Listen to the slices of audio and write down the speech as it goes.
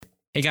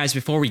Hey guys,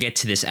 before we get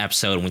to this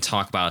episode and we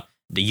talk about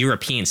the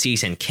European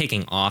season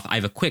kicking off, I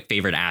have a quick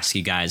favor to ask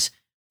you guys.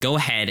 Go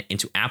ahead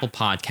into Apple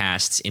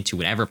Podcasts, into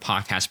whatever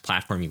podcast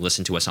platform you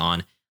listen to us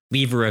on.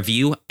 Leave a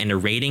review and a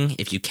rating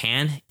if you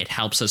can. It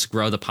helps us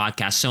grow the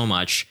podcast so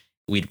much.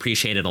 We'd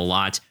appreciate it a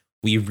lot.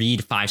 We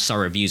read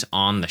 5-star reviews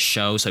on the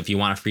show, so if you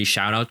want a free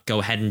shout out, go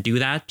ahead and do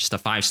that. Just a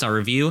 5-star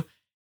review.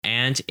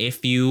 And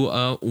if you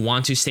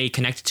want to stay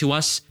connected to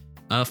us,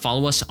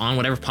 follow us on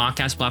whatever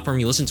podcast platform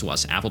you listen to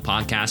us. Apple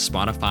Podcasts,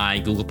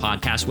 Spotify, Google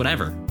Podcasts,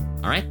 whatever.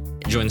 All right,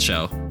 enjoy the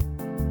show.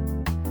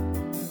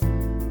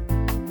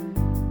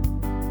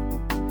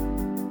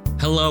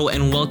 Hello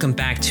and welcome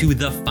back to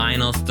the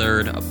Final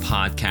Third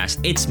podcast.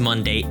 It's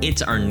Monday,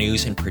 it's our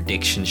news and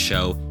prediction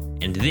show,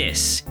 and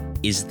this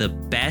is the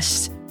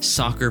best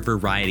soccer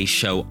variety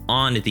show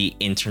on the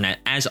internet.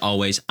 As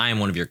always, I am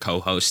one of your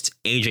co-hosts,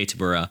 AJ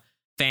Tabura,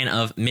 fan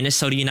of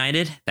Minnesota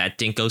United. That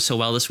didn't go so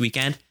well this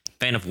weekend.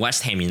 Fan of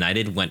West Ham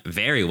United, went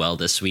very well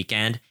this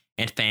weekend.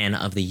 And fan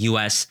of the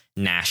U.S.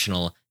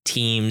 national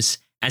teams.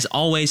 As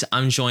always,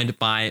 I'm joined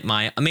by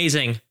my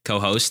amazing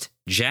co-host,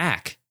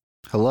 Jack.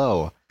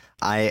 Hello.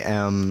 I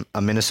am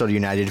a Minnesota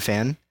United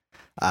fan,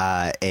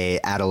 a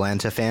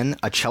Atalanta fan,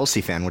 a Chelsea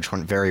fan, which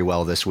went very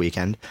well this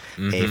weekend,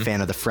 a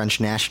fan of the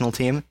French national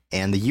team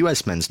and the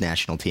U.S. men's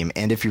national team.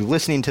 And if you're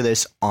listening to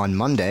this on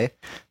Monday,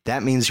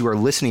 that means you are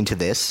listening to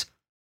this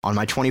on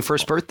my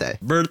 21st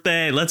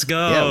birthday. Let's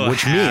go. Yeah,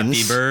 which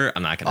means...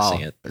 I'm not going to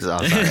sing it.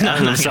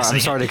 I'm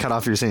sorry to cut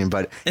off your singing,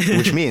 but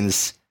which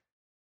means...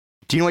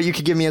 Do you know what you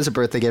could give me as a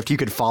birthday gift? You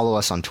could follow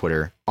us on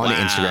Twitter, on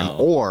Instagram,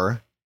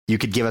 or you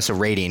could give us a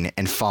rating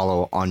and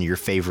follow on your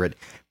favorite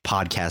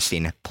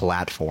podcasting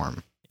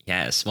platform.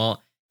 Yes.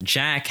 Well,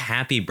 Jack,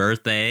 happy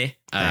birthday.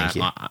 Thank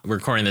you. We're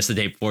recording this the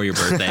day before your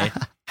birthday.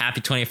 Happy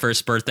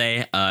 21st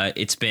birthday.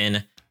 It's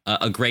been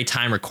a great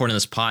time recording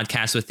this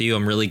podcast with you.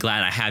 I'm really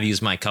glad I have you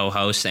as my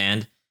co-host.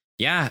 And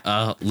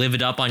yeah, live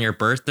it up on your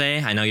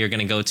birthday. I know you're going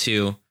to go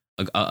to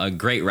a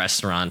great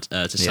restaurant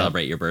to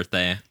celebrate your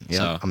birthday. Yeah,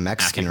 so a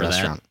Mexican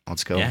restaurant.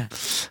 Let's go. Yeah.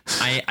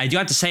 I do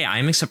have to say,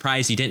 I'm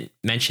surprised you didn't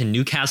mention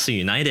Newcastle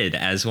United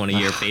as one of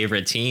your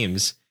favorite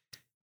teams.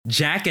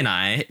 Jack and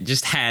I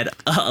just had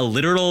a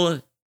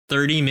literal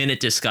 30-minute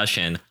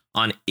discussion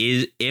on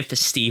if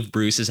Steve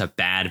Bruce is a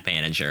bad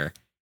manager.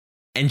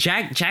 And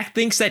Jack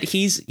thinks that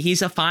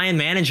he's a fine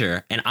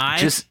manager, and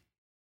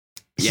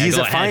he's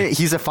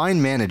a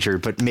fine manager,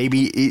 but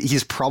maybe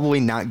he's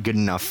probably not good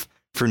enough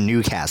for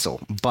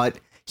Newcastle. But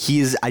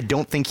I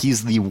don't think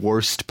he's the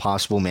worst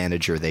possible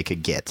manager they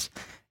could get.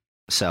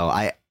 So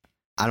I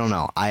don't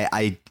know.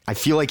 I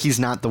feel like he's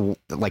not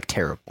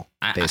terrible.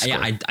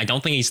 I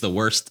don't think he's the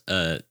worst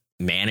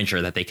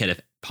manager that they could have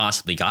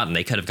possibly gotten.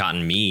 They could have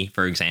gotten me,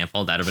 for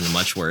example. That would have been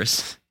much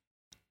worse.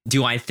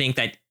 Do I think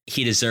that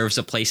he deserves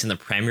a place in the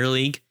Premier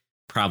League?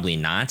 Probably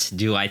not.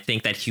 Do I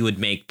think that he would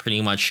make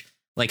pretty much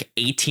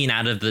 18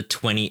 out of the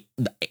 20?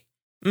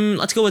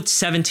 Let's go with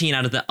 17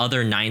 out of the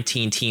other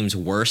 19 teams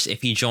worse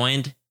if he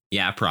joined.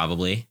 Yeah,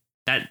 probably.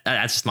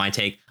 That's just my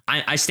take.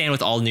 I stand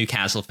with all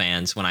Newcastle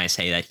fans when I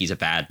say that he's a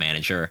bad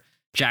manager.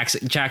 Jack's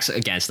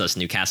against us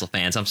Newcastle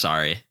fans. I'm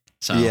sorry.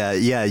 So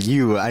yeah.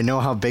 I know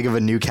how big of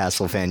a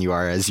Newcastle fan you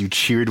are, as you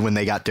cheered when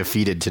they got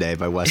defeated today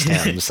by West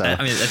Ham. So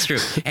I mean, that's true.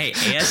 Hey,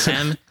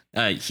 ASM,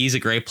 he's a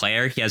great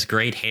player. He has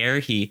great hair.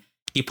 He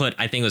put,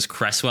 I think it was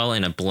Cresswell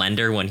in a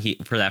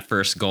blender for that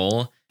first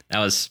goal. That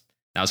was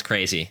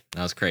crazy.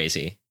 That was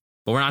crazy.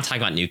 But we're not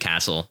talking about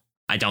Newcastle.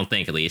 I don't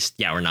think, at least.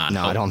 Yeah, we're not.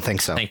 No, I don't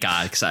think so. Thank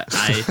God,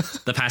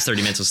 because the past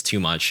 30 minutes was too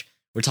much.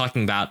 We're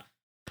talking about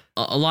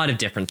a lot of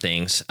different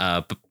things.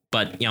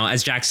 But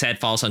as Jack said,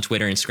 follow us on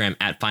Twitter and Instagram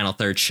at Final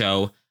Third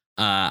Show.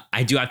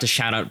 I do have to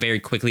shout out very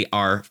quickly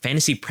our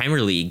Fantasy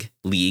Premier League.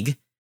 We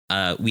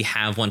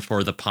have one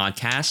for the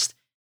podcast.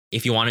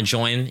 If you want to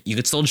join, you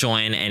could still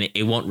join, and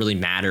it won't really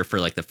matter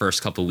for the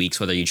first couple of weeks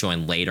whether you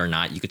join late or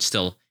not. You could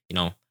still,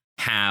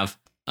 have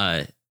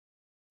a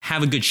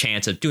good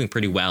chance of doing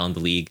pretty well in the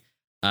league.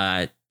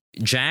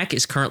 Jack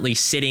is currently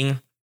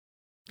sitting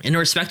in a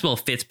respectable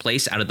 5th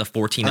place out of the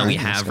 14 that we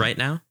have right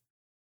now.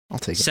 I'll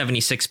take it.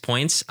 76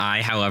 points.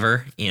 I,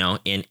 however, in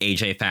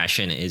AJ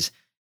fashion,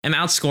 am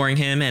outscoring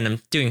him, and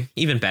I'm doing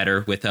even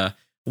better with a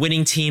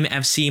winning team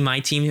FC, my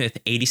team, with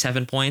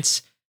 87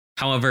 points.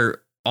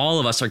 However, all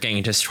of us are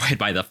getting destroyed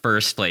by the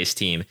first place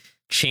team,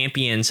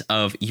 champions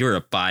of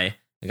Europe, by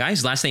the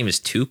guy's last name is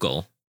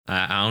Tuchel.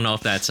 I don't know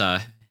if that's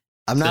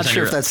I'm not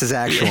sure if that's his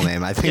actual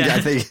name. I think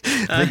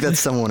that's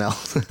someone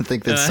else. I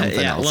think that's something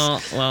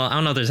else. Well, I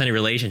don't know if there's any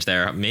relations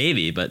there.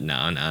 Maybe, but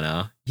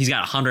no. He's got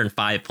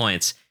 105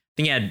 points.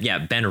 I think he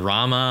had Ben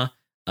Rama,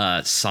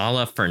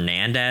 Salah,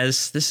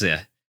 Fernandez.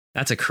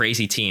 That's a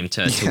crazy team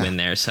to win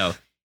there. So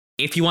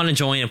if you want to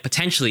join and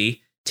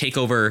potentially take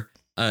over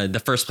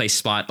the first place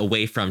spot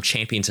away from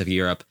Champions of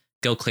Europe,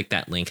 go click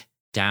that link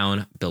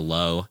down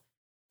below.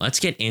 Let's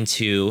get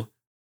into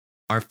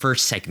our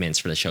first segments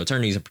for the show. It's our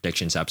news and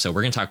predictions episode.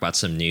 We're going to talk about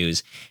some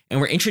news,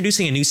 and we're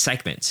introducing a new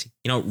segment.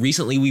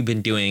 Recently we've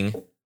been doing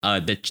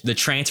the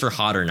transfer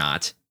hot or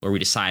not, where we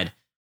decide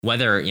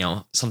whether,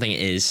 something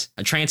is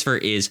a transfer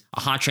is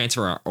a hot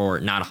transfer or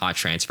not a hot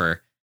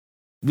transfer.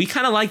 We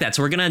kind of like that.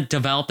 So we're going to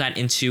develop that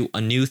into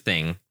a new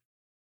thing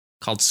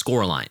called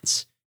score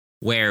lines,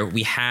 where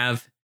we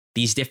have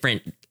these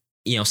different,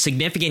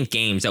 significant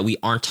games that we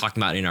aren't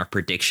talking about in our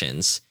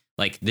predictions.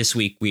 Like this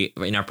week,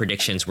 in our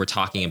predictions, we're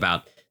talking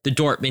about the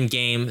Dortmund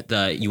game,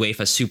 the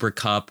UEFA Super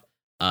Cup,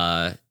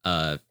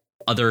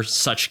 other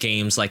such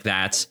games like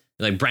that,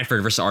 like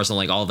Brentford versus Arsenal,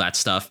 like all of that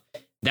stuff.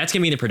 That's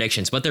going to be the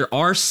predictions. But there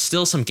are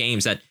still some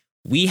games that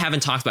we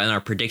haven't talked about in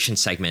our prediction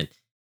segment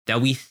that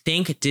we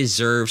think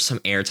deserve some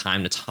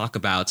airtime to talk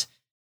about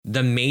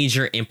the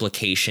major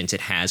implications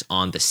it has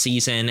on the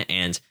season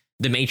and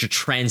the major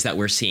trends that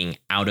we're seeing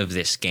out of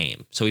this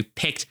game. So we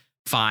picked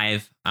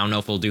 5. I don't know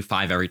if we'll do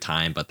 5 every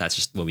time, but that's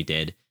just what we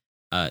did.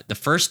 The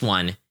first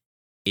one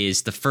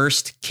is the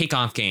first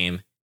kickoff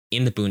game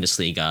in the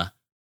Bundesliga,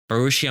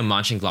 Borussia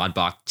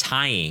Mönchengladbach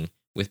tying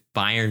with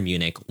Bayern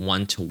Munich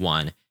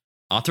 1-1.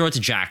 I'll throw it to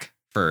Jack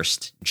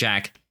first.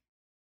 Jack,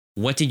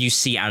 what did you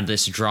see out of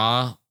this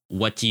draw?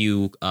 What do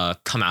you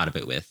come out of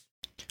it with?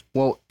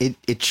 Well,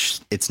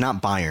 it's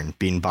not Bayern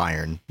being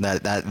Bayern.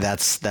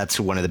 That's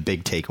one of the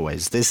big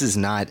takeaways. This is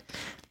not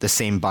the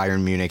same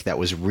Bayern Munich that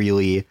was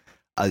really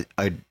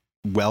a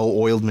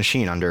well-oiled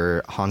machine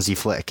under Hansi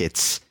Flick.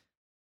 It's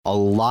a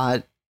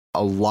lot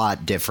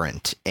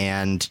different,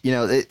 and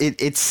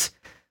it's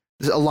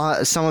a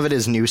lot. Some of it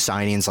is new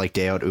signings like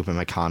Dayot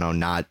Upamecano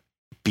not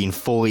being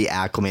fully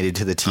acclimated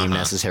to the team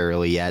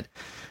necessarily yet,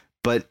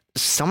 but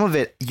some of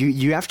it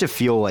you have to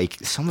feel like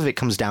some of it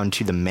comes down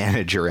to the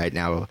manager right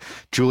now,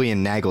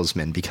 Julian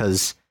Nagelsmann,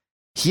 because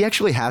he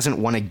actually hasn't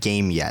won a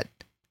game yet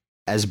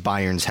as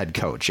Bayern's head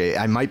coach.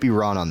 I might be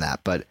wrong on that,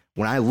 but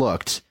when I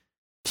looked,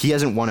 he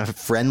hasn't won a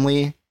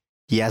friendly.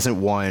 He hasn't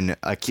won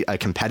a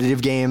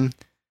competitive game.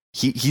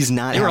 He's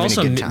not. They were having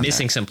also a good time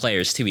missing there. some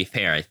players, to be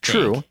fair. I think.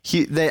 True.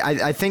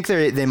 I think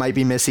they might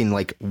be missing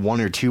like 1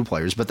 or 2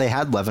 players, but they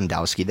had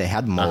Lewandowski, they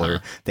had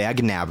Muller, they had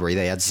Gnabry,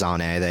 they had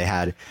Sané,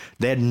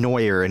 they had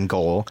Neuer in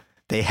goal,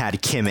 they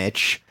had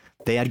Kimmich,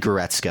 they had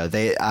Goretzka,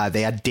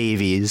 they had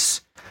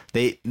Davies.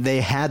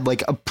 They had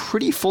like a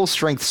pretty full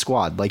strength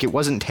squad. Like it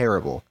wasn't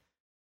terrible,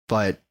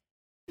 but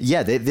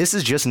yeah, this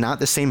is just not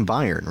the same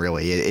Bayern.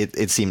 Really,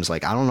 it seems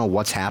like. I don't know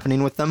what's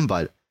happening with them,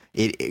 but.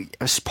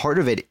 As part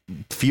of it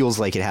feels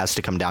like it has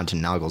to come down to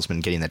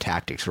Nagelsmann getting the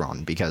tactics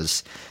wrong,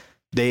 because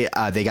they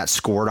got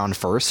scored on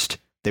first.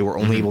 They were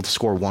only able to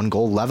score 1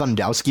 goal.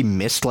 Lewandowski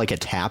missed like a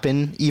tap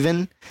in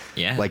even.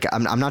 Yeah. Like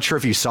I'm not sure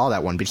if you saw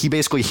that one, but he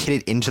basically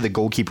hit it into the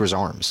goalkeeper's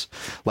arms.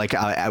 Like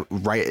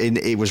right,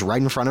 it was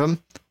right in front of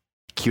him.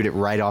 Cued it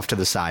right off to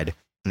the side,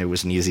 and it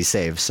was an easy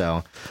save.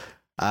 So,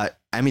 I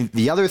mean,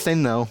 the other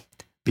thing though,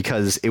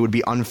 because it would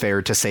be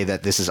unfair to say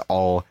that this is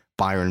all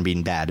Bayern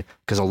being bad,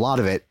 because a lot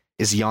of it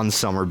is Jan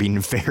Sommer being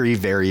very,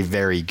 very,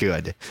 very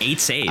good. 8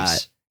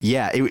 saves.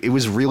 Yeah, it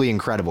was really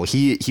incredible.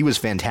 He was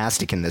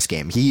fantastic in this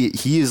game.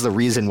 He is the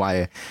reason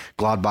why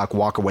Gladbach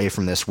walk away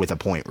from this with a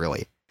point,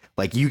 really.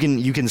 Like you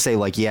can say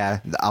like,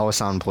 yeah, the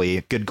Alisson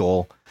play, good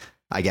goal,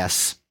 I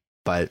guess,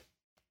 but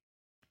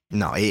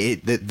no,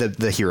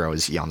 the hero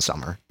is Jan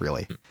Sommer,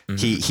 really. Mm-hmm.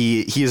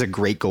 He is a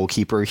great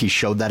goalkeeper. He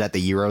showed that at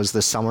the Euros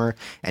this summer,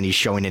 and he's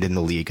showing it in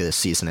the league this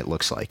season, it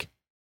looks like.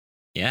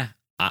 Yeah,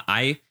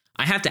 I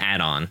have to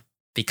add on,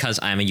 because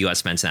I'm a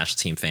U.S. men's national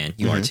team fan.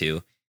 You are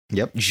too.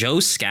 Yep. Joe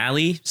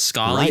Scally,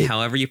 right.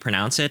 However you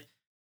pronounce it.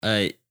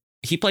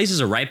 He plays as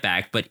a right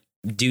back, but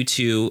due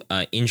to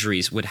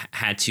injuries,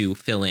 had to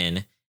fill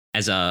in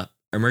as a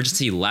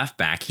emergency left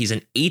back. He's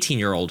an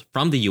 18-year-old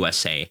from the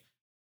USA,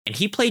 and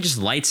he played just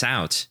lights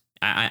out.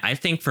 I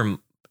think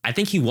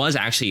he was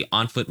actually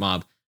on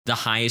FootMob the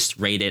highest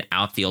rated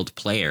outfield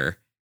player,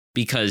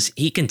 because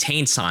he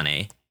contained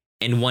Sané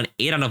and won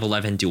 8 out of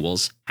 11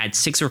 duels, had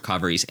 6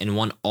 recoveries, and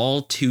won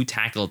all 2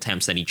 tackle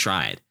attempts that he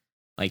tried.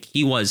 Like,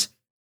 he was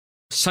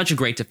such a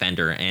great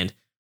defender and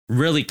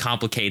really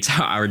complicates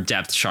our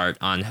depth chart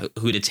on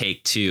who to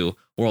take to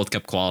World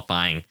Cup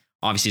qualifying.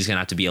 Obviously, he's going to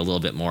have to be a little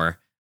bit more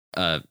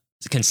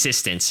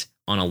consistent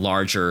on a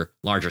larger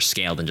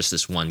scale than just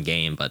this one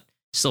game, but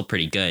still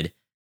pretty good.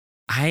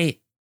 When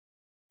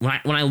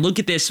I look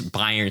at this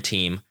Bayern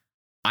team,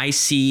 I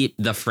see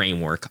the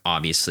framework,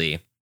 obviously.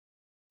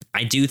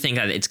 I do think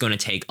that it's going to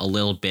take a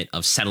little bit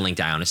of settling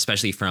down,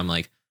 especially from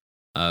like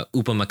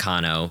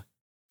Upamecano,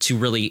 to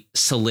really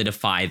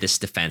solidify this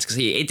defense, because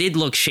it did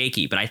look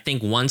shaky. But I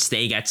think once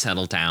they get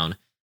settled down,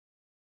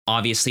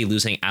 obviously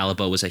losing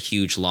Alaba was a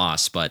huge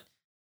loss. But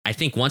I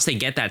think once they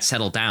get that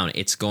settled down,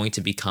 it's going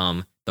to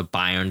become the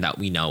Bayern that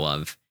we know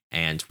of.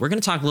 And we're going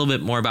to talk a little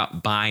bit more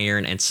about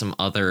Bayern and some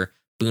other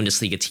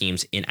Bundesliga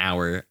teams in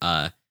our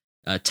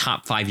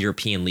top 5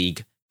 European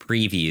League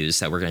previews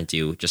that we're going to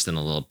do just in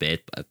a little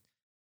bit. But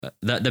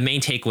the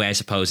main takeaway, I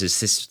suppose, is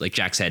this, like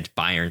Jack said,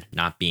 Bayern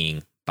not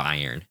being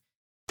Bayern.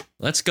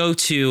 Let's go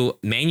to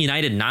Man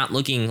United not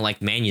looking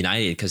like Man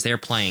United, because they're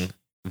playing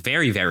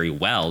very, very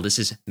well. This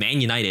is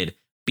Man United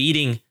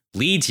beating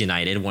Leeds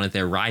United, one of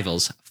their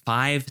rivals,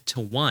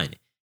 5-1.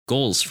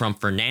 Goals from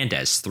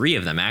Fernandes, 3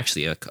 of them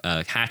actually,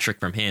 a hat trick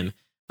from him.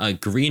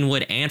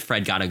 Greenwood and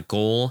Fred got a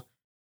goal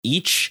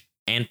each,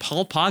 and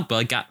Paul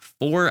Pogba got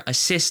 4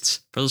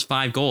 assists for those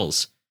 5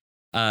 goals.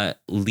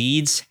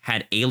 Leeds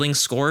had Ayling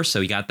score,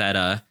 so he got that,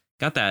 a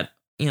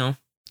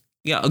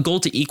goal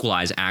to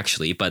equalize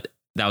actually, but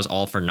that was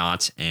all for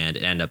naught, and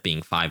it ended up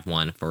being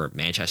 5-1 for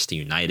Manchester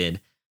United.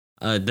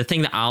 The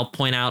thing that I'll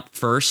point out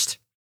first,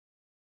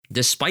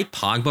 despite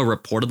Pogba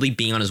reportedly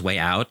being on his way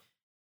out,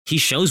 he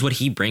shows what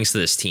he brings to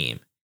this team.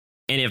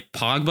 And if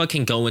Pogba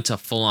can go into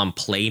full-on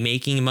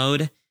playmaking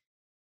mode,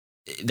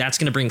 that's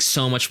going to bring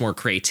so much more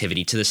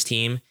creativity to this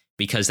team,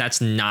 because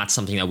that's not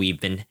something that we've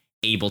been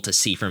able to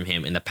see from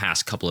him in the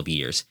past couple of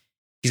years.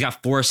 He's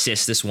got 4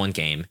 assists this one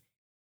game.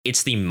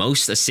 It's the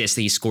most assists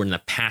that he scored in the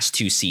past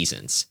 2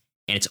 seasons,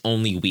 and it's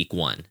only week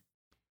 1.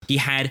 He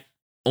had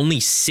only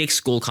 6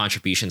 goal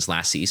contributions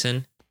last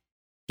season.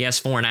 He has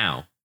 4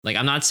 now. Like,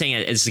 I'm not saying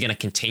it's going to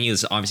continue.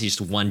 This is obviously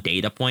just one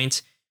data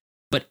point.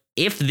 But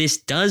if this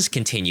does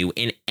continue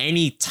in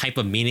any type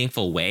of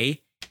meaningful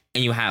way,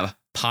 and you have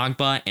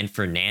Pogba and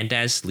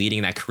Fernandes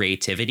leading that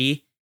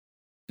creativity,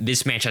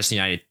 this Manchester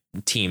United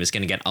team is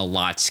going to get a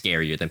lot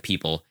scarier than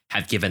people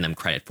have given them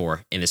credit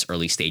for in this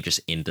early stages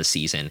in the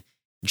season.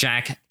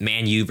 Jack,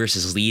 Man U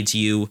versus Leeds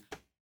U,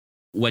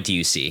 what do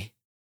you see?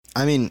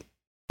 I mean,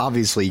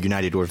 obviously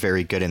United were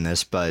very good in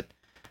this, but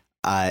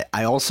I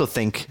also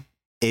think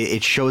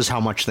it shows how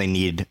much they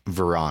need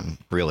Varane,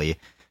 really,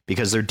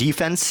 because their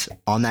defense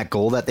on that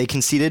goal that they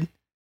conceded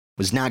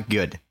was not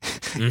good.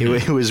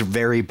 Mm-hmm. It was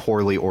very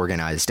poorly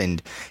organized.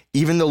 And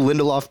even though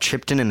Lindelof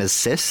chipped in an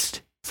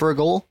assist for a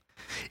goal,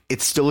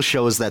 it still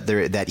shows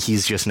that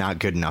he's just not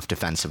good enough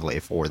defensively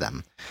for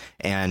them.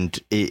 And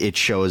it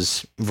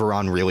shows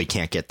Varane really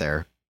can't get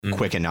there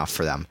quick enough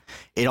for them.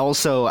 It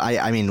also, I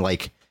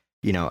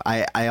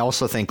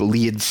also think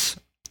Leeds,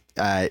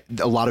 a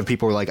lot of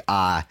people were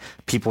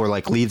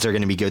like, Leeds are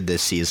going to be good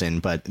this season,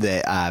 but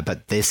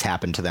this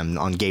happened to them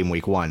on game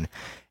week 1.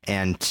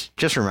 And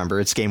just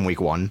remember, it's game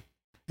week 1.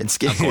 Of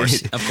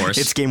course.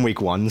 It's game week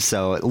 1.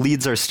 So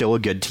Leeds are still a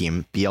good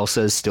team.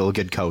 Bielsa is still a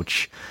good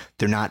coach.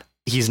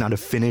 He's not a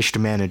finished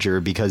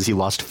manager because he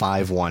lost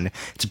 5-1.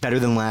 It's better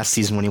than last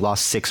season when he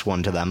lost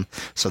 6-1 to them.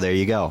 So there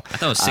you go. I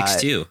thought it was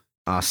 6-2.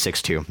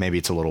 6-2. Maybe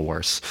it's a little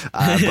worse.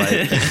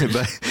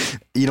 But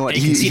you know what?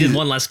 He conceded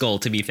 1 less goal,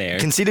 to be fair.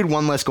 Conceded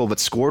 1 less goal, but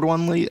scored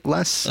 1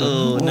 less.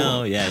 Oh,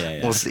 no.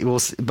 Yeah. We'll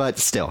see. But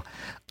still,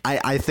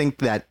 I think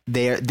that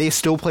they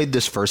still played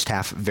this first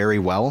half very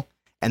well.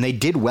 And they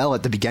did well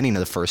at the beginning of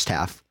the first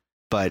half.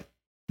 But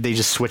they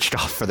just switched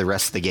off for the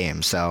rest of the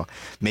game. So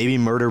maybe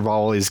murder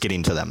ball is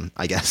getting to them,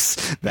 I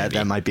guess.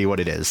 That might be what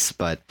it is.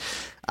 But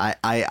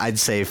I'd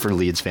say for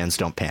Leeds fans,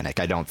 don't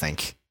panic. I don't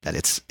think that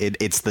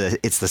it's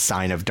the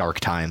sign of dark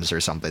times or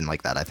something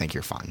like that. I think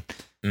you're fine.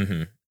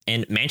 Mm-hmm.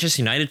 And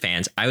Manchester United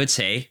fans, I would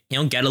say,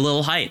 get a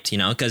little hyped,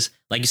 because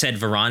like you said,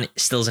 Varane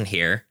still isn't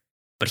here,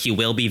 but he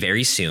will be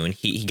very soon.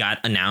 He got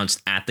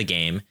announced at the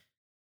game.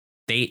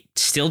 They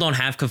still don't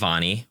have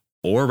Cavani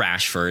or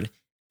Rashford.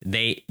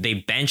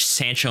 They benched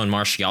Sancho and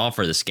Martial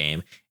for this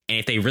game. And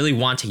if they really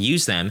want to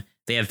use them,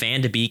 they have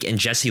Van de Beek and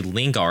Jesse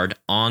Lingard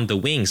on the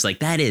wings. Like,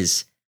 that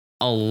is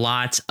a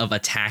lot of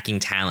attacking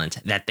talent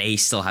that they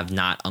still have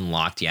not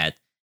unlocked yet,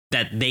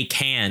 that they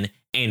can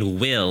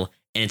and will.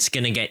 And it's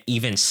going to get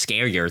even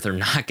scarier. They're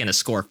not going to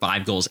score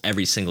 5 goals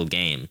every single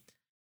game.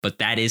 But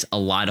that is a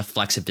lot of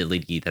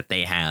flexibility that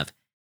they have.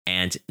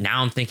 And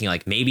now I'm thinking,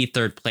 like, maybe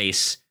 3rd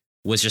place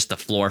was just the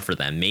floor for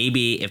them.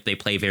 Maybe if they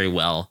play very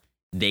well,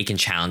 they can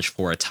challenge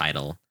for a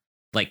title.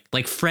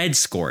 Like Fred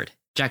scored.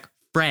 Jack,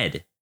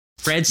 Fred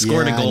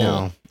scored a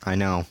goal. I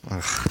know.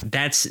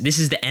 This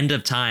is the end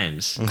of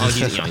times. Oh,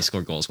 he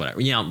scored goals,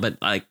 whatever. But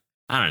like,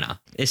 I don't know.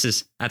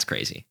 That's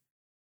crazy.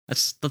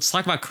 Let's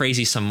talk about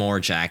crazy some more,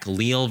 Jack.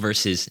 Lille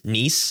versus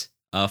Nice,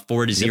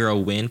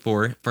 4-0 win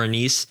for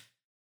Nice.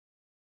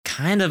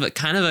 Kind of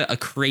a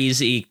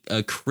crazy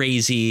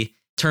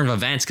turn of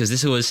events, because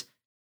this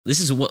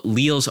is what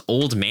Lille's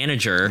old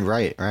manager,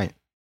 right,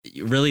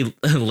 really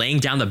laying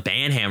down the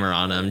banhammer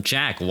on him.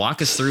 Jack,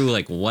 walk us through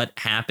like what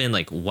happened.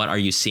 Like, what are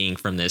you seeing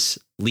from this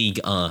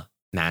Ligue 1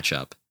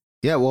 matchup?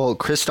 Yeah, well,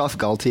 Christophe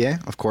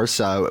Galtier, of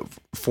course,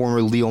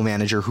 former Lille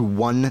manager who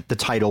won the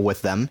title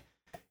with them,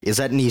 is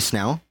at Nice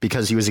now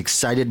because he was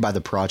excited by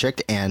the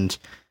project, and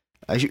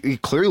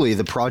clearly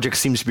the project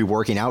seems to be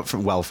working out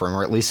well for him,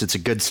 or at least it's a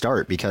good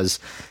start, because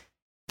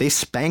they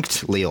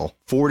spanked Lille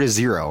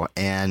 4-0,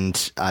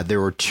 and there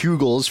were 2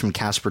 goals from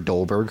Kasper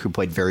Dolberg, who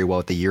played very well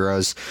at the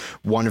Euros,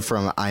 1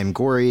 from Aim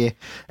Gori,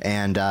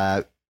 and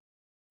I'm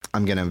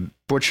going to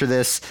butcher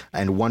this,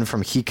 and 1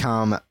 from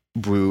Hikam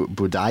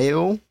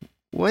Budayo.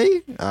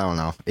 Wait, I don't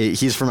know.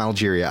 He's from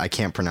Algeria. I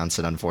can't pronounce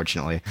it,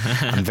 unfortunately.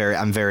 I'm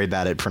very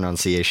bad at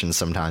pronunciation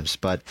sometimes.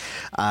 But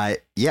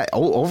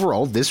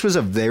overall, this was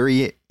a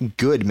very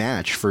good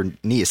match for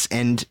Nice.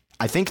 And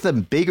I think the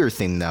bigger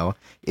thing, though,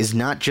 is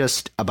not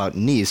just about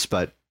Nice,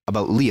 but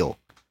about Lille.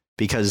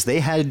 because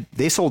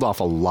they sold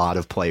off a lot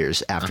of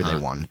players after they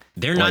won.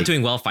 They're not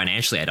doing well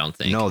financially, I don't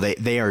think. No,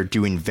 they are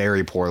doing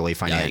very poorly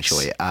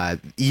financially.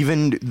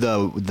 Even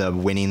the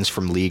winnings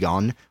from League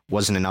On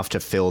wasn't enough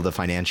to fill the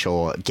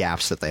financial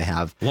gaps that they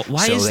have.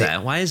 Why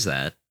is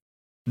that?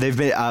 They've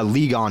been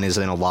League On is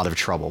in a lot of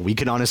trouble. We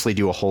could honestly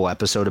do a whole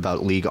episode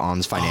about League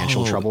On's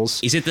financial troubles.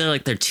 Is it their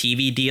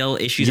TV deal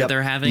issues that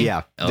they're having?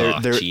 Yeah, they're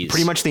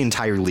pretty much the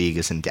entire league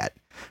is in debt.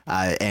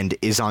 And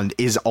is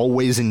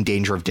always in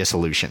danger of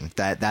dissolution.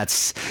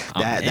 That's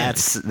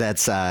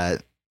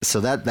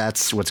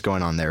what's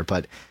going on there.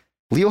 But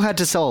Leo had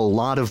to sell a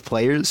lot of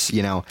players.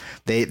 You know,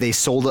 they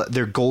sold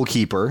their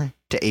goalkeeper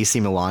to AC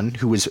Milan,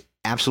 who was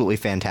absolutely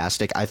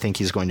fantastic. I think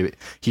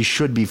he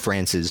should be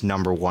France's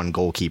number one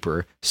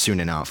goalkeeper soon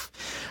enough.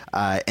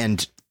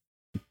 And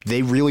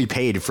they really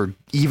paid for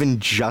even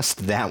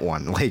just that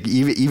one, like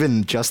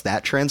even just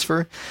that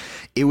transfer.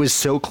 It was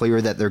so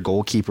clear that their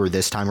goalkeeper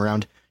this time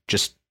around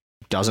just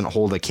doesn't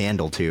hold a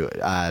candle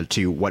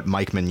to what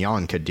Mike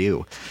Mignon could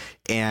do.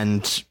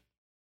 And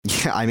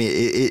yeah, I mean,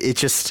 it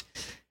just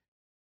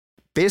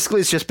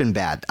basically it's just been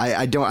bad.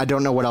 I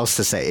don't know what else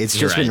to say. It's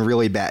just been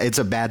really bad. It's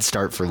a bad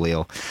start for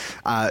Lille.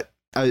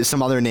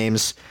 Some other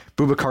names: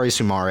 Boubakary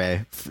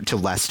Soumare to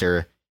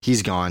Leicester.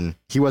 He's gone.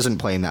 He wasn't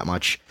playing that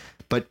much,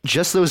 but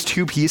just those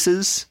two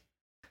pieces,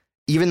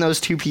 even those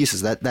two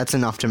pieces, that's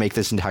enough to make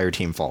this entire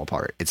team fall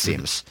apart, it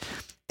seems.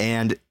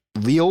 And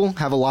Lille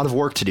have a lot of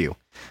work to do,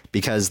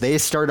 because they're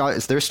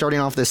starting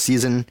off this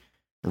season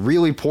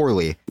really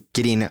poorly,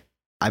 getting,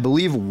 I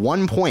believe,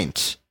 1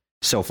 point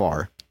so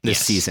far this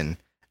season,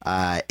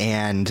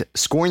 and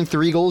scoring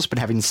 3 goals, but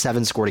having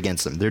 7 scored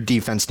against them. Their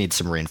defense needs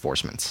some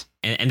reinforcements.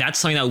 And that's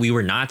something that we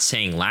were not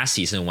saying last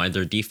season, when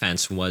their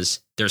defense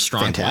was their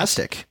strong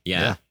fantastic point.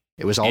 Yeah.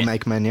 It was all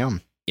Mike Mignon.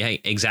 Yeah,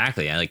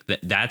 exactly. Like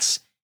that's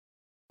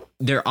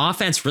their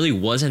offense really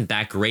wasn't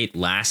that great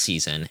last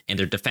season, and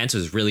their defense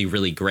was really,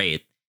 really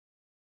great.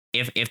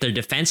 If their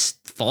defense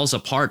falls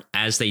apart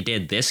as they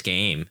did this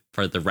game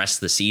for the rest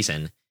of the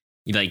season,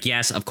 you'd be like,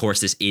 yes, of course,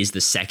 this is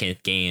the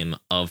second game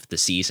of the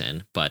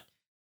season. But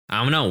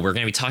I don't know. We're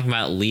going to be talking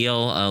about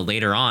Lille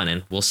later on,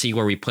 and we'll see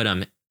where we put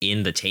them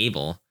in the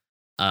table.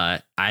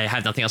 I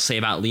have nothing else to say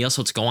about Lille,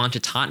 so let's go on to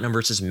Tottenham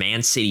versus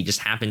Man City.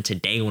 Just happened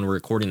today when we're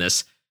recording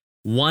this.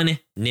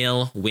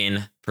 1-0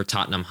 win for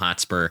Tottenham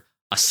Hotspur.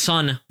 A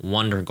Son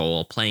wonder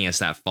goal, playing as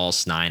that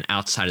false 9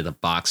 outside of the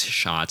box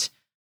shot.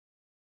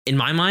 In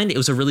my mind, it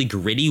was a really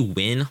gritty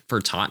win for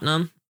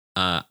Tottenham.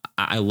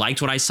 I liked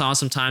what I saw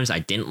sometimes. I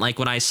didn't like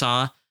what I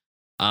saw.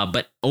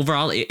 But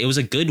overall, it was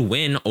a good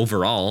win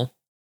overall.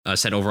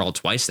 Said overall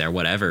twice there,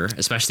 whatever.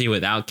 Especially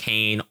without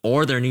Kane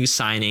or their new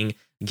signing,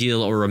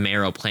 Gil or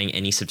Romero, playing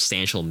any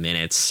substantial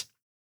minutes.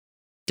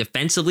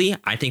 Defensively,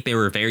 I think they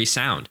were very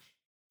sound.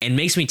 And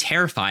makes me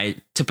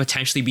terrified to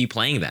potentially be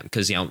playing them.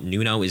 Because,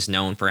 Nuno is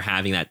known for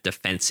having that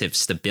defensive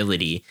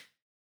stability.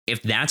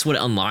 If that's what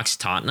unlocks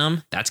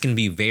Tottenham, that's going to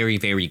be very,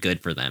 very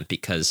good for them,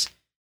 because,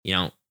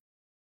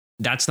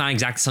 that's not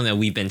exactly something that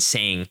we've been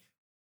saying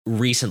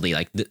recently,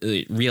 like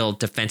the real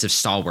defensive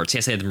stalwarts.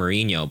 Yes, they have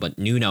Mourinho, but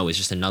Nuno is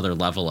just another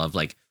level of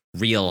like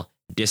real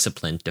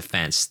disciplined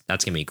defense.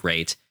 That's going to be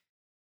great.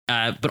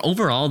 But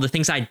overall, the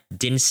things I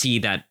didn't see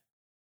that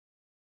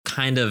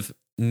kind of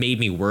made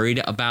me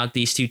worried about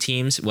these two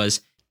teams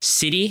was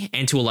City,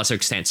 and to a lesser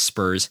extent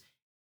Spurs,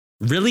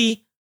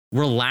 really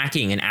were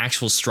lacking an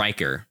actual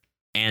striker.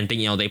 And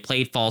they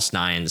played false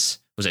 9s.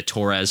 Was it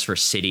Torres for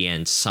City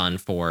and Son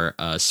for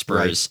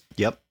Spurs? Right.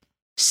 Yep.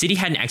 City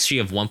had an XG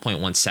of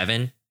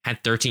 1.17,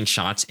 had 13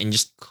 shots, and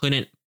just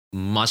couldn't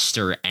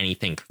muster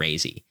anything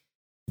crazy.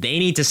 They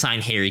need to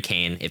sign Harry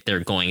Kane if they're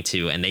going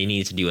to, and they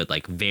need to do it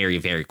like very,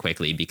 very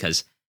quickly,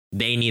 because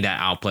they need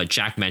that output.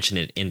 Jack mentioned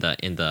it in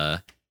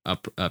the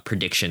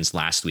predictions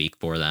last week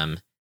for them.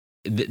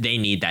 They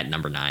need that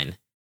number 9.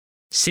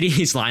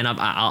 City's lineup,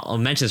 I'll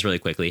mention this really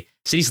quickly.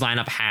 City's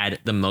lineup had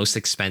the most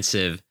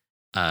expensive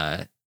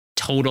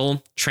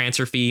total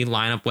transfer fee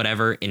lineup,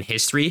 whatever, in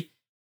history.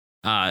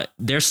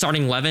 Their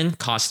starting 11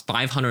 cost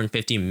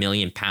 £550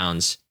 million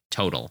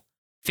total.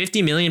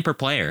 50 million per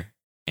player,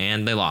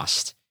 and they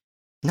lost.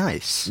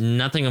 Nice.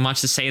 Nothing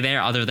much to say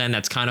there other than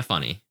that's kind of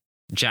funny.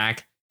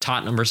 Jack,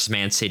 Tottenham versus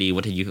Man City,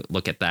 what did you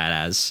look at that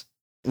as?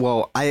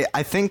 Well,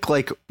 I think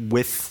like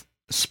with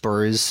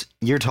Spurs,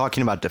 you're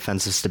talking about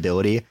defensive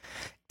stability,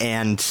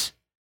 and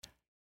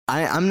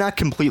I'm not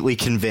completely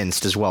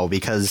convinced as well,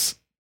 because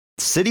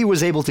City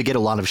was able to get a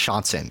lot of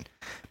shots in,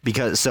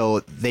 because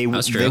they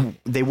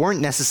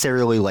weren't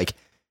necessarily like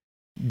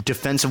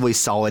defensively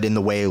solid in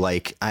the way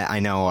like I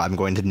know I'm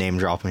going to name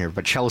drop them here,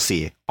 but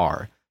Chelsea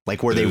are,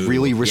 like, where they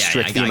really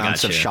restrict the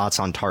amounts of shots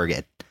on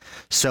target.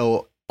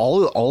 So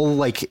all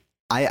like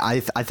I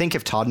think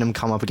if Tottenham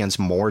come up against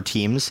more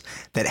teams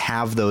that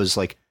have those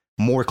like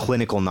more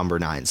clinical number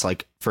 9s,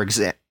 like for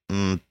example,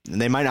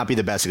 they might not be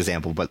the best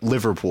example, but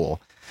Liverpool,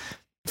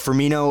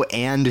 Firmino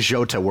and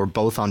Jota were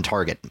both on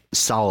target.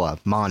 Salah,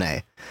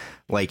 Mane,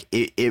 like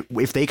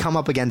if they come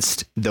up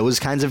against those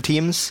kinds of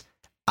teams,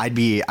 I'd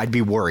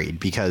be worried,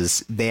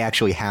 because they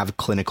actually have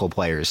clinical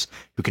players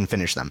who can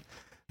finish them.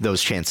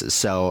 those chances.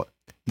 So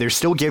they're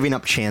still giving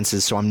up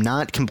chances. So I'm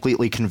not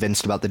completely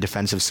convinced about the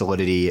defensive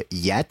solidity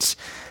yet.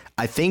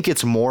 I think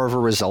it's more of a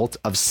result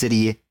of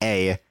City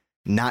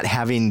not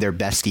having their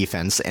best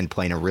defense and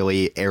playing a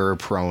really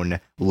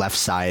error-prone left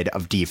side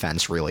of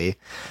defense, really,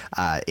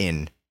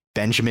 in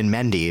Benjamin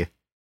Mendy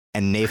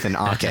and Nathan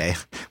Ake,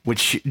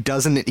 which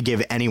doesn't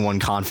give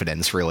anyone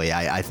confidence, really.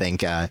 I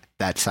think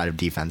that side of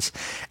defense,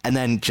 and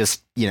then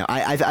just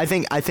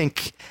I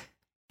think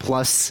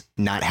plus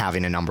not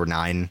having a number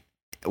 9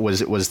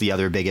 was the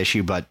other big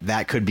issue, but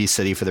that could be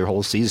City for their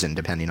whole season,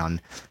 depending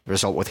on the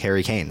result with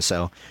Harry Kane.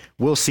 So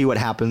we'll see what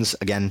happens.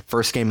 Again,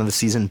 first game of the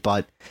season,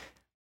 but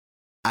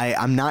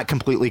I'm not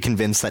completely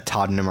convinced that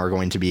Tottenham are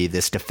going to be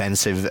this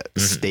defensively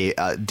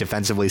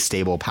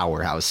stable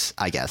powerhouse,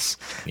 I guess.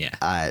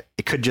 Yeah.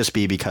 It could just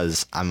be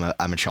because I'm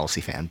a Chelsea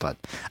fan, but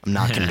I'm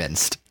not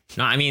convinced.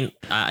 No, I mean,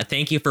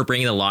 thank you for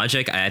bringing the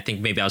logic. I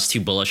think maybe I was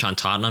too bullish on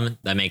Tottenham.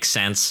 That makes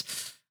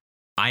sense.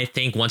 I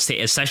think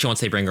especially once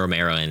they bring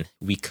Romero in,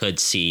 we could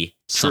see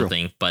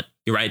something. True. But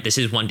you're right. This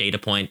is one data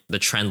point. The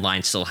trend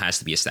line still has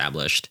to be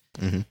established.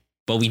 Mm-hmm.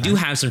 But we do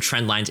have some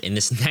trend lines in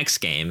this next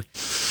game.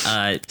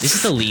 This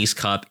is the Leagues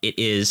Cup. It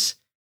is,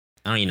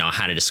 I don't even know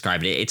how to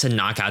describe it. It's a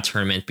knockout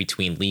tournament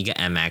between Liga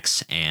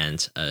MX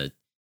and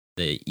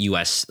the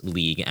US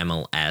League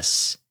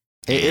MLS.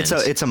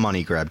 It's a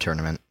money grab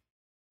tournament.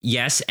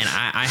 Yes, and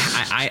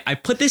I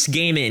put this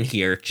game in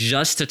here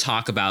just to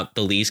talk about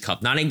the Leagues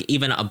Cup, not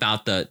even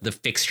about the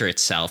fixture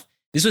itself.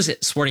 This was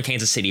Sporting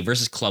Kansas City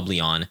versus Club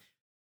Leon.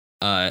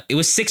 It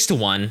was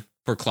 6-1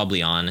 for Club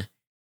Leon.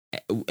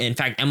 In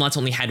fact, MLS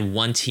only had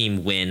one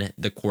team win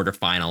the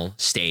quarterfinal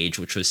stage,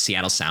 which was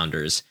Seattle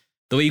Sounders.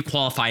 The way you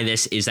qualify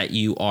this is that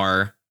you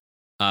are,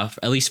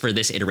 at least for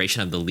this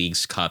iteration of the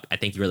Leagues Cup, I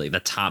think you're like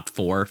the top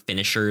 4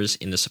 finishers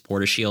in the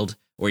Supporter Shield,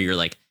 or you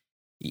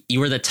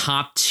were the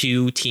top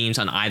 2 teams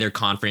on either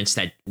conference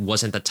that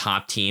wasn't the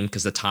top team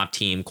because the top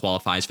team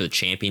qualifies for the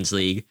Champions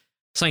League.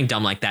 Something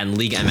dumb like that. In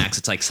Liga MX,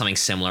 it's like something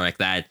similar like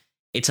that.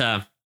 It's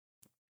a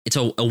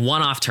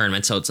one-off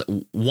tournament, so it's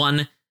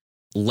one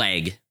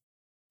leg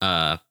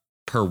per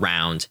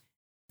round,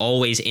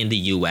 always in the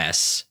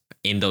US,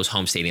 in those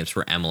home stadiums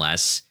for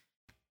MLS.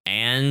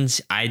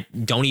 And I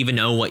don't even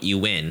know what you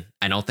win.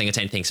 I don't think it's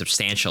anything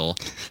substantial.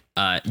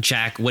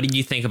 Jack, what did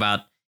you think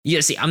about?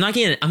 Yeah, see, I'm not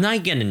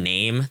gonna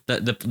name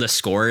the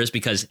scores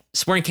because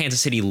Sporting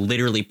Kansas City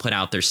literally put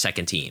out their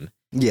second team.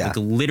 Yeah, like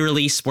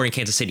literally Sporting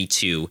Kansas City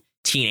 2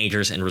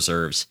 teenagers and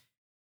reserves.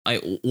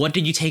 What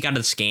did you take out of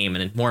this game,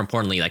 and more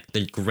importantly, like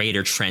the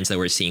greater trends that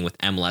we're seeing with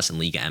MLS and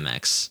Liga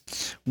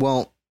MX?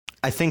 Well,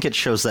 I think it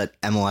shows that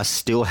MLS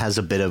still has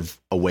a bit of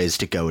a ways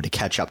to go to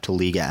catch up to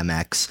Liga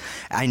MX.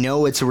 I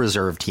know it's a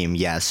reserve team,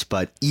 yes,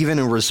 but even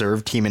a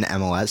reserve team in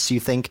MLS, you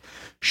think,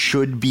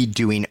 should be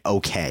doing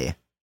okay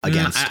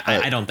against.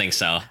 I don't think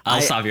so.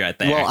 I'll stop you right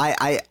there.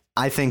 Well,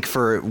 I think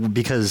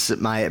because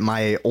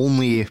my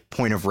only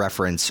point of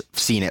reference,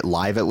 seeing it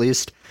live at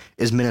least,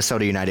 is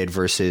Minnesota United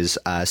versus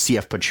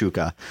CF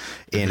Pachuca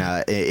in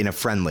a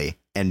friendly,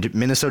 and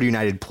Minnesota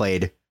United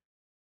played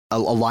a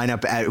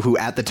lineup who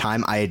at the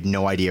time I had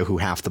no idea who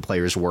half the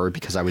players were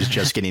because I was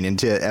just getting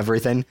into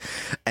everything.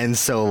 And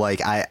so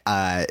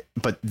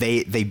but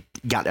they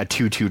got a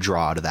 2-2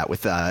 draw out of that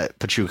with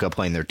Pachuca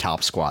playing their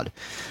top squad.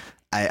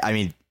 I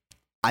mean,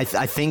 I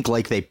think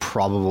like they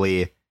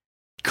probably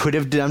could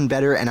have done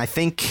better. And I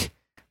think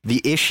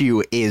the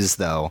issue is,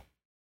 though,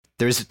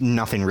 there's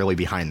nothing really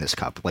behind this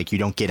cup. Like, you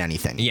don't get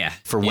anything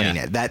for winning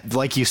it. That,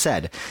 like you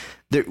said,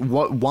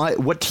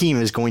 what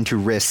team is going to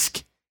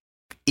risk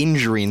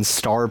injuring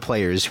star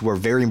players who are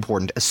very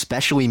important,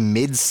 especially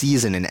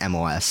mid-season in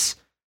MLS,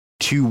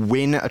 to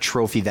win a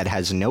trophy that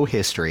has no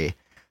history,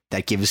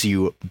 that gives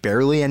you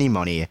barely any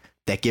money,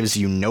 that gives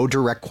you no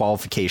direct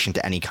qualification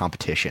to any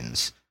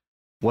competitions?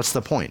 What's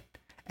the point?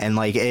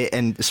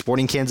 And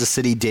Sporting Kansas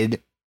City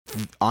did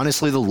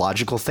honestly the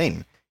logical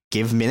thing: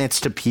 give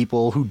minutes to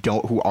people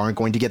who aren't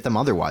going to get them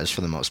otherwise,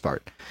 for the most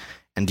part.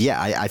 And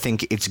I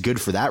think it's good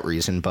for that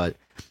reason, but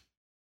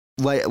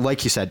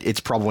like you said, it's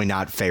probably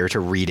not fair to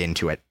read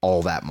into it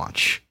all that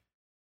much.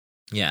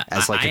 Yeah,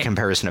 as a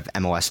comparison of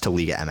MLS to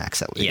Liga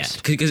MX, at least.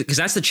 Yeah, because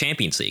that's the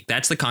Champions League.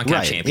 That's the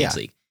CONCACAF Champions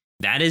League.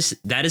 That is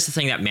the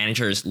thing that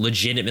managers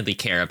legitimately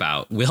care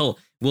about.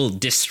 Will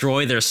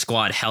destroy their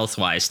squad health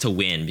wise to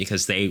win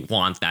because they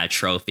want that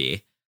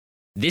trophy.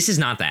 This is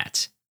not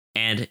that.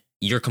 And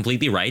you're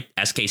completely right.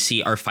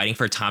 SKC are fighting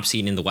for a top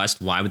seed in the West.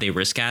 Why would they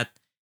risk that?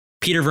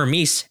 Peter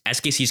Vermees,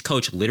 SKC's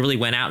coach, literally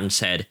went out and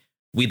said,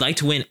 "We'd like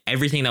to win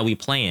everything that we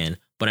play in,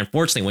 but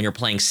unfortunately, when you're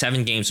playing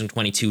 7 games in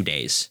 22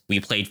 days, we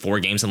played 4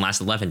 games in the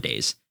last 11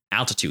 days,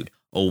 altitude,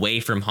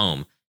 away from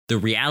home. The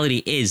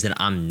reality is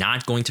that I'm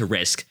not going to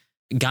risk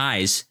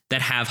guys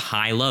that have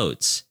high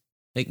loads."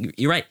 Like,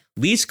 you're right.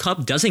 Leagues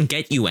Cup doesn't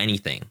get you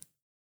anything.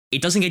 It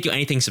doesn't get you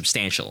anything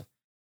substantial.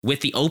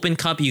 With the Open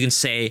Cup, you can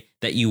say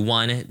that you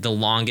won the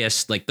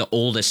longest, like the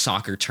oldest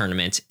soccer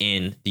tournament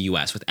in the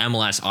US. With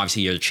MLS,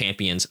 obviously, you're the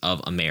champions of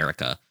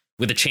America.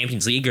 With the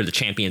Champions League, you're the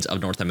champions of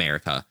North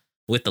America.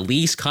 With the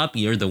Leagues Cup,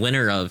 you're the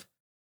winner of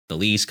the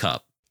Leagues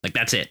Cup. Like,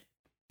 that's it.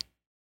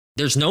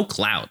 there's no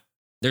clout.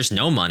 There's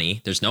no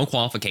money. There's no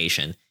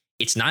qualification.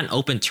 It's not an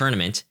open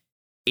tournament.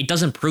 It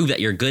doesn't prove that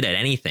you're good at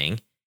anything.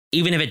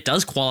 Even if it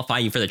does qualify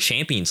you for the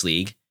Champions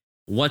League,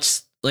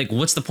 what's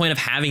the point of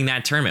having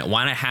that tournament?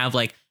 Why not have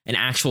like an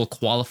actual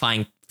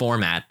qualifying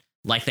format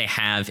like they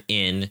have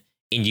in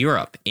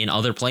Europe, in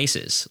other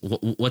places?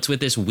 What's with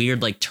this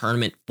weird like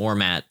tournament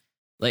format?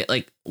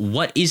 Like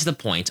what is the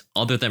point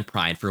other than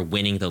pride for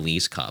winning the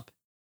Leagues Cup?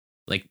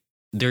 Like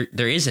there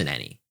isn't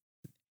any.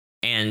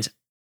 And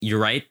you're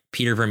right,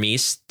 Peter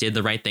Vermees did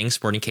the right thing.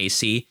 Sporting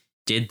KC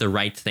did the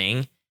right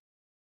thing.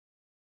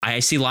 I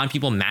see a lot of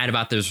people mad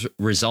about this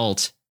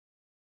result.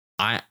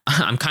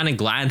 I'm kind of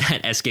glad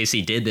that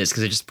SKC did this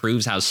because it just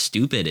proves how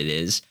stupid it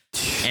is.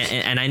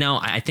 And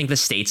I think the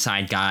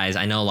stateside guys,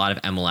 I know a lot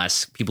of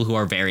MLS, people who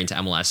are very into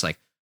MLS, like,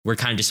 we're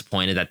kind of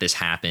disappointed that this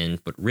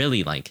happened. But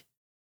really, like,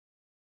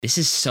 this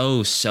is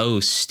so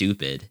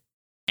stupid.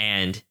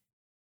 And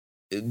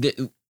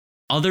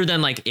other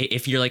than, like,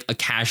 if you're, like, a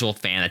casual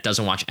fan that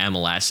doesn't watch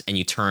MLS and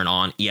you turn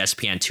on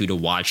ESPN2 to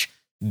watch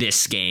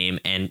this game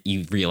and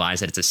you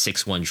realize that it's a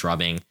 6-1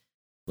 drubbing,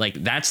 like,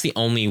 that's the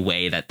only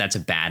way that's a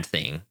bad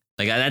thing.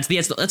 Like, that's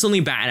the only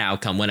bad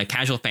outcome when a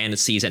casual fan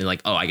sees it and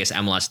like, oh, I guess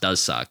MLS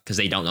does suck because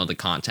they don't know the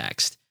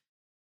context.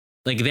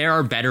 Like, there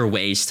are better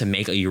ways to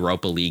make a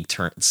Europa League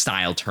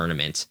style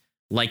tournament,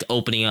 like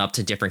opening up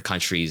to different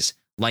countries,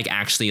 like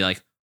actually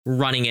like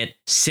running it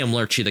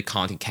similar to the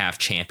CONCACAF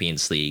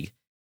Champions League.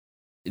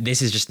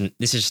 This is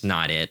just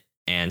not it.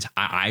 And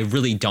I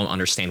really don't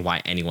understand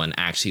why anyone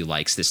actually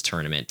likes this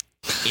tournament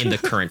in the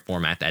current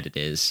format that it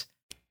is.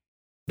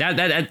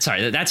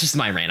 Sorry, that's just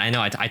my rant. I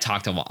know I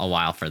talked a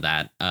while for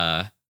that,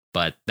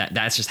 but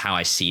that's just how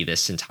I see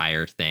this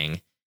entire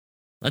thing.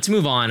 Let's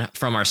move on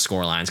from our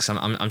scorelines because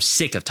I'm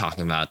sick of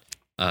talking about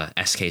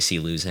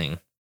SKC losing.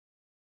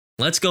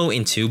 Let's go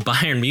into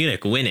Bayern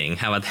Munich winning.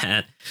 How about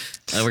that?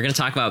 We're going to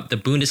talk about the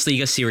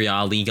Bundesliga, Serie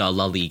A, Liga,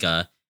 La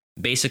Liga,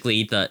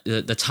 basically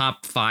the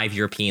top 5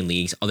 European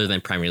leagues other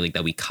than Premier League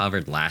that we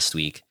covered last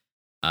week.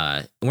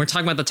 And we're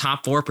talking about the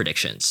top 4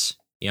 predictions.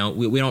 You know,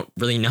 we don't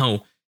really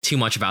know too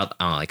much about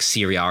like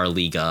Serie A or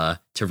Liga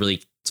to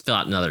really fill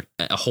out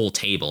a whole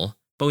table,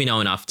 but we know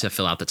enough to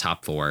fill out the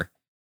top 4.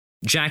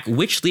 Jack,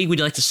 which league would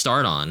you like to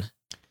start on?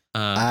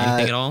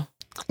 Anything at all?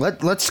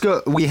 Let's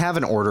go. We have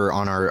an order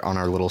on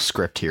our little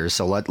script here,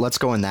 so let's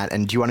go in that.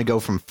 And do you want to go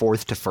from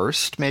 4th to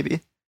 1st, maybe?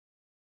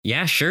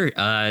 Yeah, sure.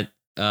 For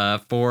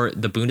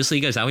the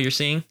Bundesliga, is that what you're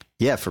seeing?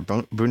 Yeah, for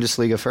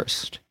Bundesliga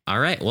first. All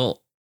right.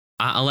 Well,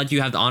 I'll let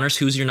you have the honors.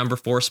 Who's your number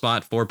 4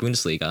 spot for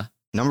Bundesliga?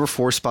 Number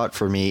 4 spot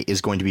for me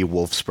is going to be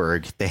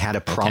Wolfsburg. They had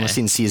a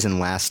promising season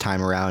last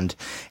time around,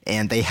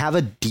 and they have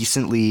a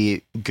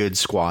decently good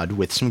squad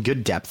with some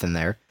good depth in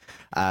there.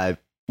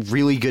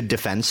 Really good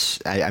defense.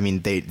 I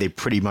mean, they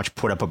pretty much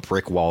put up a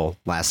brick wall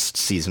last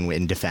season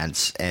in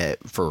defense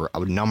for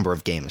a number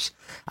of games.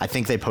 I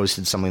think they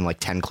posted something like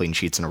 10 clean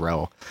sheets in a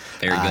row.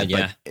 Very good,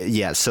 yeah.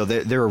 Yeah, so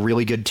they're a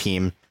really good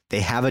team.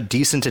 They have a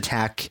decent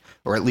attack,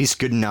 or at least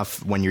good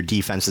enough when your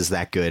defense is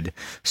that good.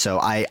 So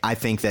I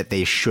think that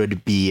they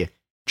should be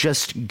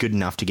just good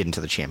enough to get into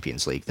the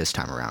Champions League this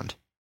time around.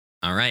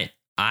 All right.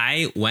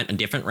 I went a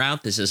different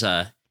route. This is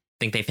I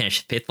think they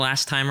finished 5th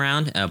last time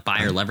around,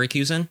 Bayer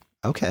Leverkusen.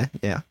 Okay,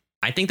 yeah.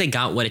 I think they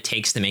got what it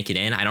takes to make it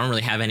in. I don't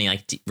really have any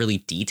like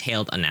really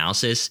detailed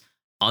analysis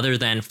other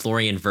than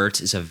Florian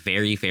Wirtz is a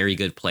very, very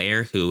good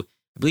player who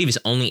I believe is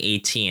only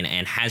 18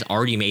 and has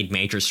already made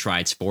major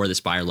strides for this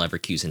Bayer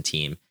Leverkusen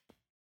team.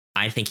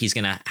 I think he's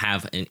going to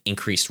have an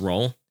increased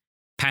role.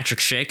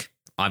 Patrick Schick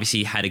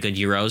obviously had a good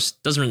Euros.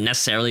 Doesn't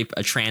necessarily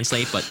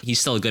translate, but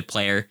he's still a good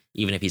player,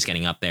 even if he's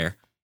getting up there.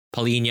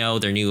 Paulinho,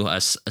 their new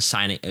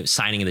signing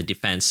in the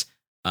defense,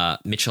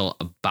 Mitchell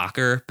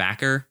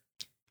Bakker.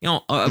 You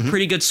know, a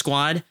pretty good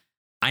squad.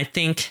 I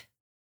think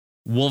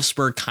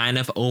Wolfsburg kind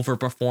of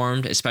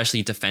overperformed,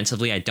 especially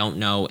defensively. I don't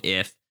know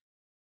if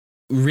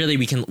really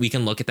we can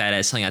look at that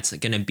as something that's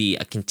going to be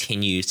a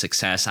continued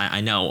success. I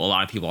know a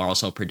lot of people are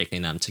also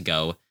predicting them to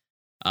go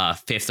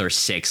 5th or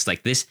 6th.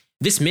 Like this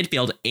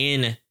midfield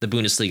in the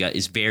Bundesliga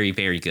is very,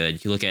 very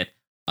good. You look at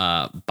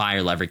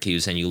Bayer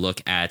Leverkusen, you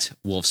look at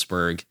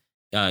Wolfsburg,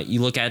 you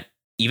look at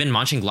even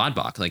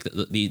Mönchengladbach. Like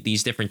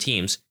these different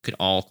teams could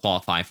all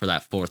qualify for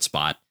that 4th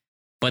spot.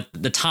 But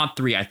the top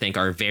 3, I think,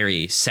 are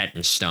very set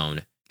in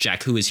stone.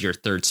 Jack, who is your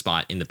 3rd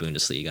spot in the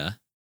Bundesliga?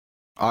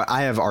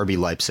 I have RB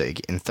Leipzig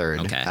in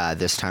 3rd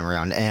this time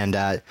around. And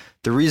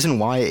the reason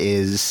why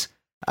is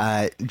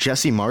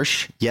Jesse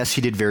Marsch. Yes, he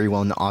did very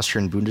well in the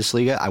Austrian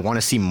Bundesliga. I want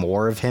to see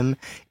more of him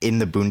in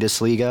the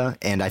Bundesliga.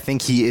 And I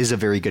think he is a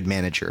very good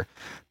manager.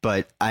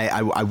 But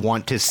I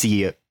want to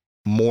see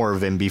more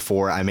of him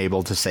before I'm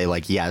able to say,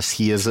 like, yes,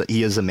 he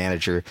is a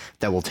manager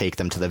that will take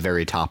them to the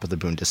very top of the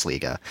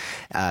Bundesliga,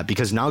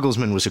 because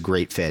Nagelsmann was a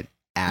great fit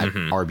at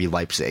RB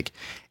Leipzig.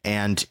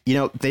 And, you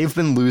know, they've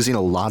been losing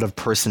a lot of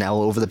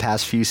personnel over the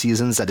past few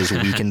seasons that has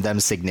weakened them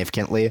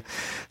significantly.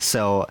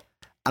 So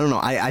I don't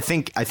know. I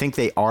think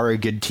they are a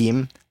good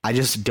team. I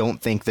just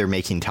don't think they're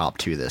making top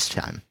 2 this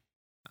time.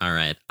 All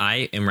right.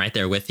 I am right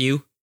there with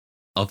you.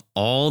 of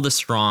all the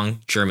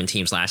strong German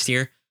teams last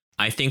year,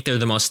 I think they're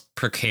the most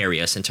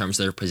precarious in terms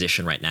of their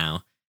position right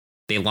now.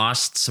 They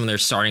lost some of their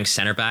starting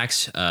center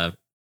backs,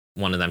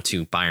 one of them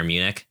to Bayern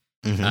Munich,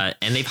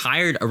 and they've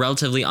hired a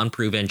relatively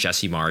unproven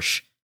Jesse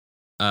Marsch.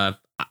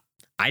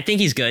 I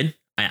think he's good.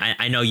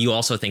 I know you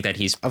also think that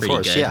he's pretty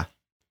good. Yeah.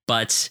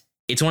 But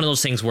it's one of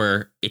those things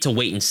where it's a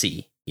wait and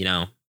see,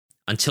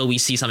 until we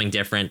see something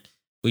different.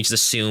 We just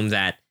assume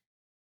that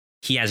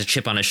he has a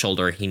chip on his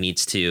shoulder. He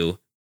needs to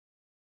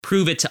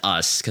prove it to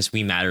us because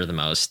we matter the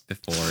most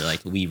before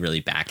we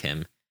really back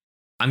him.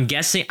 I'm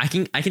guessing I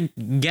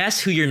can guess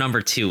who your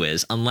number 2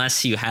 is,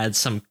 unless you had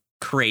some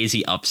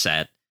crazy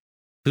upset.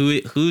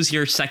 Who's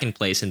your second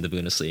place in the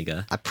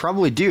Bundesliga? I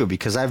probably do,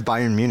 because I have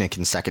Bayern Munich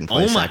in second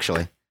place,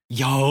 actually.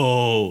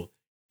 Yo.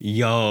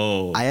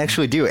 I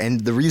actually do.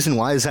 And the reason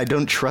why is I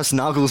don't trust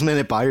Nagelsmann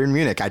at Bayern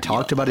Munich. I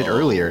talked about it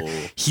earlier.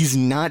 He's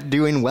not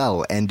doing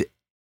well. And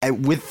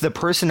with the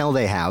personnel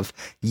they have,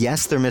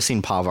 yes, they're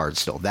missing Pavard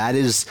still. That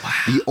is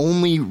the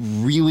only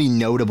really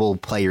notable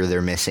player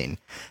they're missing,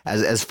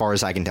 as far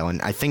as I can tell.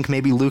 And I think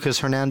maybe Lucas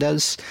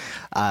Hernandez.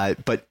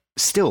 But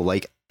still,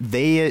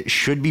 they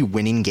should be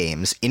winning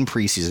games in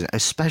preseason,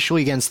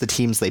 especially against the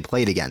teams they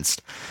played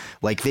against.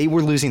 They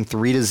were losing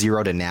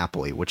 3-0 to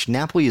Napoli, which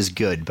Napoli is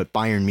good, but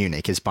Bayern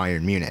Munich is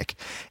Bayern Munich.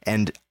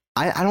 And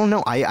I don't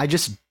know. I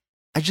just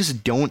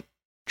don't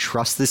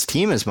trust this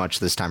team as much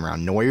this time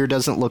around. Neuer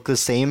doesn't look the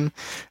same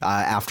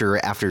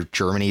after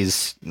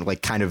Germany's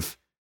kind of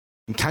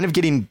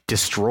getting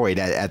destroyed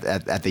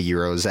at the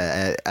Euros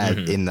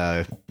in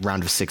the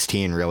round of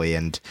 16, really.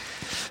 And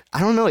I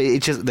don't know,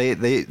 it just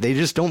they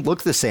just don't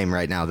look the same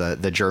right now,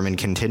 the German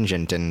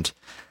contingent, and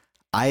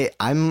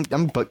I'm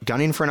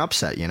gunning for an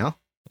upset,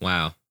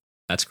 Wow,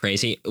 that's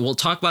crazy. We'll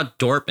talk about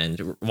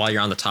Dortmund while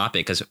you're on the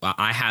topic, because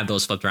I have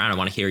those flipped around. I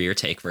want to hear your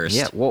take first.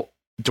 Yeah, well,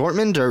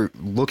 Dortmund are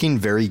looking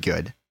very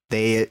good.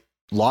 They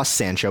lost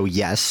Sancho,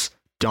 yes.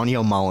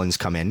 Daniel Mullins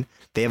come in.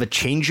 They have a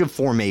change of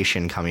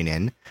formation coming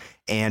in.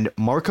 And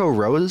Marco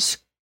Rose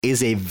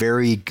is a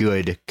very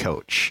good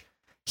coach.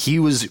 He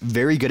was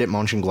very good at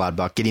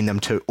Mönchengladbach, getting them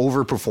to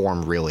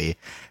overperform, really.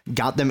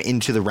 Got them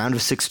into the round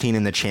of 16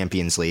 in the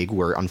Champions League,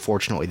 where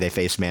unfortunately they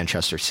faced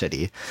Manchester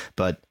City.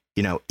 But,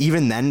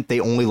 even then,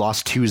 they only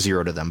lost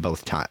 2-0 to them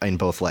in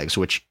both legs,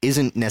 which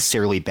isn't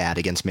necessarily bad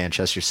against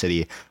Manchester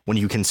City when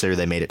you consider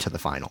they made it to the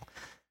final.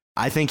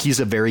 I think he's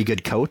a very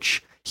good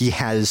coach. He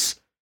has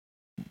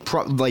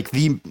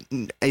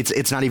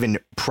it's not even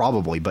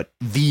probably, but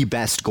the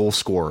best goal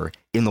scorer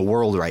in the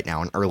world right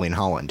now in Erling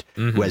Haaland,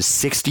 who has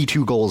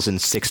 62 goals in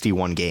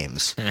 61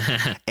 games.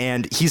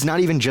 And he's not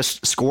even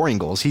just scoring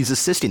goals, he's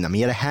assisting them.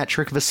 He had a hat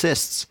trick of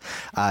assists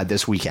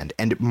this weekend.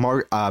 And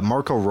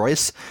Marco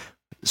Reus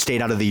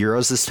stayed out of the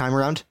Euros this time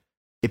around.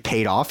 It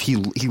paid off. He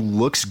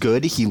looks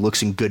good. He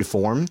looks in good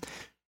form.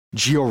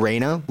 Gio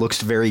Reyna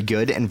looks very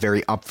good and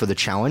very up for the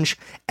challenge.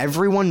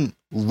 Everyone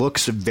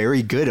looks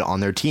very good on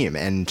their team.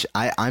 And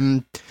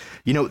I'm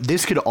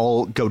this could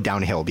all go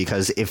downhill,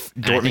 because if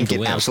Dortmund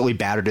get absolutely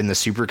battered in the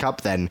Super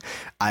Cup, then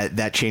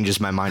that changes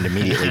my mind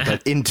immediately.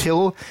 But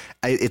until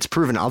it's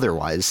proven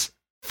otherwise,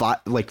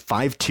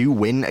 5-2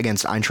 win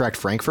against Eintracht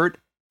Frankfurt,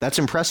 that's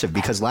impressive,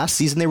 because last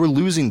season they were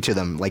losing to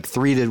them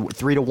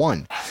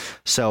 3-1.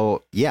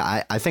 So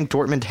yeah, I think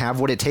Dortmund have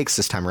what it takes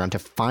this time around to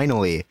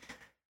finally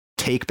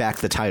take back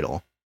the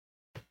title.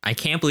 I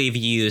can't believe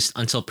you used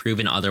 "until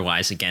proven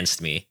otherwise"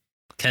 against me,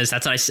 because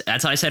that's what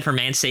I said for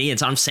Man City.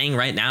 It's what I'm saying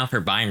right now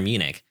for Bayern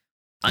Munich.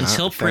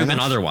 Until proven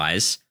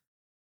otherwise,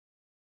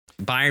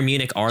 Bayern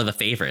Munich are the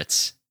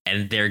favorites,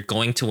 and they're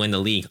going to win the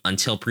league.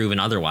 Until proven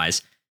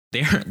otherwise,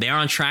 they are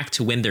on track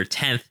to win their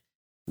 10th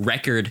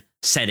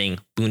record-setting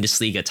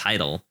Bundesliga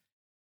title.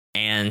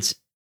 And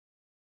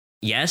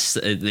yes,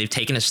 they've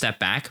taken a step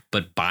back,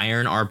 but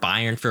Bayern are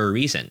Bayern for a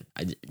reason.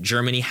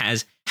 Germany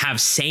have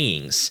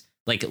sayings,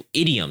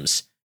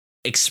 idioms,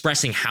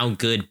 expressing how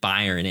good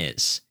Bayern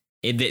is.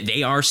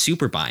 They are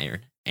super Bayern,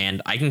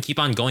 and I can keep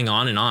on going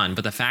on and on.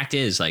 But the fact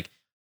is,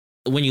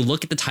 when you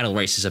look at the title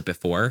races of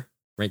before,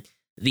 right,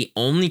 the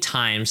only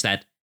times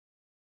that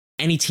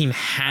any team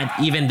had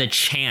even the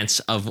chance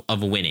of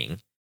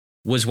winning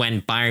was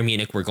when Bayern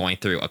Munich were going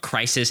through a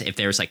crisis. If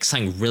there was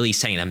something really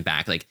setting them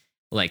back,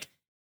 like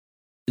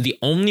the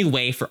only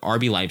way for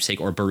RB Leipzig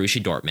or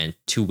Borussia Dortmund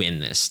to win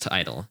this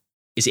title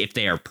is if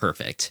they are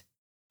perfect.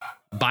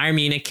 Bayern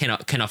Munich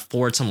can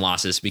afford some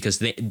losses because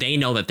they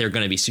know that they're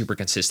going to be super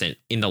consistent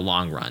in the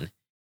long run.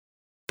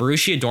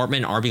 Borussia Dortmund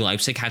and RB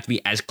Leipzig have to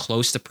be as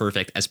close to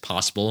perfect as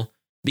possible,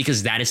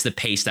 because that is the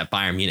pace that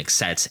Bayern Munich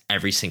sets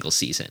every single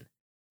season.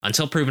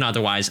 Until proven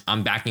otherwise,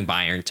 I'm backing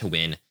Bayern to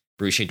win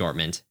Borussia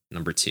Dortmund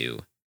number 2.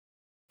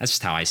 That's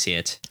just how I see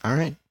it. All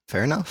right.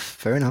 Fair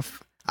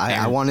enough.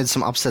 I wanted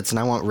some upsets, and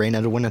I want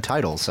Reyna to win a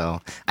title,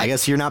 so I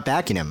guess you're not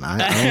backing him. I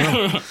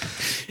don't know.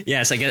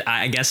 Yes,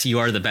 I guess you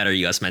are the better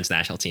U.S. men's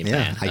national team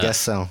fan. I guess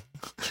so.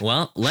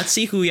 Well, let's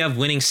see who we have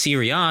winning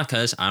Serie A,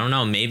 because I don't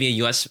know, maybe a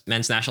U.S.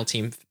 men's national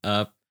team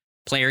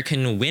player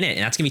can win it, and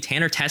that's going to be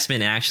Tanner Tessman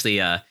and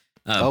actually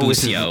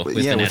Busio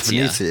with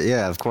Venezia.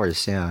 Yeah, of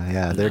course.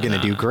 Yeah. They're going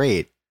to do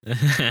great.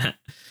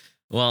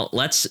 Well,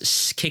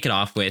 let's kick it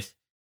off with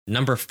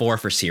number 4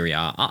 for Serie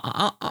A.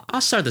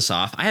 I'll start this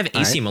off. I have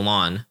AC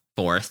Milan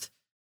 4th.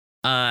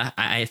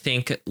 I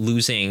think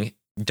losing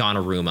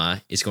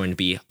Donnarumma is going to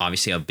be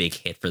obviously a big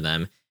hit for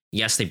them.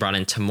 Yes, they brought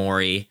in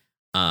Tomori,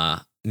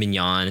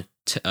 Mignon,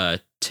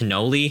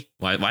 Tonoli.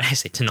 Why did I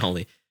say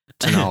Tonoli?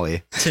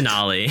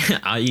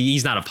 Tonali.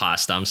 He's not a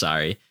pasta. I'm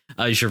sorry.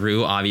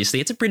 Giroud, obviously,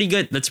 that's a pretty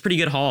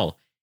good haul.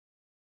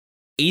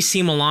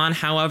 AC Milan,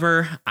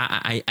 however,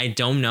 I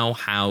don't know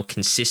how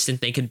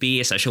consistent they could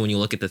be, especially when you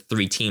look at the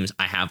 3 teams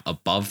I have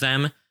above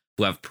them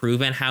who have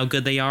proven how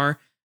good they are.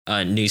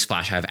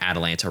 Newsflash, I have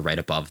Atalanta right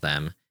above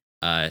them.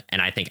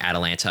 And I think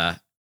Atalanta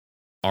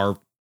are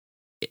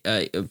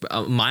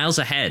miles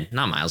ahead.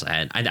 Not miles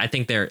ahead. I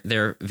think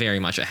they're very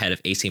much ahead of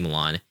AC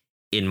Milan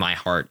in my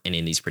heart and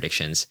in these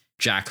predictions.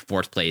 Jack,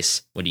 4th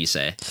place. What do you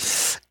say?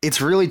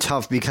 It's really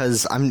tough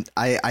because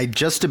I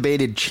just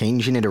debated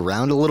changing it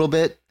around a little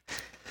bit,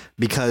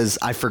 because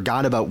I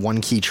forgot about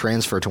one key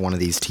transfer to one of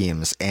these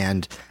teams,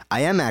 and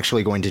I am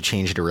actually going to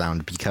change it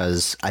around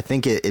because I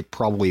think it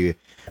probably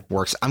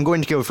works. I'm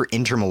going to go for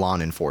Inter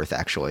Milan in 4th,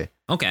 actually.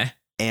 Okay.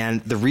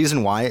 And the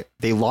reason why,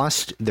 they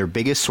lost their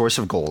biggest source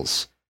of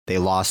goals. They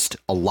lost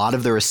a lot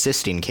of their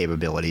assisting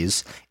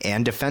capabilities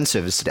and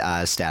defensive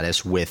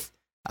status with,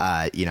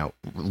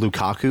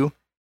 Lukaku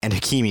and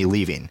Hakimi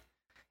leaving.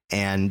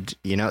 And,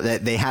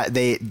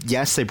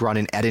 they brought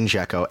in Edin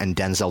Dzeko and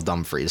Denzel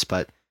Dumfries,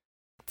 but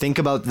think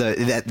about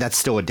that's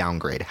still a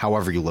downgrade,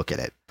 however you look at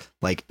it.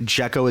 Like,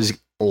 Dzeko is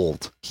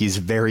old. He's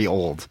very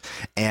old.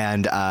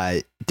 And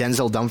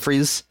Denzel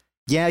Dumfries,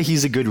 yeah,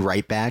 he's a good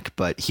right back,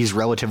 but he's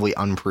relatively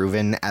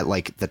unproven at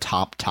like the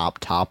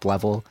top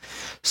level.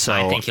 So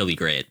I think he'll be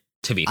great,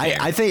 to be fair.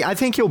 I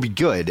think he'll be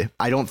good.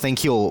 I don't think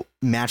he'll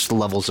match the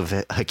levels of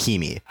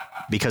Hakimi,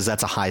 because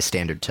that's a high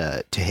standard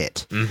to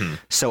hit. Mm-hmm.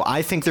 So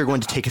I think they're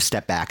going to take a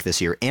step back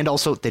this year. And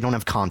also, they don't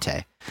have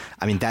Conte.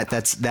 I mean,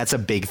 that's a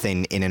big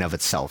thing in and of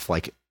itself.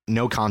 Like,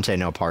 no Conte,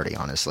 no party,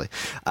 honestly.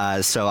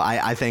 So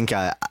I think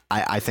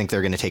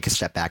they're going to take a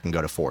step back and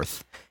go to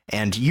 4th.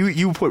 And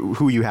you put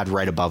who you had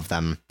right above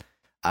them.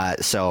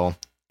 So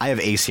I have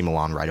AC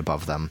Milan right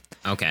above them.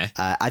 Okay.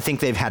 I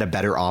think they've had a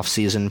better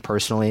offseason,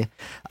 personally.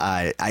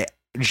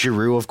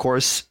 Giroud, of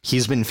course,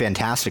 he's been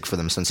fantastic for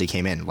them since he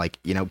came in. Like,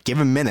 give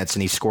him minutes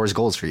and he scores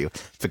goals for you.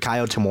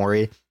 Fikayo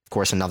Tomori, of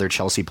course, another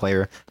Chelsea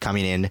player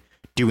coming in,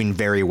 doing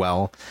very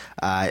well.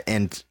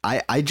 And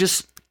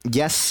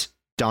yes,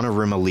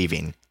 Donnarumma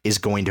leaving is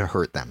going to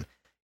hurt them.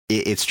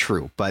 It's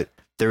true, but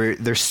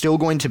they're still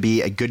going to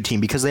be a good team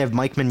because they have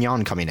Mike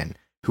Mignon coming in,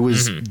 who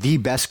is the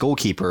best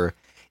goalkeeper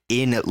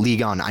in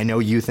Ligue 1. I know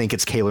you think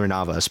it's Keylor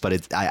Navas,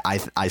 but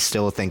I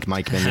still think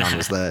Mike Mignon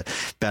was the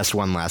best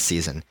one last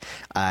season.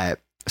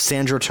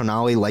 Sandro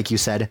Tonali, like you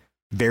said,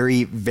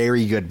 very,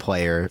 very good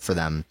player for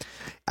them.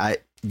 I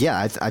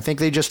think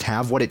they just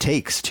have what it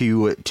takes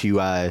to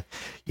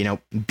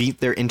beat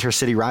their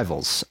intercity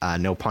rivals.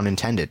 No pun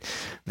intended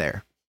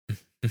there.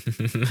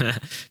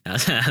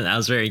 That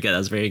was very good. That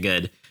was very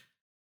good.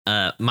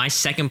 My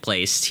 2nd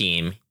place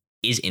team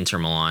is Inter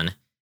Milan.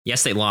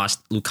 Yes, they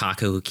lost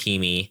Lukaku,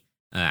 Hakimi,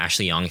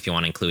 Ashley Young, if you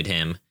want to include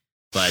him.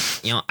 But,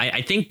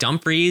 I think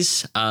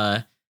Dumfries,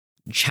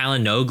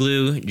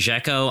 Çalhanoğlu,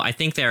 Dzeko, I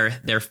think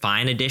they're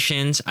fine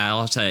additions. I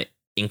also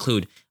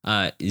include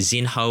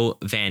Zinho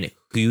van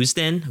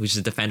Heusden, who's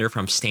a defender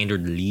from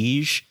Standard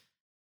Liège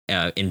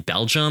in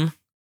Belgium.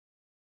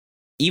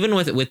 Even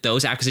with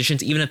those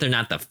acquisitions, even if they're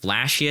not the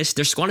flashiest,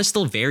 their squad is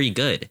still very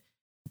good.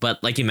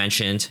 But like you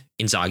mentioned,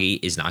 Inzaghi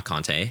is not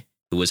Conte,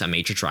 who was a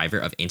major driver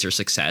of Inter's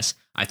success.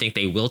 I think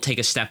they will take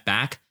a step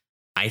back.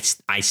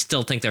 I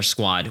still think their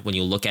squad, when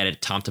you look at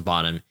it top to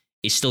bottom,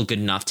 is still good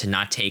enough to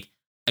not take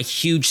a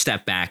huge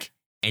step back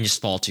and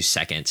just fall to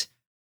 2nd.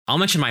 I'll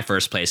mention my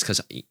 1st place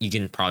because you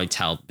can probably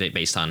tell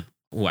based on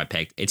who I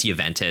picked. It's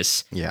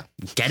Juventus. Yeah.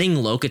 Getting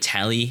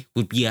Locatelli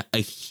would be a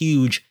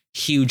huge,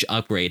 huge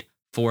upgrade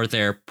for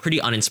their pretty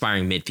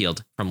uninspiring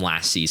midfield from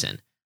last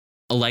season.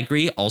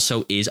 Allegri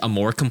also is a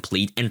more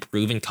complete and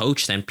proven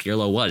coach than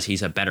Pirlo was.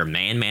 He's a better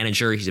man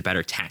manager. He's a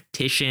better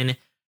tactician.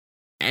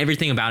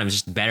 Everything about him is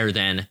just better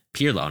than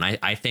Pirlo. And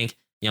I think,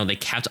 they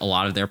kept a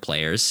lot of their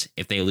players.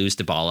 If they lose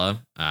Dybala,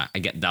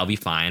 that'll be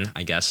fine.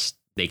 I guess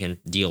they can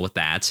deal with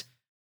that.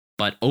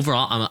 But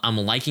overall, I'm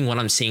liking what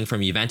I'm seeing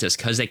from Juventus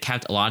because they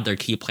kept a lot of their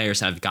key players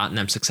that have gotten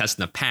them success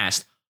in the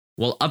past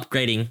while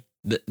upgrading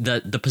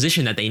the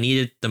position that they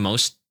needed the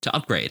most to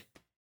upgrade,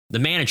 the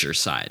manager's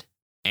side.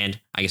 And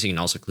I guess you can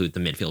also include the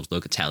midfield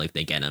with Locatelli if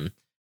they get him.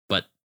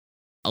 But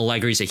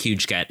Allegri's a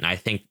huge get, and I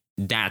think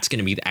that's going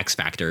to be the X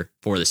factor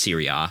for the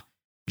Serie A.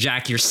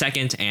 Jack, your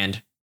 2nd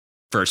and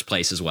 1st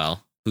place as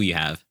well. Who you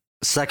have?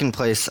 Second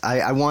place,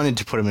 I wanted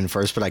to put him in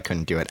first, but I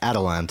couldn't do it.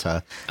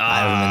 Atalanta.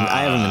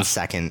 I have him in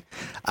second.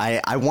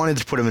 I wanted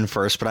to put him in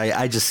first, but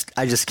I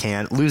just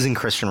can't. Losing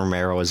Christian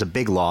Romero is a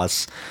big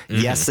loss.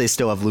 Mm-hmm. Yes, they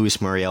still have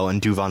Luis Muriel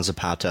and Duvan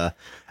Zapata.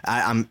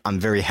 I'm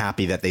very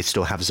happy that they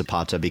still have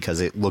Zapata because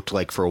it looked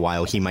like for a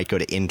while he might go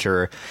to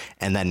Inter,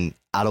 and then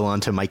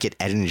Atalanta might get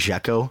Edin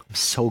Dzeko. I'm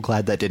so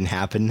glad that didn't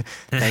happen.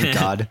 Thank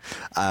God.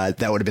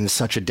 That would have been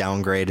such a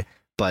downgrade.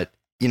 But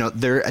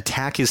their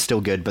attack is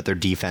still good, but their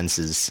defense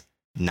is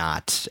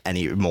not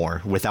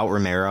anymore. Without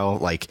Romero,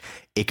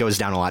 it goes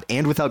down a lot,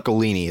 and without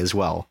Golini as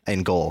well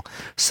in goal.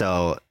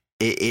 So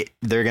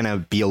they're gonna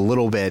be a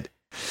little bit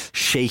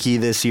shaky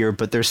this year,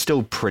 but they're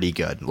still pretty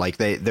good.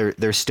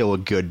 They're still a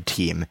good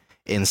team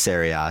in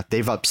Serie A.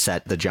 They've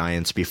upset the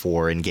Giants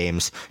before in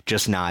games,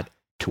 just not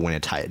to win a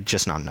title,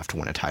 just not enough to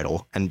win a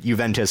title. And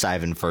Juventus, I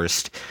have in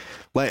first.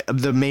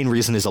 The main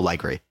reason is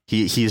Allegri.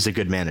 He's a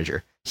good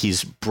manager.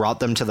 He's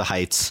brought them to the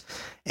heights,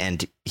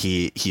 and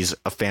he's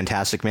a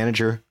fantastic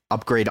manager.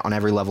 Upgrade on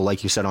every level,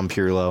 like you said on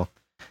Pirlo.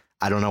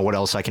 I don't know what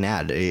else I can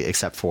add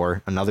except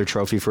for another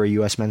trophy for a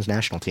U.S. men's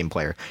national team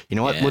player. You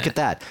know what? Yeah. Look at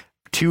that.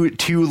 Two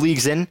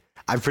leagues in,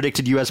 I've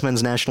predicted U.S.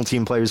 men's national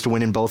team players to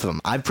win in both of them.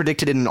 I've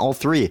predicted it in all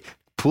three.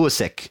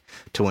 Pulisic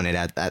to win it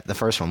at the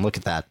first one. Look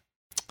at that.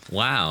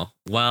 Wow.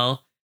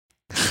 Well,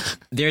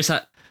 it's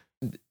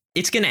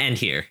gonna end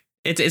here.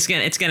 It's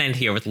gonna end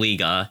here with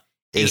Liga.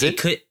 It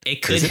could.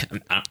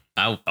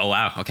 Oh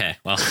wow. Okay.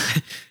 Well,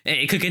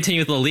 it could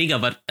continue with La Liga,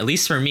 but at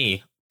least for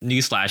me,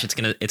 newsflash, it's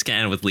gonna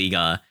end with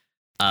Liga.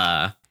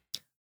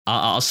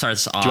 I'll start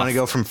this off. Do you want to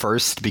go from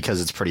first because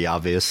it's pretty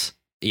obvious?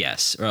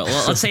 Yes. Well,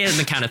 let's say it in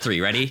the count of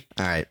three. Ready?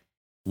 All right.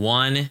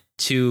 1,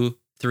 2,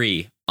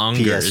 3.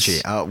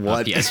 Ungers. PSG.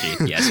 What? PSG.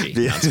 No,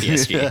 it's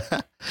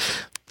PSG.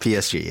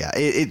 PSG.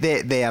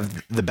 Yeah. They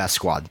have the best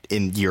squad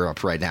in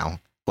Europe right now.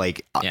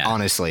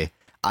 Honestly,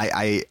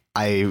 I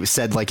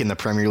said in the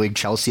Premier League,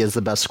 Chelsea has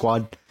the best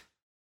squad.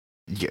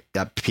 Yeah,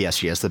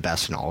 PSG has the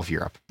best in all of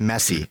Europe.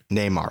 Messi,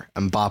 Neymar,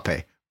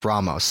 Mbappe,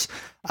 Ramos,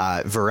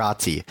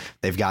 Verratti.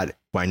 They've got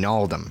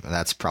Wijnaldum.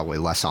 That's probably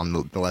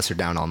lesser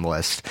down on the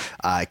list.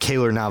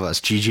 Keylor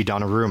Navas, Gigi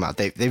Donnarumma.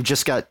 They've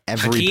just got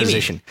every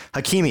position.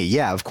 Hakimi,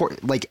 yeah, of course.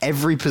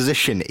 Every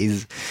position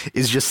is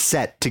just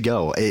set to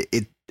go.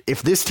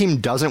 If this team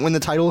doesn't win the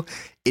title,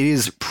 it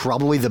is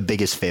probably the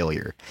biggest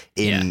failure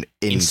in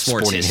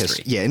sports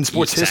history. Yeah, in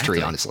sports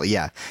history, honestly.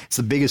 Yeah, it's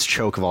the biggest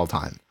choke of all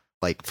time.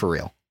 For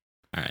real.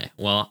 All right.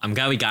 Well, I'm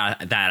glad we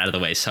got that out of the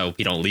way so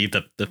we don't leave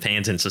the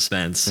fans in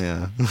suspense.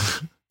 Yeah.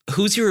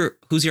 Who's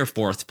your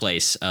fourth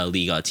place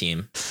Liga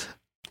team?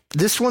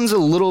 This one's a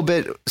little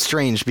bit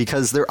strange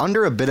because they're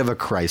under a bit of a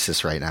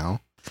crisis right now.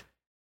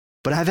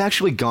 But I've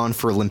actually gone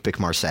for Olympique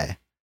Marseille.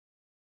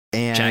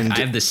 And Jack,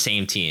 I have the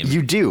same team.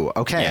 You do?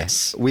 Okay.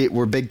 Yes.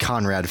 We're big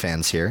Conrad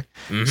fans here.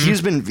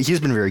 Mm-hmm. He's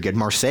been very good.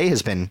 Marseille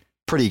has been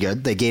pretty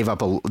good. They gave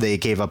up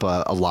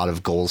a lot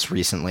of goals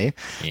recently.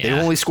 Yeah.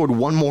 They've only scored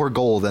one more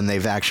goal than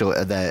they've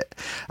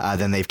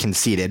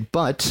conceded,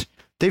 but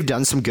they've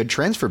done some good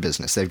transfer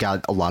business. They've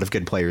got a lot of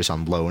good players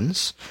on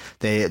loans.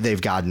 They've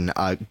gotten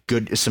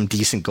some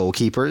decent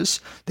goalkeepers.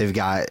 They've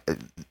got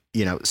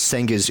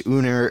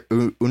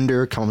Cengiz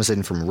Under comes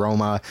in from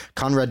Roma.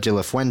 Conrad de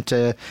la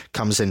Fuente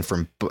comes in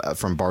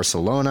from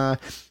Barcelona.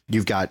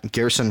 You've got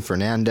Gerson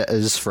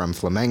Fernandez from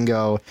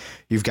Flamengo.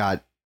 You've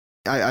got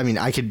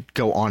I could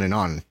go on and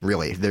on,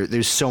 really.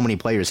 There's so many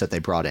players that they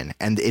brought in,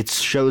 and it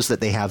shows that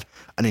they have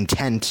an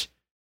intent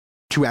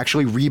to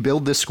actually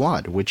rebuild this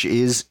squad, which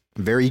is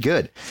very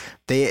good.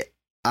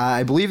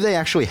 I believe they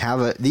actually have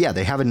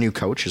a new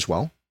coach as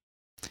well.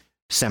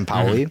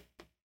 Sampaoli. Mm-hmm.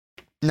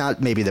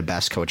 Not maybe the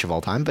best coach of all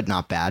time, but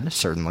not bad,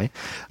 certainly.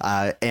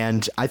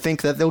 And I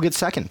think that they'll get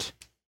second.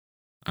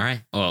 All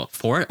right. Well,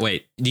 fourth?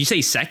 Wait, did you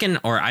say second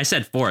or I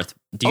said fourth?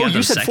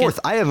 You said second? Fourth.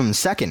 I have them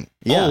second.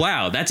 Yeah. Oh,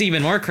 wow. That's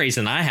even more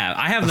crazy than I have.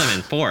 I have them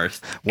in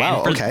fourth.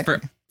 Wow. Okay.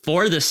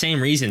 For the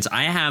same reasons,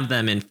 I have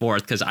them in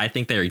fourth because I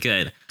think they're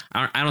good.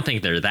 I don't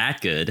think they're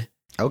that good.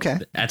 Okay.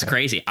 That's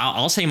crazy.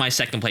 I'll say my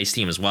second place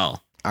team as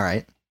well. All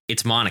right.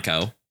 It's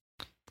Monaco.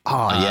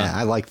 Oh, yeah.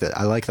 I like that.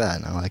 I like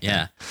that.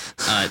 Yeah.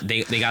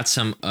 They got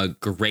some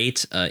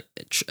great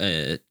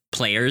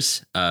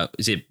players.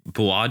 Is it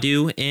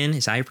Boadu in?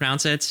 Is that how you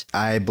pronounce it?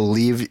 I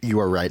believe you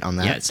are right on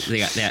that.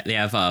 Yeah, they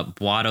have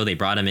Boadu. They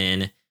brought him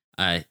in.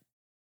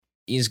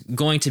 He's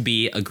going to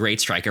be a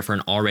great striker for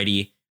an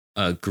already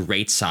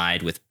great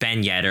side with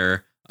Ben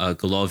Yedder,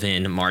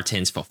 Golovin,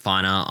 Martins,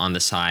 Fofana on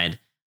the side.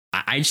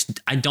 I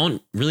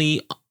don't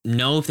really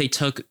know if they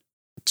took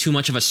too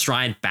much of a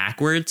stride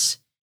backwards.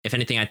 If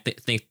anything, I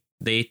think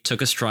they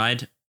took a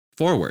stride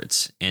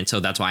forwards. And so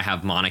that's why I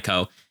have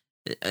Monaco.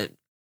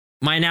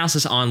 My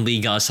analysis on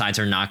Liga sides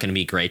are not going to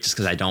be great just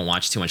because I don't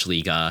watch too much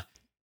Liga.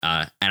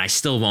 And I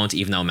still won't,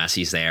 even though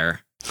Messi's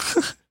there.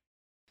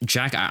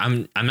 Jack,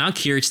 I'm now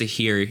curious to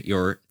hear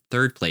your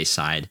third place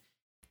side.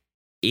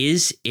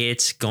 Is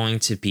it going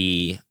to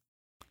be...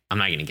 I'm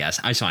not going to guess.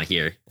 I just want to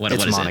hear. What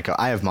is Monaco.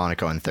 I have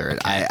Monaco in third.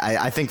 Okay.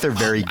 I think they're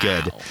very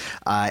good.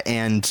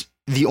 And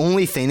the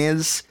only thing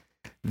is,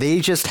 they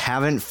just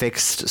haven't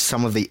fixed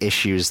some of the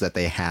issues that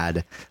they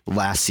had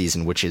last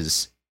season, which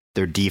is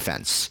their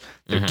defense.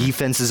 Their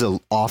defense is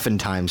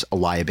oftentimes a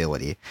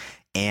liability.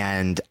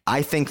 And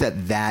I think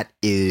that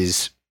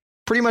is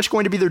pretty much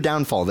going to be their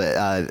downfall,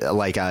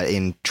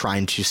 in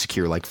trying to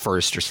secure like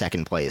first or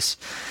second place.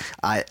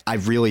 I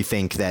really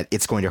think that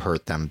it's going to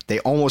hurt them. They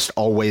almost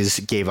always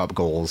gave up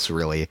goals,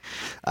 really.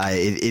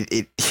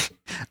 There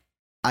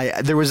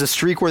was a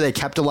streak where they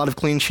kept a lot of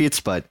clean sheets,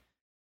 but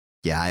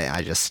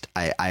yeah,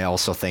 I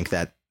also think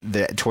that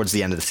towards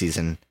the end of the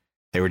season,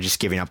 they were just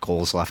giving up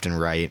goals left and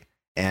right.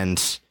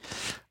 And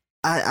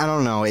I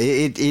don't know.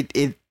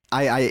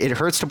 It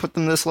hurts to put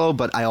them this low,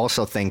 but I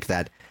also think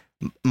that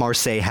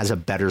Marseille has a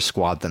better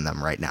squad than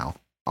them right now,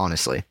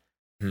 honestly.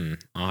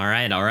 All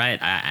right.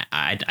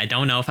 I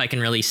don't know if I can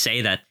really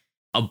say that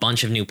a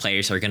bunch of new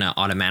players are going to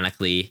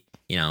automatically,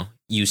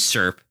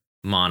 usurp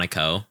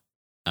Monaco.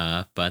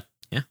 But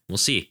yeah, we'll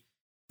see.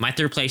 My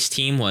third place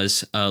team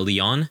was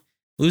Lyon.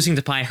 Losing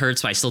to Depay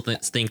hurts, but I still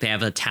think they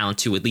have a talent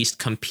to at least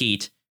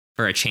compete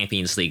for a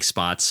Champions League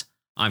spots.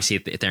 Obviously,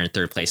 if they're in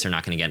third place, they're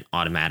not going to get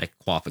automatic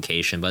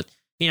qualification. But,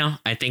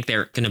 I think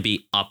they're going to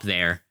be up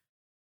there.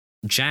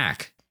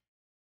 Jack,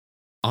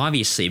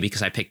 obviously,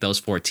 because I picked those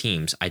 4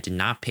 teams, I did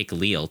not pick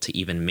Lille to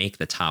even make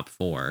the top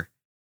 4.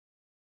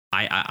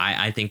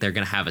 I think they're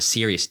going to have a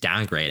serious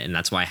downgrade, and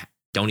that's why I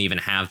don't even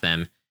have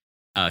them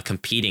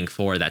competing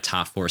for that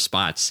top 4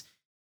 spots.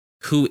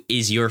 Who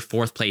is your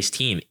 4th place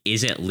team?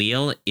 Is it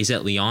Lille? Is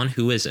it Lyon?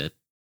 Who is it?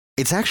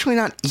 It's actually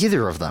not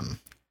either of them.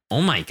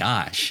 Oh my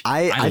gosh.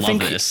 I love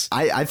this.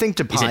 I think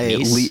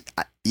Depay...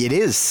 It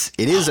is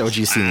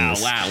OGC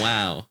Nice.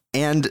 Wow.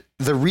 And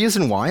the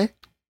reason why...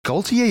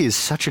 Gaultier is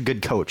such a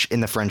good coach in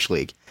the French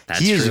league.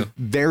 That's he true. is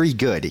very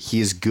good. He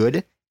is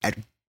good at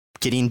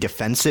getting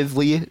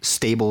defensively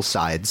stable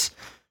sides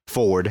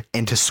forward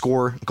and to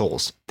score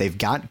goals. They've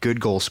got good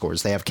goal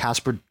scorers. They have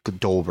Kasper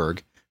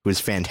Dolberg, who is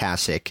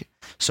fantastic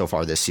so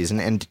far this season.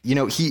 And,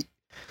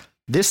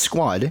 this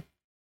squad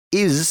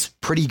is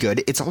pretty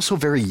good. It's also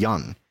very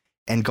young.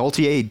 And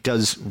Gaultier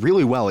does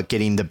really well at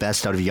getting the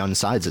best out of young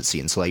sides, it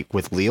seems. Like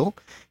with Lille,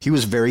 he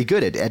was very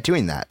good at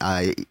doing that.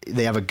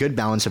 They have a good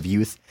balance of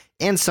youth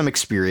and some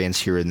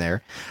experience here and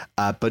there.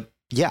 But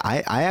yeah,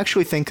 I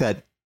actually think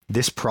that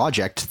this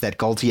project that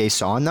Gaultier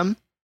saw in them,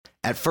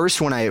 at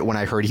first when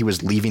I heard he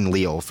was leaving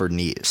Lille for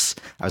Nice,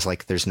 I was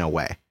like, there's no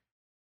way.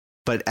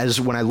 But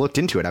when I looked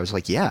into it, I was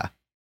like, yeah,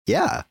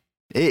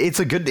 it's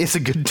a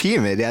good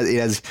team. It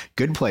has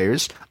good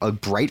players, a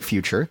bright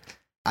future.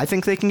 I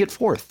think they can get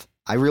 4th.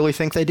 I really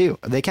think they do.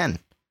 They can.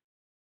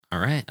 All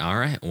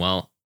right.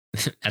 Well,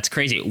 that's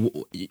crazy.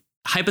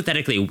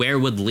 Hypothetically, where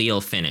would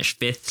Lille finish?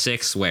 5th,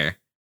 6th, where?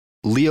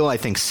 Lille, I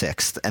think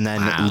 6th, and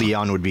then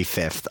Lyon would be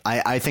 5th.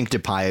 I think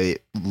Depay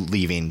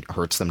leaving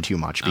hurts them too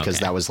much because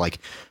that was like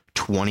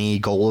 20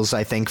 goals,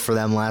 I think, for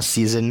them last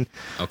season.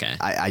 Okay.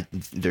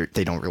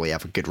 They don't really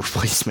have a good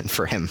replacement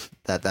for him.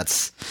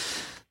 That's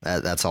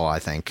all I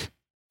think.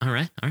 All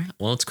right.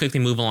 Well, let's quickly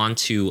move on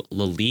to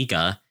La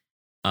Liga.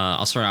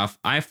 I'll start off.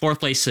 I have 4th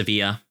place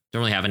Sevilla.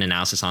 Don't really have an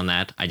analysis on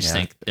that. I just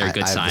think they're a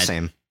good side.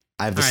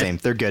 I have the same.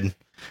 They're good.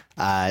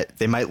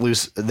 They might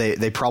lose.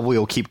 They probably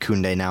will keep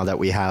Koundé now that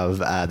we have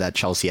that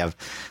Chelsea have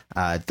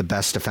the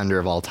best defender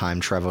of all time,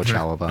 Trevoh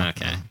Chalobah.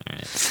 Okay, all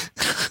right.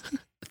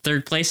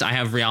 3rd place, I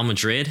have Real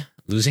Madrid.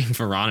 Losing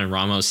Varane and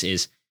Ramos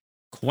is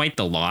quite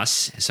the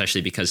loss,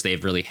 especially because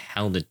they've really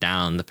held it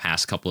down the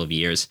past couple of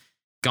years.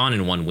 Gone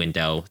in one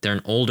window. They're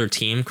an older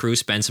team.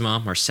 Kroos,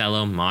 Benzema,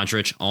 Marcelo,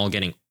 Modric, all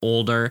getting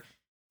older.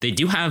 They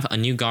do have a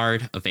new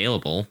guard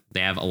available.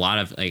 They have a lot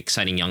of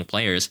exciting young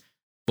players.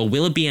 But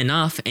will it be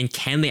enough? And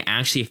can they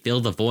actually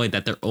fill the void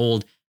that their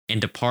old and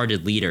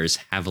departed leaders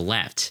have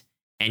left?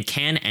 And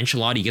can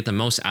Ancelotti get the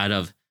most out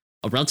of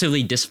a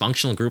relatively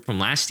dysfunctional group from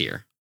last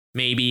year?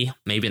 Maybe,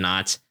 maybe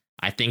not.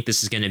 I think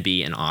this is going to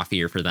be an off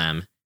year for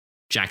them.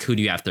 Jack, who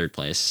do you have 3rd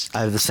place?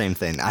 I have the same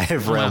thing. I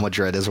have Real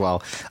Madrid as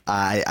well.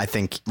 I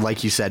think,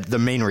 like you said, the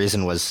main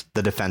reason was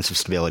the defensive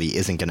stability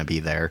isn't going to be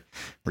there,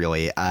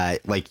 really.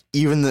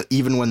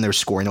 Even when they're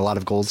scoring a lot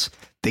of goals,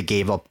 they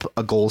gave up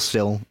a goal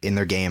still in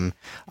their game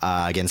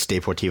against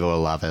Deportivo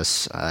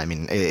Alaves.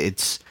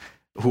 It's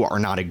who are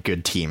not a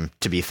good team,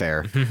 to be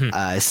fair.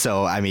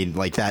 So,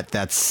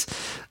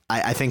 that's...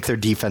 I think their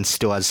defense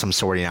still has some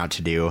sorting out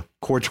to do.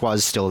 Courtois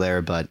is still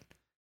there, but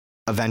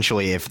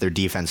eventually, if their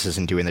defense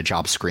isn't doing the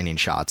job screening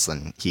shots,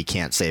 then he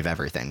can't save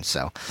everything.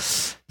 So,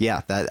 yeah,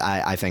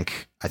 I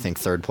think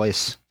 3rd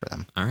place for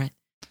them. All right.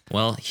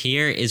 Well,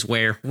 here is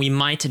where we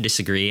might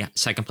disagree.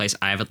 2nd place,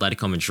 I have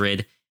Atletico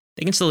Madrid.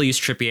 They can still use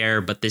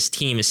Trippier, but this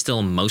team is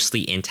still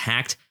mostly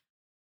intact.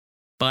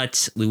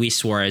 But Luis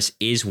Suarez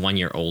is 1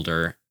 year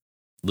older.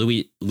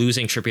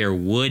 Losing Trippier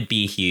would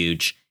be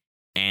huge.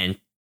 And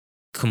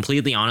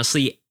completely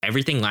honestly,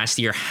 everything last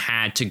year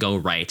had to go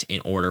right in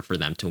order for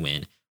them to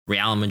win.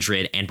 Real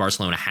Madrid and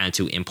Barcelona had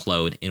to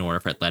implode in order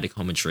for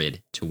Atletico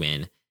Madrid to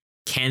win.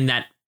 Can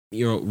that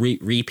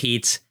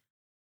repeat?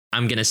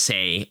 I'm going to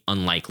say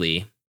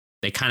unlikely.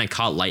 They kind of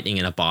caught lightning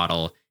in a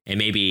bottle, and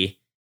maybe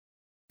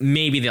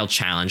maybe they'll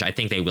challenge. I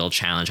think they will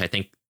challenge. I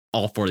think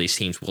all four of these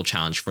teams will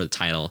challenge for the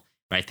title,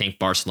 but I think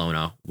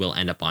Barcelona will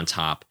end up on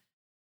top.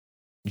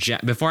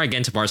 Before I get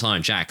into Barcelona,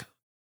 Jack,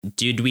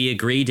 did we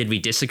agree? Did we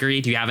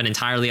disagree? Do you have an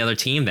entirely other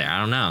team there? I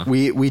don't know.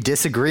 We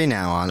disagree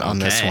now on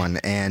this one.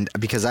 And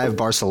because I have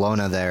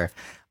Barcelona there,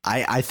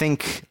 I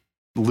think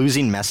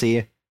losing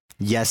Messi,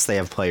 yes, they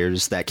have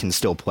players that can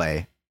still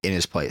play in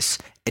his place.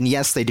 And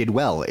yes, they did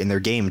well in their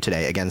game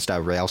today against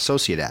Real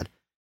Sociedad.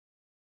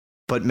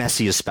 But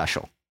Messi is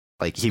special.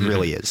 Like, he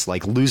really is.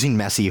 Like, losing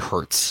Messi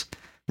hurts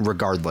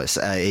regardless.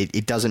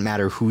 It doesn't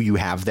matter who you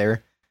have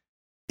there.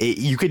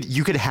 You could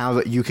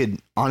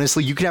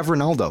honestly have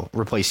Ronaldo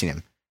replacing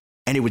him,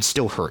 and it would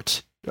still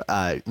hurt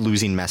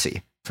losing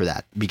Messi for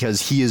that,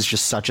 because he is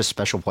just such a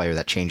special player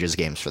that changes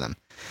games for them.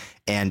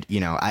 And, you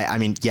know, I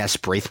mean, yes,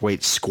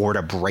 Braithwaite scored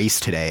a brace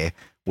today,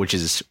 which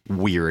is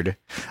weird,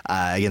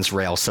 against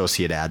Real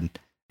Sociedad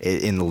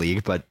in the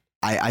league, but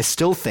I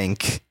still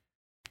think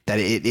that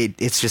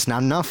it's just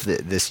not enough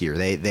this year.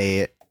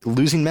 They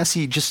losing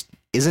Messi just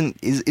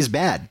is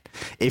bad.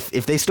 If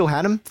they still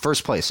had him,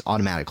 first place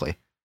automatically,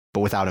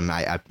 but without him,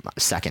 I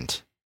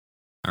second.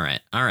 All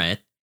right.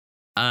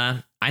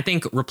 I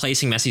think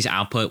replacing Messi's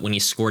output when he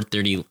scored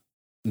 30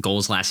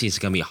 goals last season is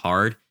going to be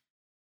hard.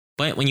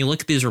 But when you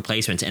look at these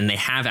replacements, and they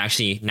have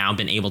actually now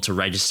been able to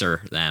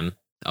register them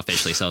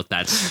officially, so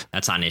that's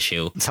not an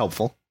issue. It's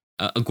helpful.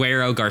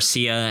 Aguero,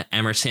 Garcia,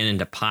 Emerson, and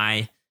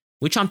Depay,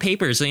 which on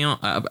paper is, you know,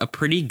 a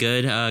pretty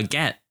good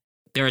get.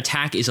 Their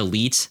attack is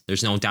elite.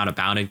 There's no doubt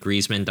about it.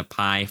 Griezmann,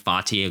 Depay,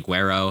 Fati,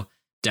 Aguero,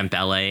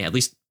 Dembele, at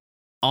least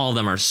all of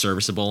them are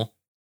serviceable.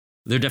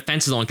 Their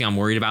defense is the only thing I'm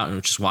worried about,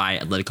 which is why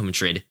Atletico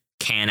Madrid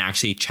can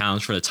actually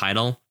challenge for the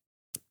title.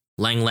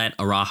 Lenglet,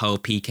 Araujo,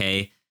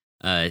 Piqué,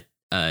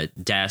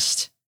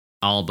 Dest,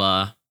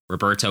 Alba,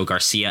 Roberto,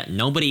 Garcia.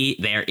 Nobody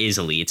there is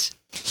elite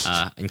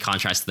in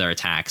contrast to their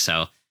attack.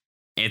 So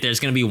if there's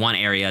going to be one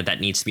area that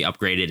needs to be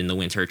upgraded in the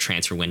winter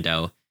transfer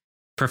window,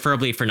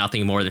 preferably for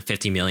nothing more than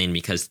 50 million,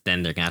 because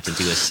then they're going to have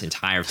to do this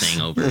entire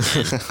thing over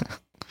again,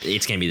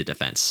 it's going to be the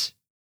defense.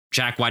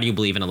 Jack, why do you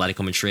believe in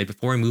Atletico Madrid?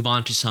 Before we move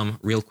on to some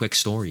real quick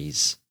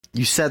stories.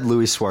 You said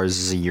Luis Suarez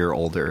is a year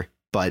older,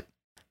 but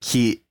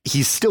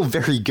he's still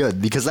very good,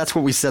 because that's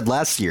what we said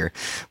last year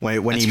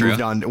when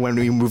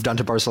we moved on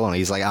to Barcelona.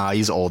 He's like,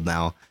 he's old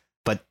now.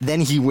 But then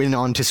he went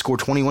on to score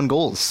 21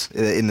 goals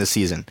in the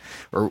season,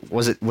 or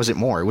was it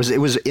more? It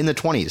was in the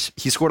 20s.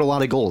 He scored a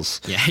lot of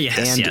goals. Yeah,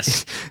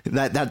 yes.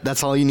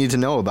 That's all you need to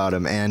know about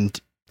him. And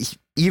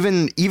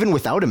even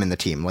without him in the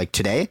team, like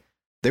today,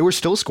 they were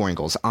still scoring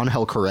goals.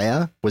 Angel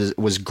Correa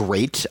was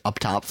great up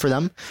top for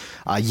them.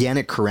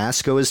 Yannick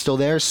Carrasco is still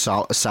there.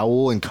 Saul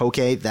and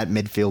Koke, that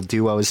midfield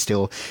duo, is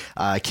still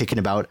kicking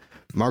about.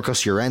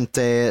 Marcos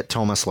Llorente,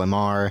 Thomas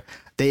Lemar.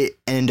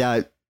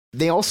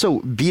 They also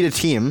beat a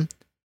team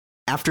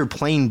after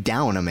playing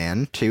down a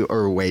man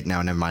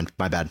never mind.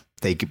 My bad.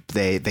 They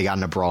got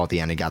in a brawl at the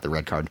end and got the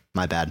red card.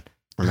 My bad.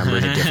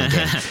 Remembering a different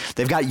game.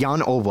 They've got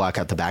Jan Oblak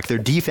at the back. Their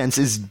defense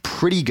is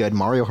pretty good.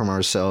 Mario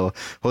Hermoso,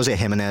 Jose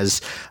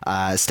Jimenez,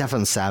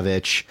 Stefan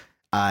Savic,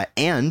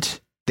 and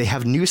they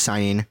have new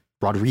signing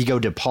Rodrigo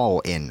de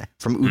Paul in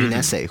from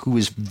Udinese, who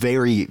is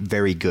very,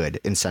 very good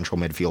in central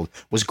midfield.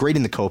 Was great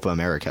in the Copa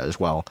America as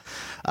well.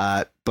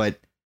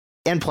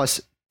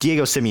 Plus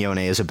Diego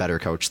Simeone is a better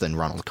coach than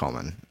Ronald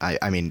Koeman.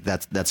 I mean,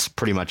 that's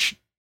pretty much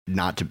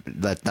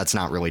that's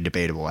not really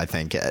debatable. I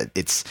think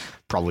it's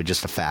probably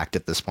just a fact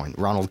at this point.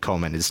 Ronald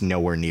Koeman is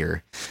nowhere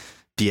near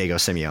Diego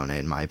Simeone,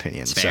 in my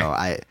opinion. So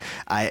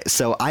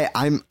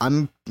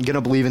I'm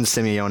gonna believe in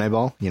Simeone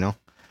ball, you know.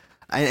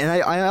 And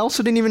I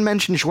also didn't even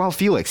mention Joao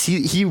Felix.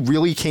 He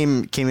really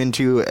came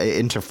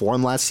into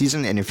form last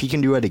season, and if he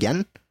can do it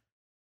again,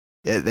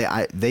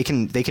 they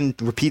can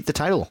repeat the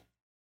title.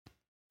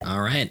 All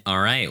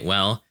right.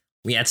 Well,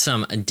 we had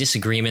some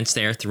disagreements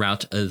there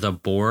throughout the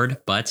board,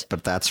 but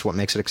that's what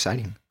makes it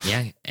exciting.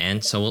 Yeah,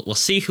 and so we'll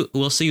see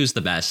who's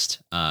the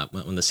best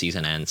when the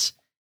season ends.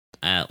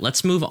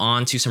 Let's move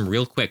on to some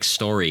real quick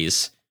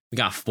stories. We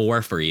got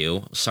 4 for you.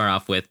 We'll start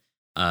off with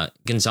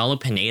Gonzalo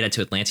Pineda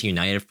to Atlanta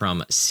United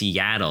from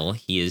Seattle.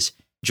 He is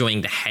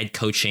joining the head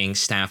coaching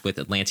staff with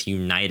Atlanta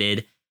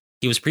United.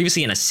 He was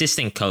previously an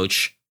assistant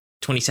coach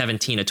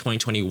 2017 to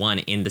 2021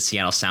 in the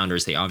Seattle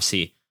Sounders. They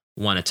obviously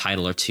won a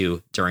title or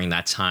two during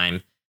that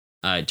time.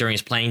 During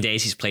his playing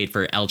days, he's played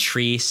for El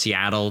Tri,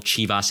 Seattle,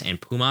 Chivas,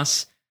 and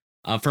Pumas.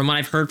 From what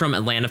I've heard from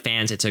Atlanta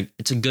fans, it's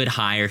a good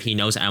hire. He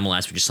knows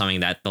MLS, which is something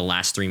that the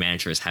last 3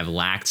 managers have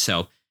lacked.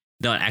 So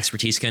that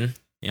expertise can,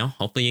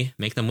 hopefully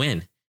make them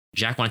win.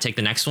 Jack, want to take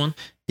the next one?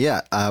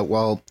 Yeah.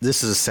 Well,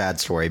 this is a sad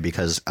story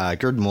because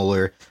Gerd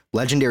Muller,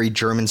 legendary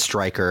German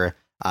striker,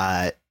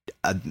 I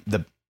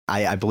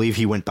believe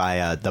he went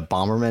by the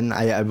Bomberman.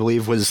 I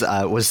believe was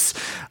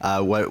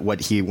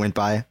what he went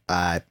by.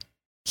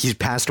 He's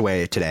passed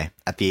away today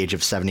at the age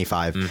of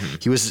 75. Mm-hmm.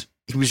 He was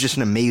just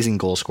an amazing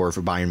goal scorer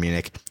for Bayern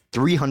Munich.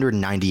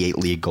 398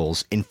 league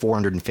goals in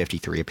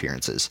 453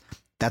 appearances.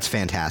 That's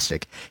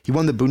fantastic. He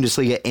won the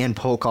Bundesliga and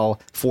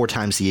Pokal 4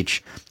 times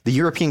each, the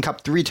European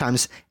Cup 3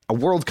 times, a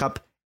World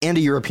Cup, and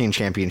a European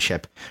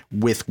championship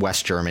with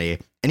West Germany,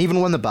 and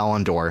even won the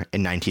Ballon d'Or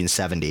in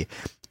 1970.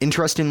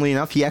 Interestingly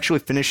enough, he actually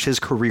finished his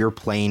career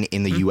playing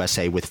in the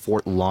USA with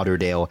Fort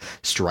Lauderdale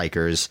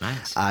Strikers.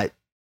 Nice.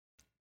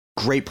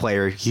 Great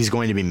player. He's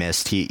going to be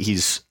missed.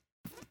 He's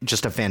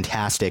just a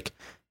fantastic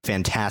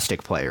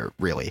player,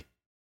 really.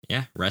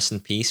 Yeah, rest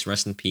in peace,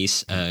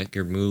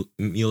 Gerd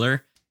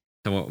Mueller.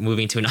 So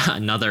moving to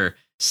another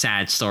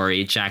sad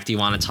story. Jack, do you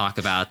want to talk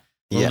about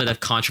a little bit of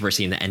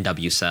controversy in the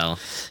NWSL?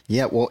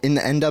 Yeah, well, in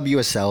the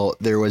NWSL,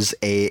 there was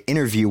a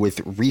interview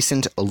with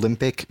recent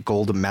Olympic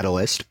gold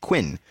medalist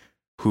Quinn,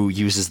 who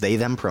uses they,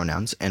 them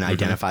pronouns and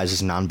identifies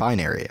as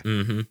non-binary.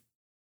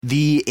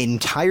 The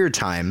entire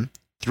time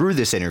through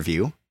this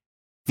interview,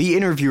 the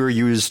interviewer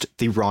used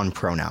the wrong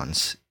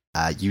pronouns,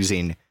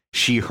 using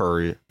she,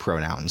 her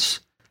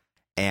pronouns.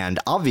 And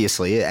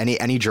obviously,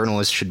 any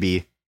journalist should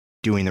be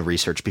doing the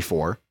research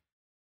before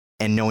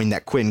and knowing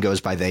that Quinn goes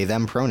by they,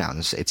 them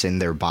pronouns. It's in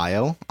their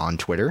bio on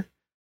Twitter.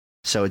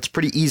 So it's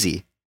pretty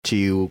easy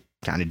to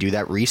kind of do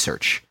that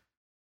research.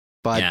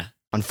 But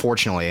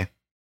unfortunately,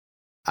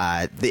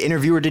 the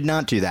interviewer did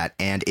not do that.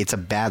 And it's a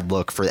bad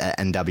look for the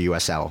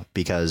NWSL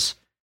because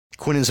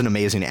Quinn is an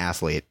amazing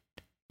athlete,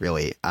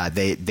 really.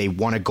 They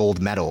won a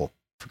gold medal,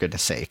 for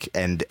goodness sake.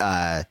 And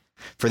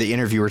for the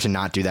interviewer to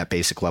not do that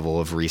basic level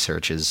of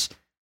research is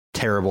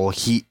terrible.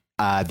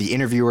 The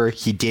interviewer,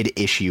 he did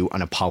issue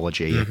an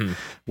apology,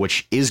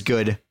 which is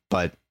good.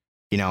 But,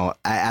 you know,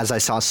 as I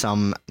saw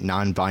some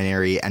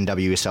non-binary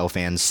NWSL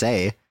fans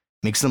say,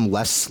 makes them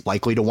less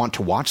likely to want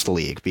to watch the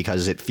league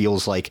because it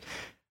feels like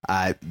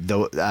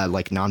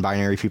like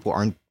non-binary people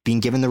aren't being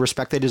given the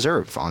respect they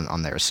deserve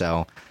on there.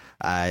 So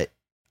I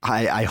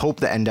hope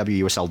the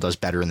NWSL does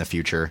better in the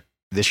future.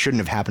 This shouldn't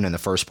have happened in the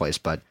first place,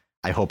 but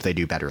I hope they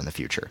do better in the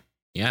future.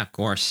 Yeah, of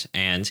course.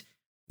 And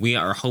we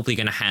are hopefully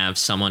going to have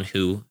someone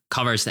who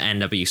covers the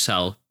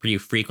NWSL pretty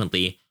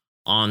frequently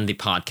on the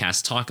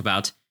podcast talk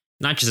about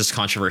not just this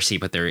controversy,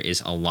 but there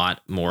is a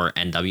lot more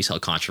NWSL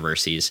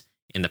controversies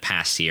in the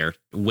past year.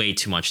 Way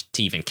too much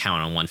to even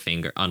count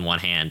on one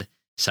hand.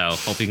 So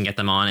hope we can get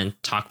them on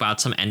and talk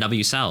about some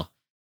NWSL.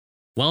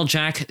 Well,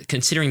 Jack,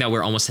 considering that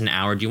we're almost an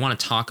hour, do you want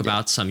to talk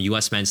about some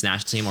U.S. men's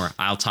national team, or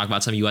I'll talk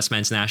about some U.S.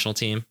 men's national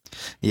team?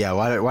 Yeah,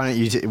 why don't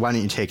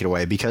you take it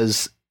away?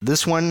 Because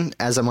this one,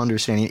 as I'm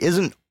understanding,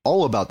 isn't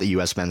all about the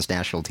U.S. men's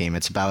national team.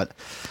 It's about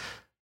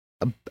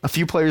a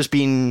few players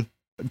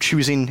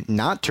choosing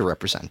not to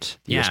represent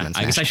the U.S. men's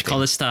national team. I guess I should call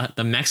this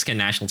the Mexican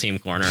national team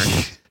corner.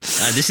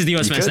 This is the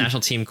U.S. men's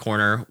national team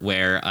corner,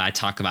 where I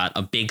talk about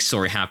a big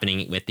story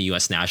happening with the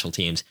U.S. national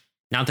teams.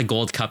 Now that the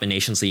Gold Cup and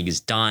Nations League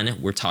is done,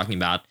 we're talking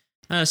about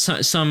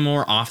some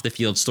more off the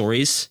field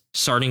stories,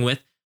 starting with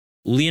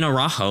Leon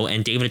Araujo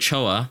and David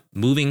Ochoa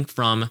moving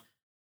from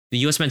the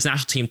U.S. men's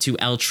national team to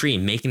El Tri,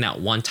 making that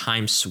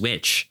one-time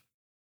switch.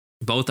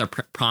 Both are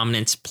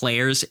prominent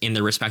players in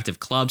their respective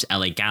clubs.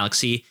 LA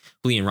Galaxy,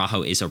 Leon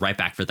Araujo is a right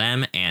back for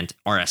them, and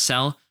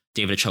RSL,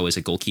 David Ochoa is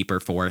a goalkeeper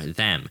for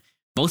them.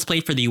 Both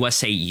played for the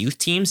USA youth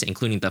teams,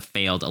 including the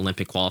failed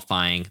Olympic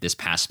qualifying this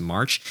past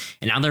March,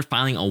 and now they're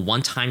filing a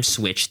one-time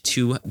switch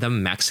to the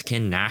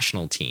Mexican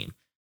national team.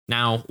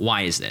 Now,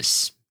 why is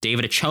this?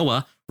 David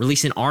Ochoa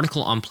released an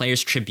article on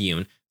Players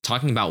Tribune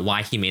talking about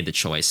why he made the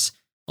choice.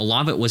 A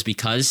lot of it was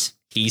because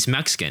he's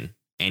Mexican,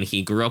 and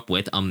he grew up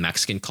with a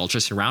Mexican culture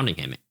surrounding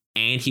him,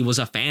 and he was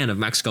a fan of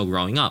Mexico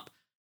growing up.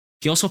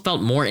 He also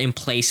felt more in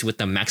place with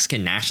the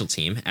Mexican national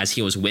team as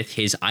he was with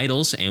his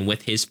idols and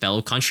with his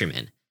fellow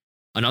countrymen.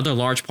 Another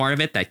large part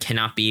of it that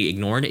cannot be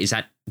ignored is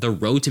that the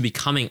road to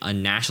becoming a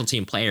national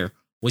team player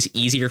was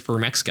easier for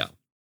Mexico.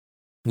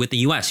 With the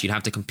US, you'd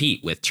have to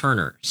compete with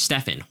Turner,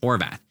 Steffen,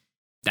 Horvath.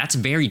 That's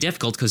very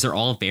difficult because they're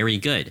all very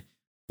good.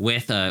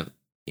 With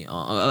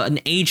an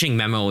aging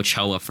Memo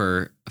Ochoa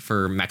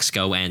for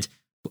Mexico, and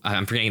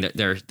I'm forgetting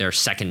that their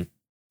second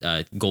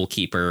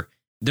goalkeeper.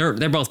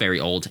 They're both very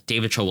old.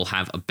 David Ochoa will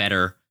have a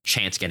better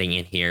chance getting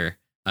in here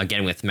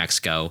again with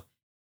Mexico.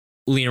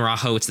 Leon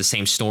Araujo, it's the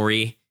same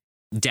story.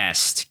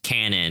 Dest,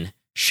 Cannon,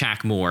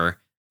 Shaq Moore.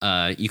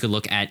 You could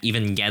look at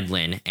even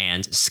Yedlin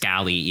and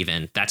Scally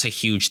even. That's a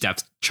huge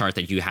depth chart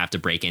that you have to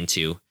break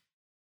into.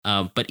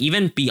 But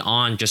even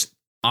beyond just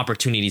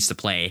opportunities to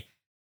play,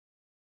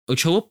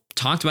 Ochoa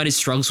talked about his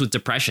struggles with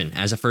depression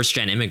as a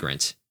first-gen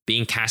immigrant,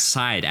 being cast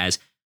aside as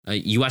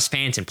U.S.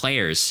 fans and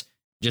players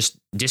just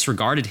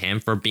disregarded him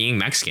for being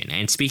Mexican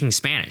and speaking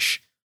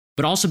Spanish,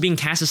 but also being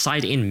cast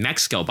aside in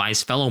Mexico by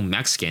his fellow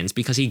Mexicans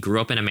because he grew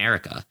up in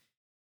America.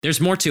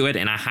 There's more to it,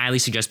 and I highly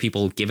suggest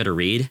people give it a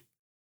read.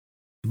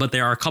 But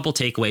there are a couple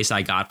takeaways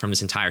I got from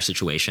this entire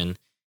situation.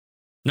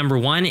 Number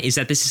one is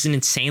that this is an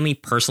insanely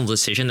personal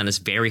decision that is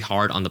very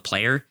hard on the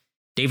player.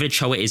 David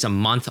Ochoa is a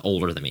month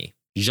older than me,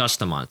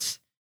 just a month.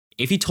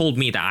 If you told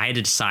me that I had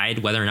to decide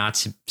whether or not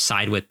to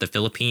side with the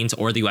Philippines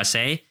or the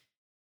USA,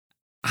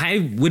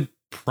 I would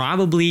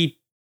probably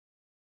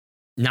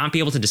not be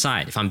able to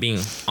decide, if I'm being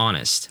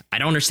honest. I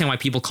don't understand why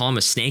people call him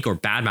a snake or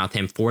badmouth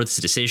him for this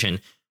decision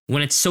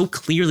when it's so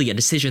clearly a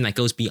decision that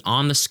goes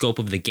beyond the scope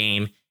of the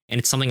game and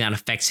it's something that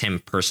affects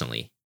him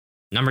personally.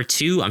 Number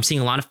two, I'm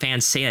seeing a lot of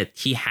fans say that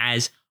he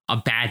has a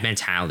bad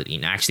mentality.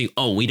 And actually,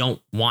 we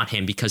don't want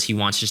him because he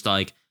wants just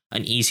like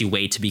an easy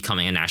way to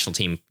becoming a national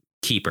team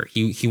keeper.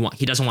 He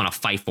doesn't want to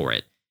fight for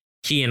it.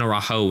 He and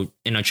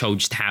Ochoa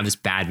just have this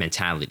bad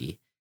mentality.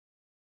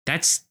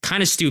 That's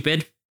kind of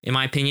stupid, in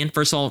my opinion.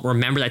 First of all,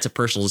 remember that's a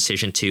personal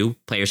decision too.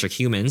 Players are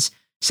humans.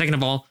 Second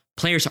of all,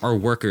 players are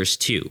workers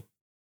too.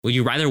 Would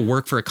you rather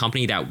work for a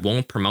company that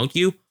won't promote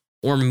you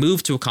or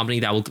move to a company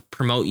that will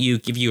promote you,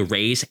 give you a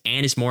raise,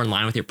 and is more in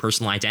line with your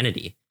personal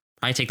identity?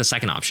 Probably take the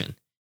second option.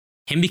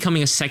 Him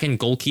becoming a starting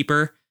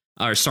goalkeeper,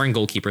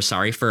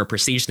 for a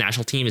prestigious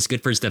national team is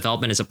good for his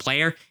development as a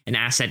player, an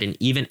asset, and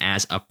even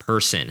as a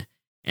person.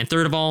 And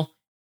third of all,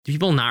 do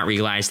people not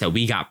realize that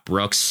we got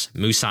Brooks,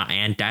 Musa,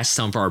 and Des,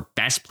 some of our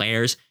best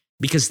players,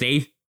 because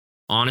they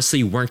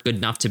honestly weren't good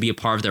enough to be a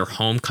part of their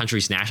home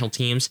country's national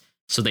teams,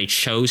 so they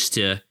chose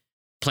to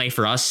play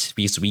for us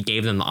because we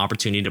gave them the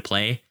opportunity to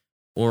play?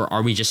 Or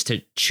are we just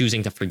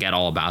choosing to forget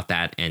all about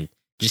that and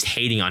just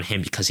hating on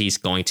him because he's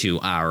going to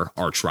our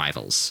arch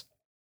rivals?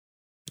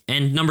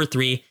 And number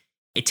three,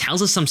 it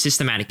tells us some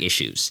systematic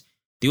issues.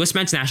 The U.S.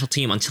 men's national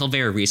team, until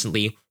very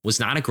recently, was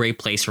not a great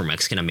place for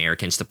Mexican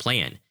Americans to play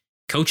in.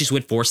 Coaches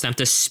would force them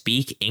to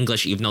speak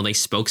English even though they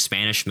spoke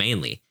Spanish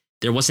mainly.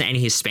 There wasn't any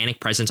Hispanic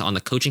presence on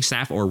the coaching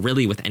staff or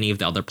really with any of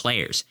the other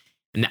players.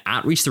 And the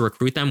outreach to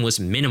recruit them was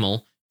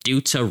minimal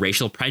due to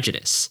racial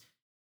prejudice.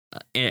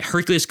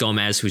 Herculez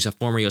Gomez, who's a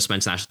former U.S.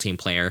 men's national team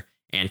player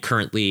and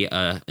currently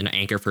an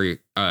anchor for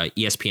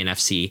ESPN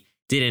FC,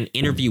 did an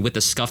interview with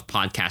the Scuff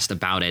podcast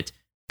about it.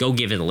 Go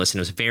give it a listen.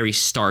 It was a very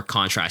stark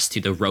contrast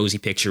to the rosy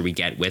picture we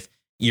get with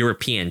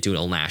European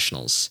dual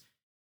nationals.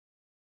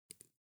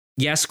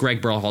 Yes,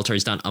 Greg Berhalter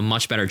has done a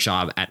much better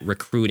job at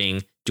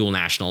recruiting dual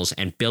nationals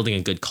and building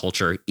a good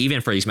culture,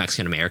 even for these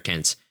Mexican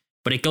Americans.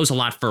 But it goes a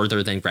lot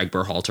further than Greg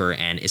Berhalter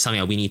and is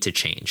something that we need to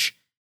change.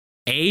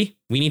 We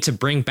need to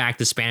bring back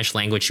the Spanish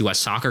language U.S.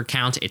 soccer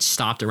count. It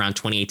stopped around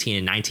 2018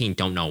 and 19.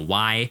 Don't know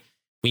why.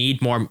 We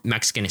need more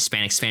Mexican,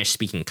 Hispanic,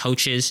 Spanish-speaking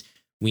coaches.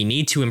 We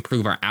need to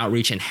improve our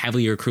outreach and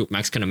heavily recruit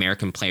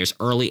Mexican-American players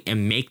early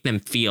and make them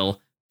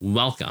feel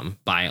welcome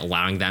by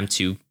allowing them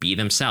to be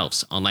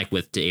themselves, unlike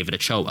with David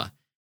Ochoa.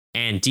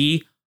 And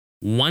D,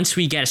 once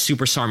we get a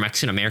superstar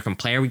Mexican-American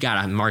player, we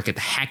got to market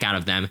the heck out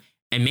of them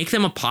and make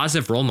them a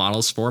positive role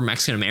models for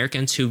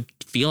Mexican-Americans who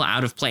feel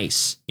out of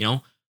place.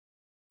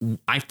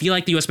 I feel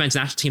like the U.S. men's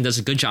national team does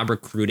a good job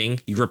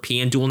recruiting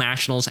European dual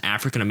nationals,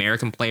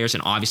 African-American players,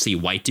 and obviously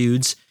white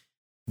dudes.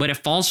 But it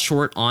falls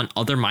short on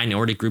other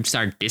minority groups that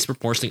are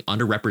disproportionately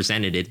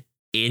underrepresented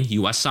in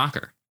U.S.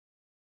 soccer.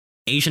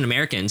 Asian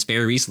Americans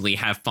very recently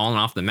have fallen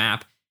off the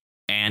map,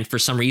 and for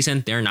some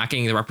reason, they're not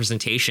getting the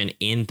representation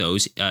in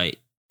those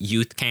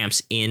youth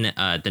camps in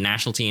the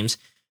national teams.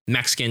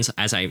 Mexicans,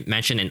 as I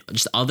mentioned, and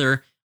just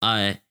other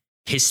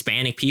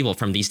Hispanic people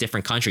from these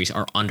different countries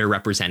are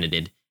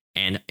underrepresented,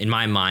 and in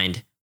my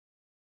mind,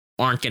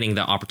 aren't getting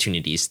the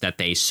opportunities that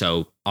they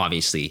so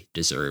obviously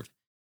deserve.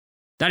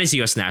 That is the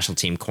U.S. national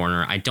team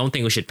corner. I don't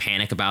think we should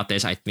panic about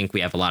this. I think we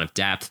have a lot of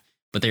depth,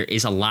 but there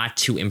is a lot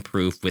to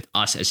improve with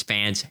us as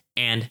fans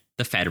and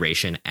the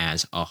Federation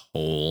as a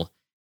whole.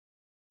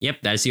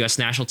 Yep, that is the U.S.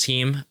 national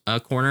team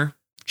corner.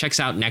 Check us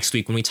out next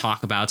week when we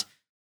talk about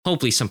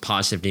hopefully some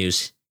positive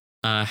news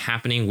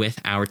happening with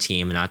our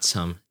team, not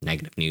some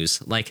negative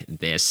news like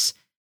this.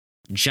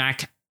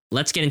 Jack,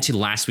 let's get into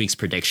last week's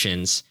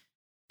predictions.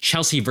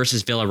 Chelsea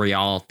versus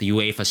Villarreal, the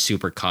UEFA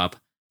Super Cup.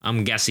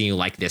 I'm guessing you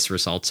like this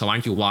result, so why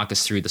don't you walk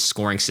us through the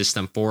scoring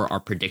system for our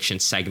prediction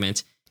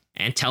segment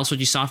and tell us what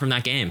you saw from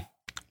that game.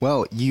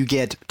 Well, you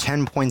get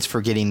 10 points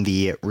for getting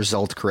the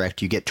result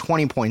correct. You get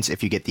 20 points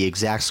if you get the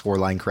exact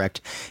scoreline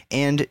correct,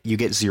 and you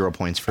get 0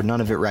 points for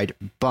none of it right.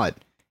 But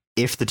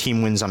if the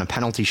team wins on a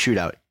penalty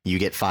shootout, you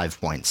get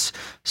 5 points.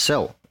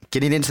 So,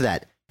 getting into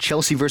that,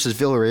 Chelsea versus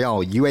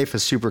Villarreal, UEFA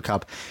Super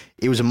Cup.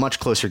 It was a much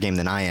closer game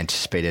than I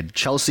anticipated.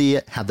 Chelsea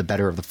had the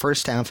better of the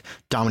first half,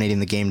 dominating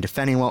the game,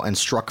 defending well, and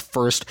struck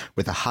first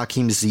with a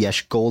Hakim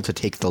Ziyech goal to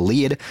take the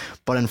lead.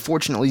 But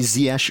unfortunately,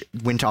 Ziyech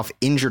went off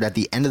injured at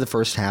the end of the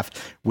first half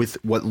with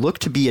what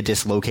looked to be a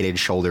dislocated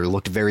shoulder.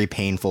 Looked very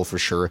painful for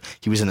sure.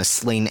 He was in a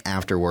sling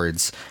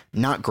afterwards.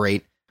 Not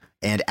great.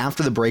 And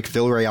after the break,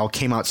 Villarreal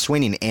came out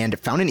swinging and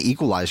found an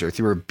equalizer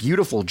through a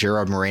beautiful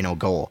Gerard Moreno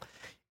goal.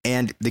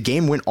 And the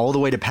game went all the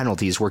way to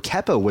penalties, where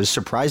Kepa was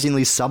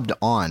surprisingly subbed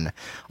on.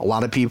 A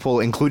lot of people,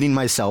 including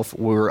myself,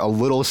 were a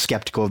little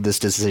skeptical of this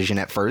decision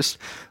at first,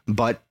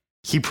 but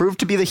he proved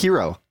to be the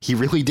hero. He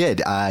really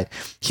did.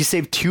 He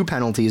saved 2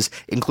 penalties,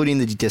 including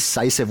the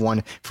decisive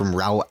one from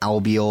Raul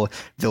Albiol,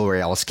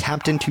 Villarreal's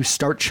captain, to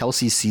start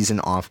Chelsea's season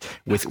off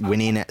with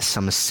winning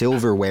some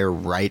silverware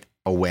right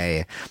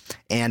away.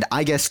 And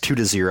I guess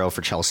 2-0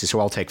 for Chelsea, so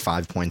I'll take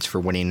 5 points for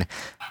winning.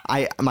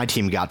 My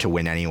team got to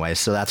win anyway,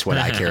 so that's what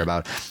I care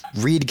about.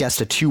 Reed guessed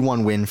a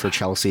 2-1 win for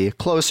Chelsea.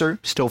 Closer,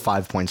 still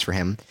 5 points for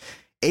him.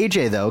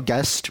 AJ, though,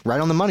 guessed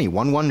right on the money,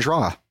 1-1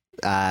 draw.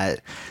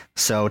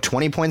 So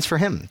 20 points for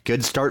him.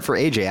 Good start for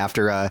AJ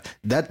after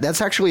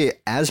that's actually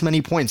as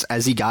many points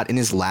as he got in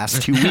his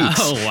last 2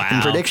 weeks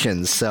in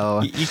predictions.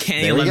 So you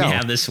can't even let me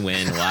have this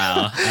win.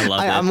 Wow. I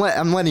love it.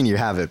 I'm letting you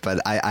have it, but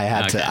I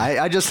had to.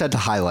 I just had to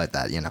highlight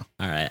that,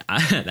 All right.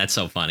 That's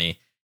so funny.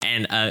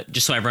 And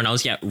just so everyone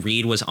knows,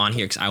 Reed was on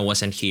here because I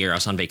wasn't here. I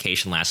was on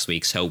vacation last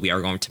week. So we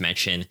are going to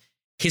mention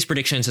his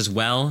predictions as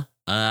well.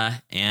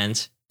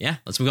 And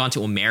let's move on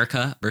to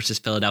America versus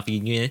Philadelphia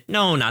Union.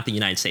 No, not the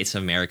United States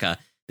of America.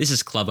 This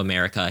is Club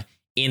America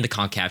in the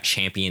CONCACAF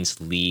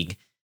Champions League.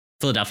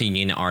 Philadelphia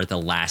Union are the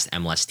last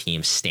MLS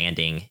team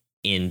standing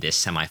in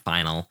this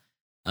semifinal.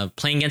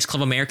 Playing against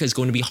Club America is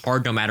going to be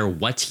hard no matter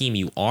what team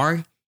you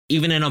are.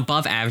 Even an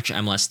above average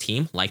MLS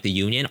team like the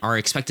Union are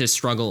expected to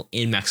struggle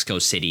in Mexico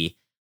City.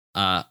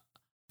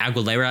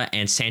 Aguilera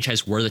and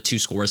Sanchez were the two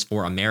scorers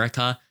for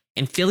America,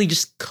 and Philly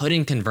just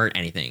couldn't convert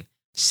anything.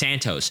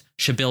 Santos,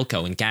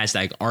 Shabilko, and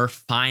Gazdag are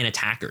fine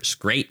attackers,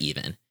 great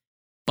even.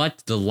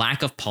 But the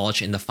lack of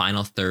polish in the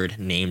final third,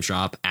 name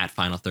drop at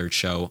Final Third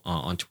Show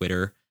on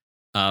Twitter,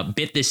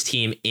 bit this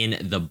team in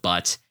the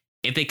butt.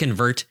 If they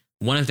convert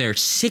one of their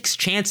 6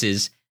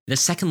 chances, the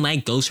second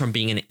leg goes from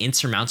being an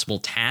insurmountable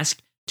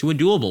task to a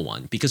doable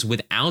one, because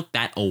without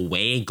that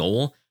away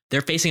goal,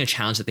 they're facing a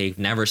challenge that they've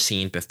never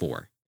seen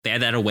before. They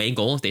had that away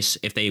goal.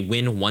 If they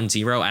win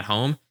 1-0 at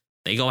home,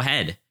 they go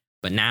ahead.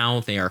 But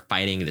now they are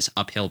fighting this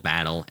uphill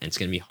battle, and it's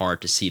going to be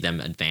hard to see them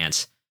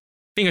advance.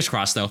 Fingers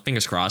crossed, though.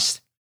 Fingers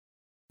crossed.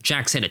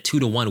 Jack said a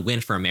 2-1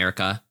 win for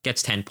America,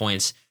 gets 10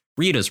 points.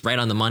 Rita's right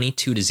on the money,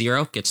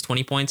 2-0, gets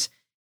 20 points.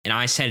 And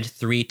I said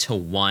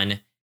 3-1,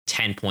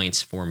 10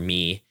 points for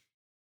me.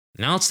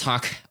 Now let's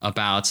talk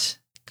about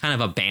kind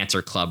of a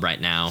banter club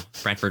right now.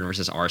 Brentford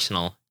versus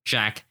Arsenal.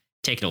 Jack,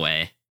 take it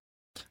away.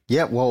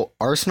 Yeah, well,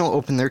 Arsenal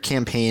opened their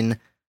campaign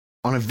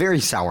on a very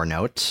sour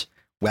note.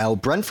 Well,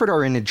 Brentford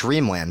are in a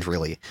dreamland,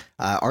 really.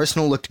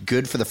 Arsenal looked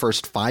good for the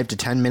first 5 to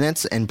 10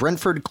 minutes, and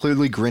Brentford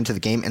clearly grew into the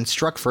game and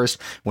struck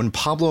first when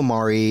Pablo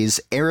Mari's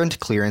errant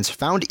clearance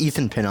found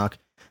Ethan Pinnock,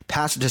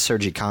 passed it to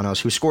Sergi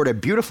Canos, who scored a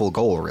beautiful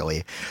goal,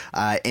 really.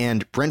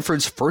 And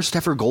Brentford's first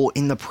ever goal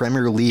in the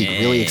Premier League,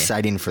 really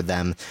exciting for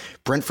them.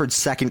 Brentford's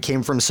second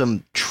came from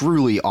some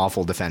truly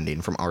awful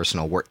defending from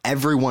Arsenal, where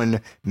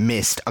everyone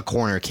missed a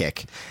corner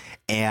kick.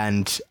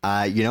 And,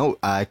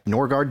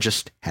 Norgard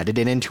just headed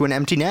it into an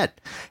empty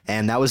net.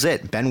 And that was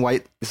it. Ben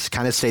White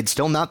kind of stayed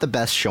still not the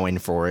best showing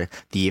for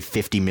the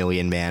 50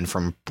 million man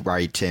from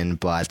Brighton,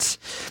 but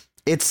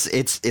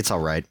it's all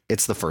right.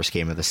 It's the first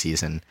game of the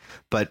season.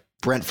 But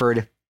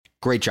Brentford,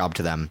 great job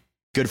to them.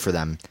 Good for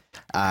them.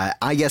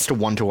 I guessed a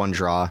 1-1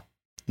 draw.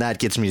 That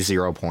gets me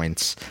 0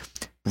 points.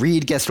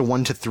 Reed guessed a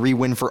 1-3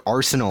 win for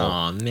Arsenal.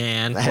 Oh,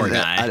 man. Poor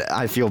guy.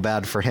 I feel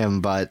bad for him,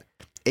 but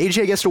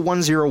AJ gets a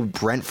 1-0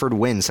 Brentford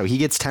win, so he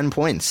gets 10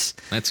 points.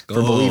 Let's go.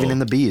 For believing in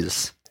the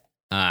Bees.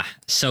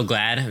 So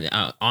glad.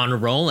 On a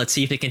roll. Let's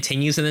see if it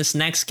continues in this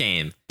next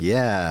game.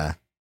 Yeah.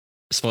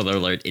 Spoiler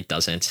alert, it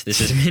doesn't.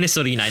 This is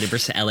Minnesota United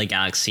versus LA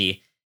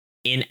Galaxy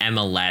in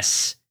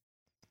MLS.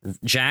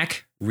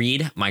 Jack,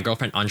 Reed, my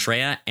girlfriend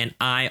Andrea, and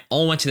I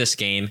all went to this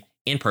game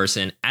in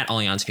person at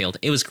Allianz Field.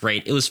 It was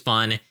great. It was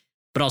fun,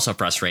 but also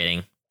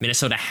frustrating.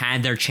 Minnesota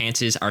had their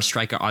chances. Our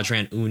striker,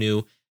 Adrian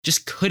Unu,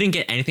 just couldn't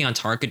get anything on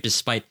target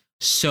despite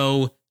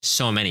so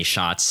many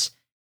shots.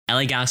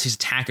 LA Galaxy's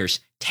attackers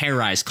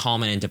terrorized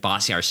Coleman and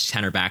Debasi, our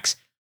center backs,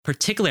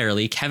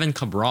 particularly Kevin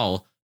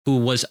Cabral, who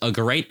was a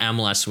great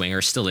MLS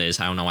winger, still is.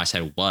 I don't know why I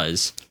said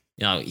was.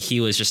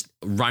 He was just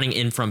running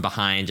in from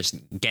behind, just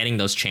getting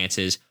those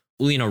chances.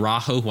 Julian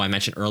Araujo, who I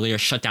mentioned earlier,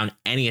 shut down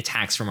any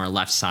attacks from our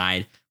left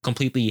side,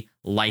 completely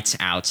lights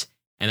out.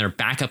 And their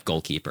backup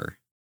goalkeeper,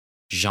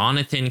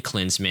 Jonathan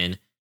Klinsmann,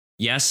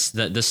 yes,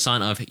 the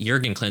son of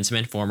Jurgen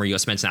Klinsmann, former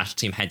U.S. men's national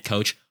team head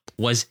coach,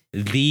 was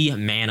the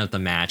man of the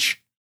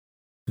match.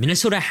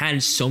 Minnesota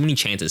had so many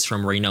chances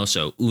from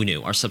Reynoso,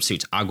 Unu, our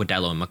substitutes,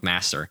 Aguadelo, and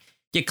McMaster.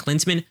 Yet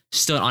Klinsmann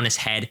stood on his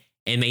head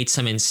and made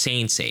some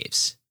insane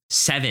saves.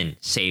 7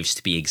 saves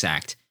to be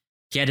exact.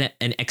 He had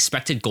an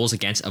expected goals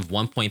against of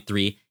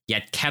 1.3,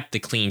 yet kept the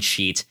clean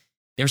sheet.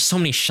 There's so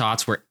many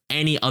shots where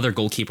any other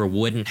goalkeeper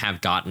wouldn't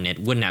have gotten it,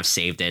 wouldn't have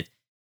saved it,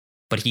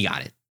 but he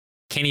got it.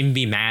 Can't even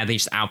be mad. They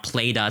just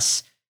outplayed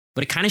us.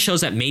 But it kind of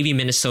shows that maybe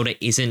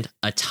Minnesota isn't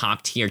a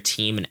top tier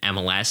team in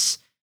MLS.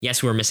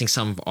 Yes, we were missing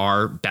some of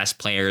our best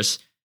players,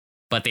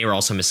 but they were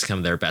also missing some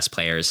of their best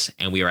players,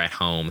 and we were at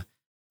home.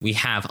 We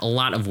have a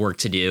lot of work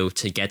to do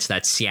to get to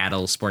that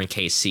Seattle, Sporting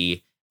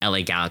KC,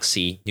 LA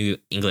Galaxy, New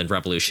England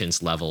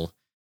Revolutions level.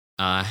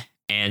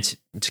 And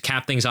to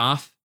cap things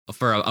off,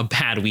 for a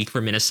bad week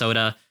for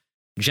Minnesota,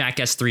 Jack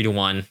gets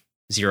 3-1,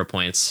 0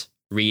 points.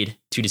 Reed,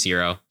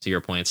 2-0,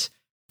 0 points.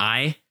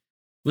 I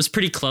was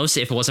pretty close.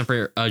 If it wasn't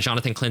for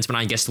Jonathan Klinsmann,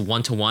 I guessed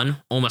 1-1.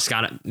 Almost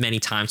got it many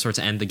times towards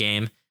the end of the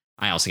game.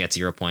 I also get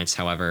 0 points,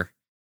 however.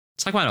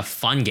 Let's talk about a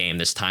fun game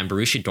this time.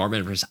 Borussia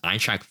Dortmund versus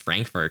Eintracht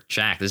Frankfurt.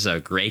 Jack, this is a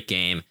great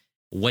game.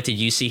 What did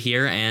you see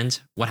here and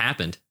what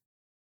happened?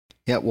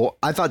 Yeah, well,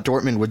 I thought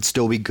Dortmund would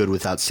still be good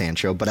without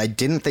Sancho, but I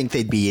didn't think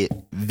they'd be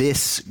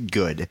this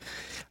good.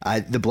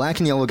 The black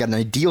and yellow got an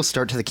ideal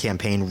start to the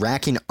campaign,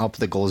 racking up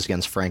the goals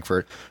against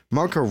Frankfurt.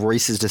 Marco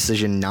Reus's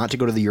decision not to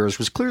go to the Euros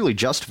was clearly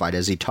justified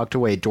as he tucked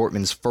away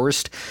Dortmund's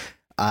first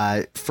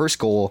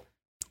goal,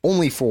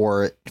 only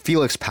for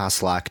Felix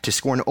Passlack to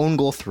score an own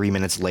goal 3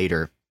 minutes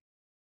later.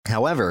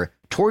 However,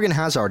 Torgan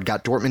Hazard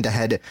got Dortmund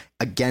ahead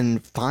again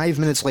 5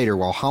 minutes later,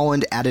 while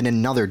Haaland added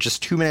another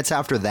just 2 minutes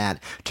after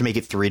that to make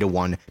it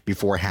 3-1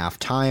 before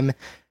halftime.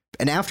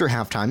 And after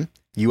halftime,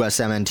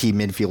 USMNT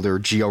midfielder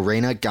Gio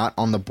Reyna got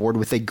on the board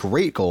with a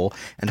great goal,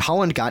 and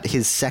Haaland got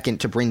his second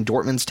to bring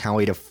Dortmund's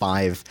tally to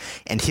 5,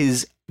 and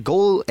his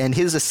goal and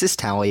his assist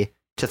tally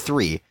to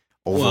 3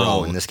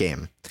 overall in this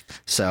game.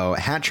 So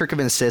hat trick of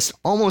an assist,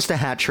 almost a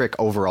hat trick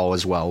overall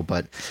as well,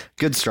 but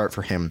good start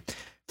for him.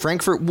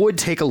 Frankfurt would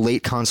take a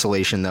late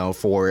consolation, though,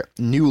 for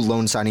new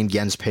loan signing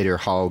Jens Peter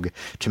Haug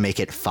to make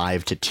it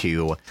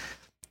 5-2.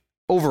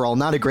 Overall,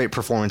 not a great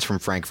performance from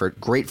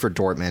Frankfurt. Great for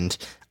Dortmund.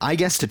 I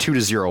guessed a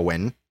 2-0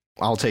 win.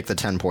 I'll take the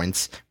 10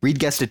 points. Reed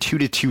guessed a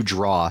 2-2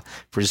 draw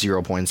for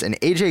 0 points. And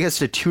AJ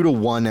guessed a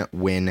 2-1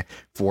 win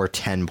for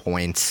 10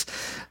 points.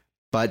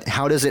 But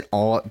how does it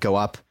all go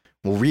up?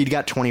 Well, Reed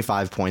got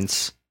 25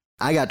 points.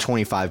 I got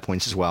 25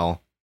 points as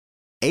well.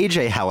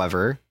 AJ,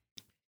 however,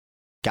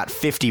 got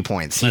 50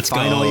 points.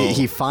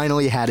 He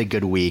finally had a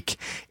good week.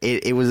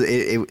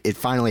 It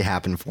finally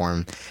happened for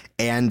him.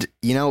 And,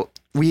 you know,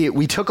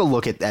 we took a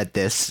look at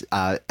this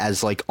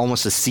as like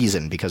almost a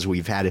season because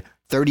we've had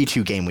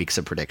 32 game weeks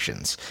of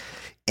predictions.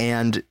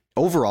 And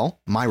overall,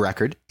 my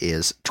record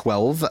is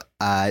 12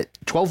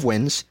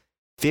 wins,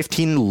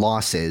 15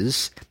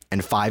 losses,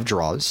 and 5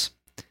 draws.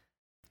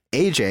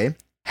 AJ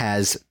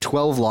has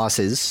 12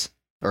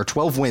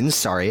 wins,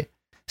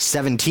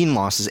 17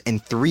 losses,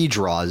 and 3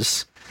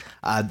 draws.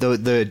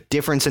 The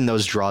difference in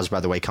those draws, by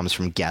the way, comes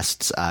from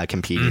guests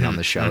competing on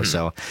the show.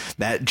 So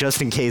that,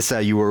 just in case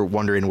you were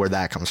wondering where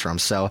that comes from.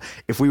 So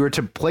if we were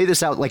to play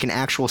this out like an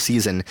actual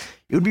season,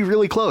 it would be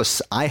really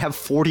close. I have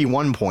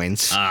 41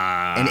 points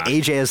and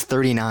AJ has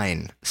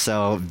 39.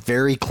 So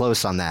very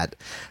close on that.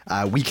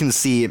 We can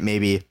see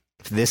maybe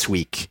this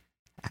week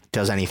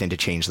does anything to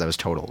change those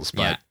totals.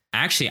 But yeah,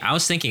 actually, I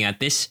was thinking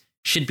that this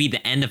should be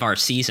the end of our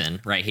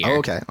season right here.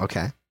 Oh,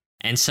 okay.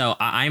 And so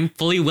I'm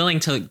fully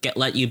willing to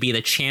let you be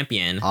the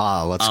champion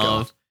let's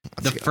go.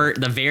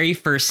 The very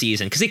first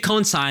season, because it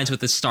coincides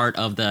with the start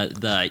of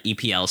the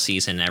EPL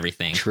season and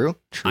everything. True.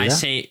 I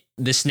say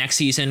this next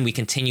season, we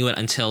continue it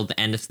until the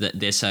end of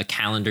this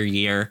calendar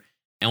year,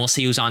 and we'll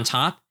see who's on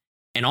top.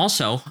 And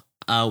also,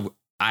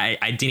 I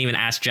didn't even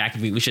ask Jack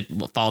if we should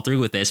follow through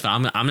with this, but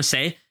I'm going to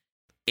say,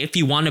 if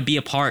you want to be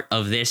a part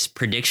of this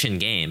prediction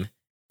game,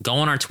 go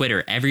on our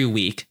Twitter every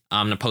week.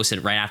 I'm going to post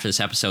it right after this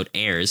episode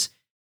airs.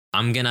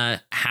 I'm going to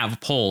have a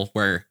poll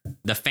where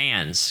the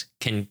fans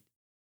can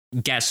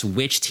guess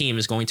which team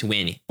is going to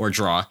win or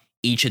draw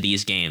each of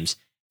these games.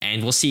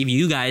 And we'll see if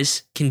you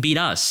guys can beat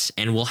us.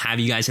 And we'll have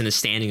you guys in the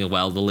standing as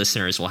well. The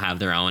listeners will have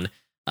their own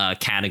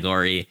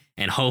category.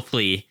 And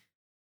hopefully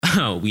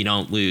we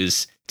don't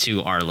lose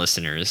to our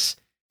listeners.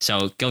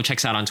 So go check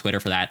us out on Twitter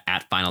for that,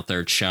 at Final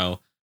Third Show.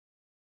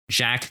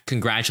 Jack,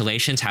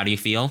 congratulations. How do you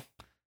feel?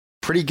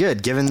 Pretty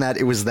good, given that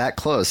it was that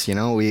close. You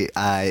know,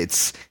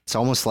 it's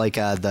almost like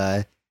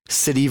the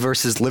City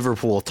versus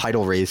Liverpool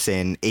title race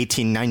in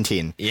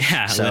 1819.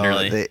 Yeah, so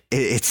literally.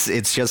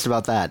 It's just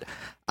about that.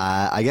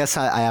 I guess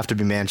I have to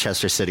be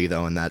Manchester City,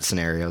 though, in that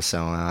scenario.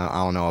 So I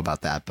don't know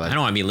about that. But I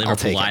don't want to be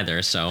Liverpool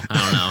either, so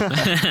I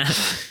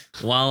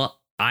don't know. Well,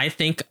 I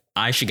think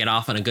I should get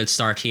off on a good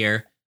start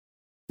here.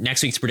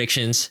 Next week's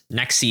predictions,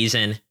 next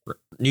season,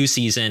 new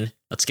season.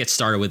 Let's get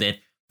started with it.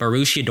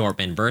 Borussia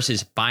Dortmund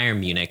versus Bayern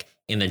Munich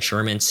in the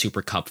German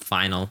Super Cup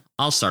final.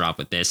 I'll start off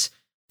with this.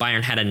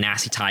 Bayern had a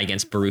nasty tie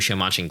against Borussia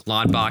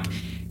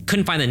Mönchengladbach.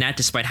 Couldn't find the net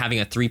despite having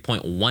a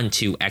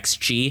 3.12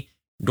 XG.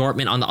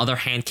 Dortmund, on the other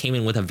hand, came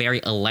in with a very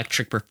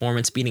electric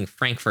performance, beating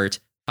Frankfurt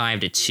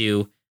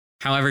 5-2.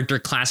 However, their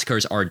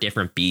Klassikers are a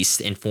different beast,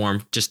 and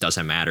form just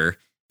doesn't matter.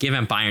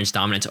 Given Bayern's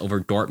dominance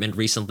over Dortmund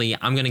recently,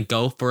 I'm going to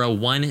go for a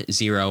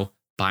 1-0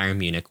 Bayern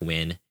Munich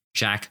win.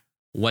 Jack,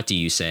 what do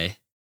you say?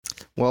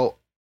 Well,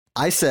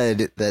 I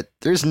said that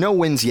there's no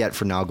wins yet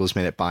for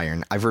Nagelsmann at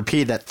Bayern. I've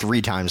repeated that 3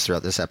 times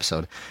throughout this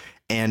episode.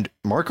 And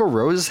Marco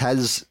Rose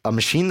has a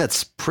machine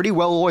that's pretty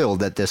well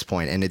oiled at this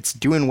point, and it's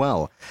doing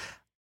well.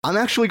 I'm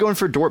actually going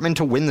for Dortmund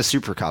to win the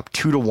Super Cup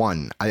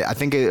 2-1. I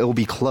think it'll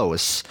be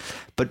close,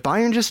 but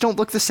Bayern just don't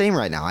look the same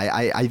right now.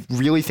 I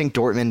really think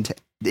Dortmund,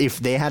 if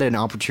they had an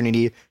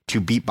opportunity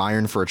to beat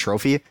Bayern for a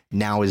trophy,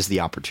 now is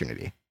the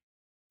opportunity.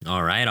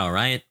 All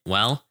right.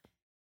 Well,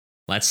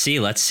 let's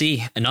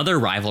see. Another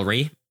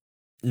rivalry.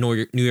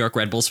 New York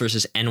Red Bulls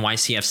versus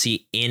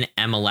NYCFC in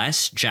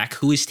MLS. Jack,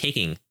 who is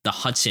taking the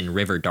Hudson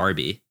River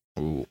Derby?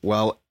 Ooh,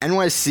 well,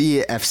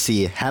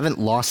 NYCFC haven't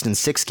lost in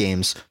 6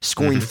 games,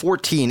 scoring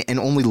 14 and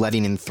only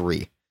letting in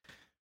 3.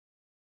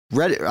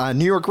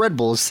 New York Red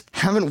Bulls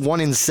haven't won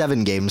in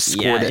 7 games,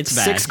 scored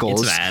 6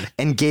 goals,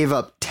 and gave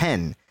up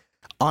 10.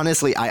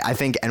 honestly, I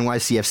think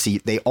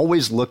NYCFC, they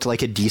always looked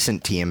like a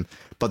decent team,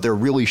 but they're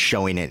really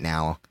showing it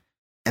now.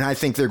 And I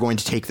think they're going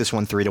to take this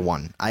one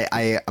 3-1.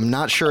 I'm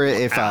not sure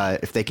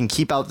if they can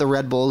keep out the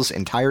Red Bulls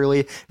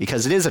entirely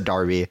because it is a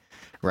derby,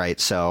 right?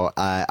 So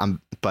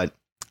I'm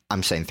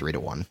saying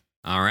 3-1.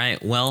 All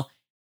right. Well,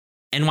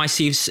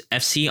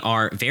 NYCFC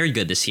are very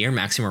good this year.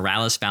 Maxi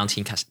Morales,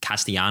 Valentin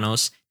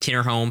Castellanos,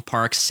 Tinnerholm,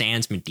 Parks,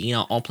 Sands,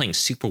 Medina, all playing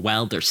super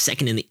well. They're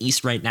second in the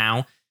East right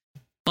now.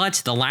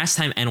 But the last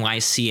time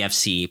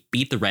NYCFC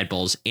beat the Red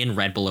Bulls in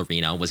Red Bull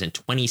Arena was in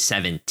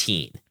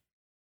 2017.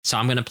 So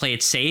I'm going to play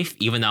it safe,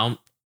 even though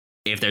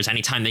if there's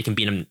any time they can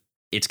beat them,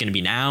 it's going to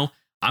be now.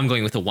 I'm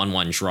going with a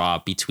 1-1 draw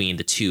between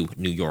the two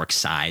New York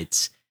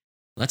sides.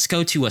 Let's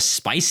go to a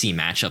spicy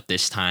matchup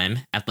this time.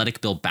 Athletic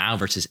Bilbao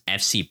versus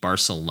FC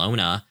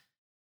Barcelona.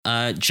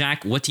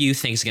 Jack, what do you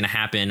think is going to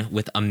happen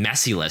with a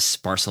Messi-less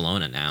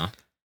Barcelona now?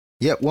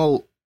 Yeah,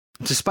 well,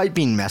 despite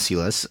being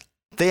Messi-less,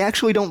 they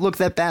actually don't look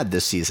that bad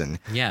this season.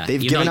 Yeah,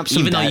 they've given up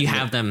some even though you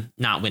have them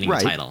not winning the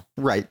title.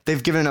 Right,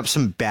 they've given up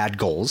some bad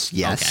goals,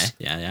 yes.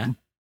 Okay, yeah.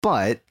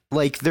 But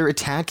like their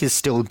attack is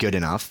still good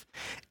enough,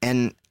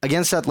 and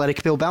against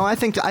Athletic Bilbao, I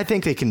think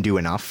they can do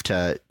enough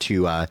to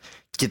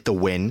get the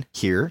win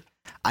here.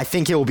 I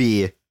think it will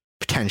be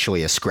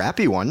potentially a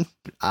scrappy one.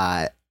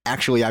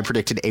 Actually, I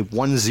predicted a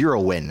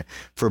 1-0 win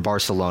for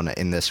Barcelona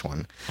in this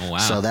one. Oh wow!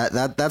 So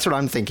that's what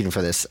I'm thinking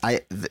for this.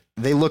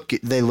 They look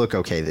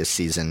okay this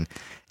season,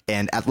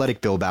 and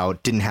Athletic Bilbao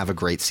didn't have a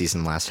great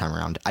season last time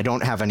around. I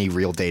don't have any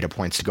real data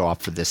points to go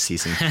off for this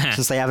season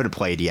since they haven't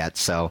played yet.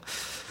 So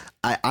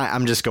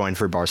I'm just going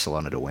for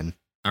Barcelona to win.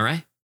 All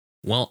right.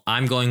 Well,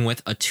 I'm going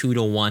with a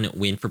 2-1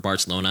 win for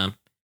Barcelona.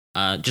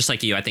 Just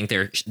like you, I think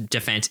their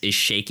defense is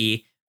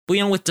shaky.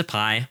 But with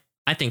Depay,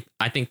 I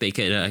think they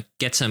could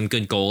get some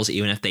good goals,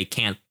 even if they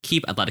can't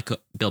keep Athletic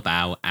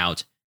Bilbao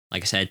out.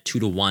 Like I said,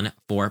 2-1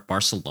 for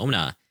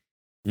Barcelona.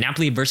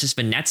 Napoli versus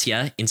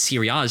Venezia in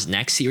Serie A is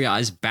next. Serie A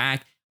is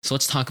back. So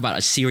let's talk about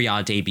a Serie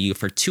A debut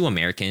for two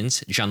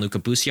Americans, Gianluca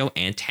Busio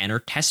and Tanner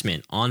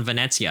Tessman on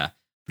Venezia.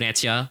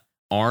 Venezia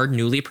are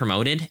newly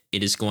promoted.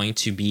 It is going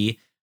to be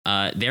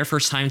their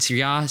first time in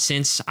Serie A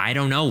since I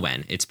don't know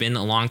when. It's been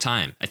a long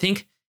time.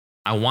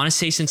 I want to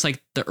say since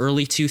like the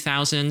early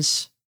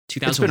 2000s.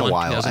 2001, it's been a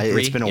while.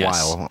 It's been a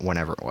yes. while,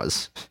 whenever it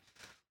was.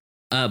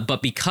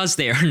 But because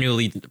they are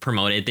newly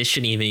promoted, this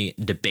shouldn't even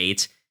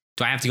debate.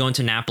 Do I have to go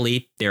into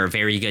Napoli? They're a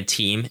very good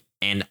team.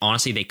 And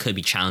honestly, they could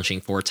be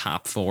challenging for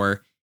top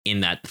 4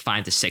 in that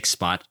 5 to 6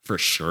 spot for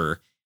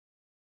sure.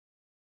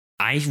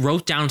 I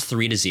wrote down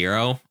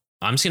 3-0.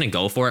 I'm just going to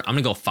go for it. I'm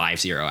going to go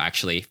 5-0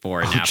 actually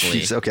for Napoli.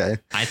 Geez, okay.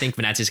 I think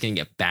Venezia's going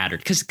to get battered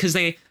because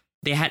they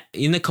had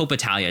in the Coppa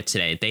Italia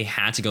today, they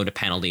had to go to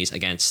penalties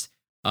against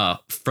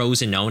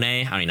Frosinone.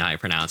 I don't even know how you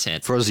pronounce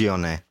it.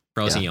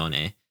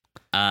 Frosinone.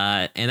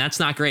 Yeah. And that's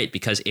not great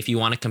because if you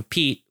want to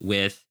compete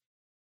with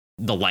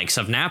the likes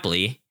of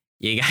Napoli,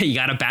 you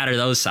got to batter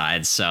those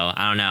sides. So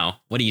I don't know.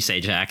 What do you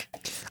say, Jack?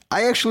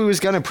 I actually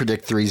was going to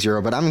predict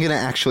 3-0, but I'm going to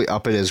actually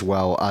up it as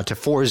well to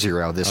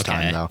 4-0 this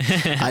time, though.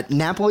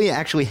 Napoli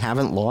actually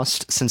haven't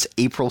lost since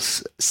April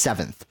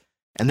 7th.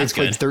 And they've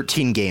played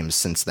 13 games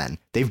since then.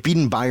 They've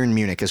beaten Bayern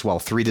Munich as well,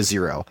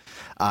 3-0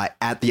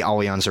 at the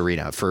Allianz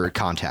Arena for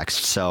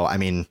context. So, I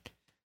mean,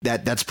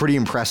 that's pretty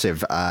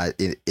impressive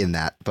in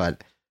that.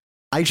 But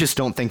I just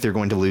don't think they're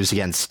going to lose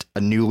against a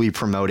newly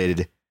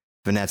promoted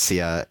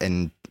Venezia.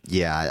 And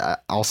yeah,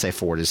 I'll say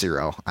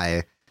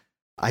 4-0.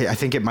 I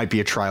think it might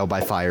be a trial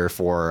by fire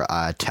for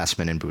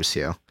Tessman and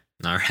Busio.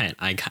 All right.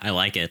 I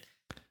like it.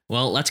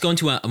 Well, let's go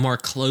into a more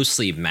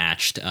closely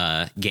matched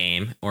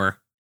game.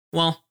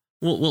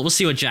 We'll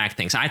see what Jack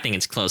thinks. I think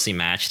it's closely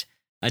matched.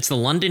 It's the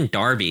London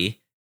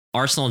Derby.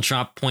 Arsenal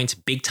dropped points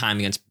big time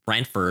against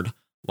Brentford,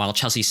 while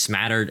Chelsea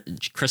smattered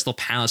Crystal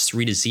Palace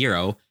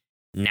 3-0.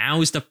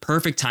 Now is the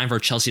perfect time for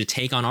Chelsea to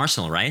take on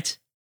Arsenal, right?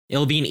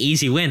 It'll be an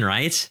easy win,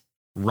 right?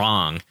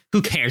 Wrong.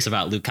 Who cares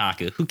about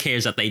Lukaku? Who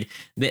cares that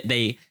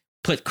they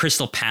put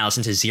Crystal Palace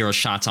into 0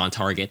 shots on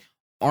target?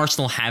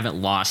 Arsenal haven't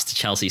lost to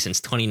Chelsea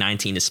since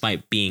 2019,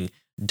 despite being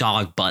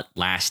dog butt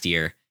last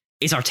year.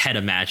 It's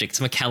Arteta magic. It's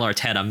Mikel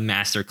Arteta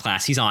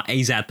masterclass.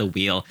 He's at the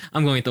wheel.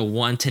 I'm going with the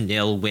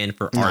 1-0 win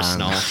for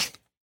Arsenal.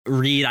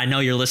 Reed, I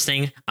know you're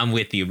listening. I'm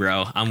with you,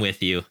 bro. I'm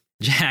with you.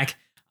 Jack,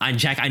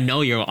 I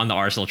know you're on the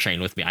Arsenal train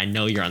with me. I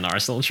know you're on the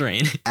Arsenal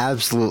train.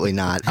 Absolutely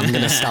not. I'm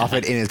going to stop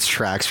it in its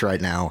tracks right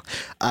now.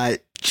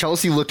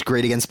 Chelsea looked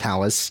great against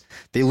Palace.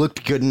 They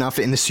looked good enough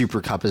in the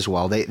Super Cup as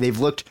well. They've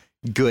looked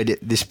good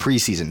this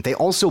preseason. They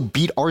also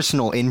beat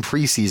Arsenal in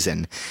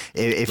preseason,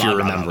 if you're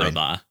remembering.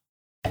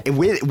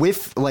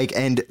 With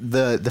and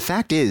the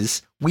fact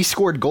is, we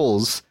scored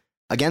goals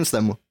against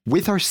them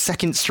with our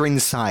second string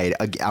side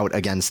out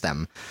against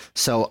them.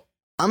 So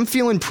I'm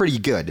feeling pretty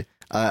good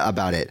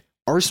about it.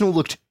 Arsenal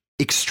looked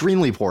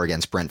extremely poor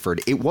against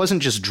Brentford. It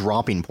wasn't just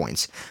dropping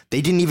points.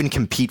 They didn't even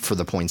compete for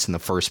the points in the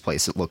first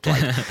place, it looked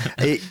like.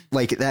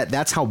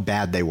 That's how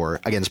bad they were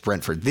against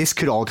Brentford. This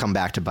could all come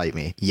back to bite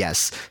me.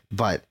 Yes,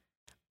 but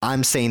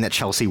I'm saying that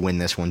Chelsea win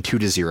this one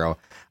 2-0.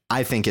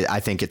 I think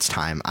it's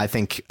time. I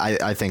think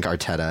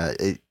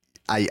Arteta.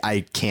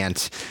 I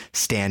can't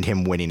stand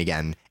him winning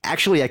again.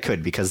 Actually, I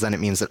could, because then it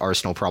means that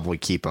Arsenal probably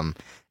keep him,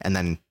 and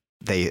then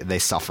they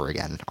suffer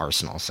again,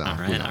 Arsenal. So all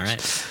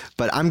right.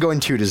 But I'm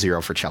going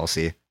 2-0 for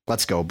Chelsea.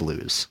 Let's go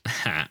Blues.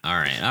 All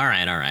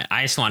right.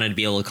 I just wanted to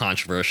be a little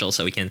controversial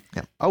so we can.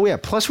 Yeah. Oh yeah.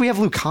 Plus we have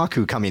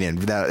Lukaku coming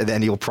in,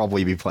 and he'll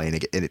probably be playing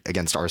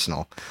against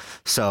Arsenal.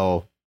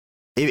 So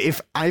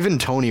if Ivan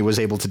Toney was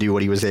able to do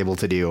what he was able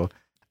to do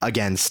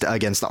against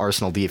the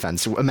Arsenal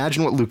defense,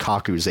 imagine what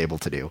Lukaku is able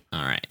to do.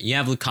 All right. You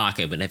have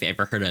Lukaku, but have you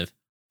ever heard of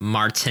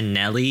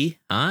Martinelli?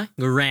 Huh?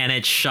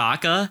 Granit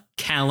Xhaka?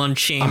 Callum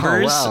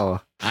Chambers? Oh,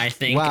 wow. I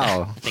think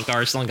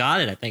Arsenal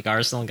got it.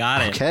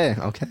 Okay.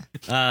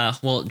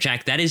 Well,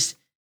 Jack, that is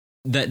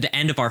the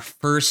end of our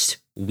first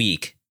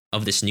week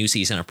of this new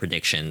season of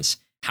predictions.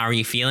 How are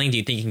you feeling? Do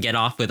you think you can get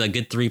off with a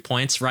good 3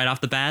 points right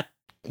off the bat?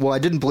 Well, I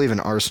didn't believe in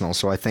Arsenal,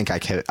 so I think I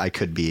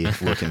could be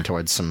looking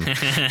towards some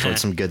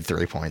good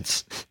 3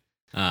 points.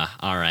 All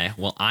right.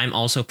 Well, I'm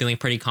also feeling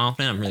pretty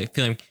confident. I'm really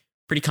feeling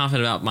pretty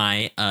confident about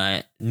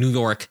my New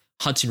York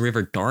Hudson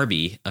River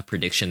Derby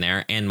prediction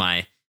there, and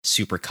my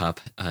Super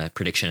Cup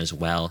prediction as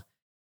well.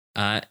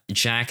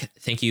 Jack,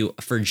 thank you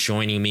for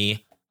joining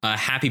me.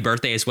 Happy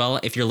birthday as well.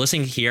 If you're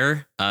listening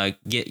here,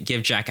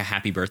 give Jack a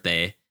happy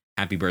birthday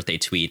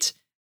tweet.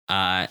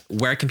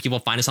 Where can people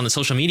find us on the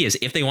social medias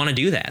if they want to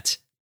do that?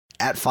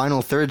 At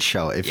Final Third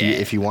Show,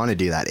 if you want to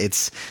do that.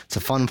 It's a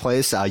fun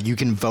place. You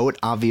can vote,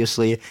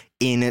 obviously,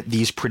 in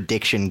these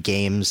prediction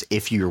games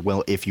if you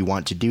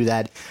want to do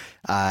that.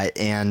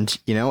 And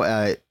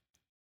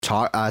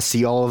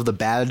see all of the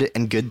bad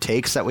and good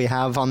takes that we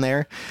have on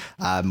there.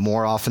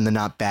 More often than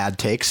not, bad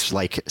takes,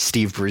 like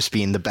Steve Bruce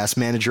being the best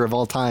manager of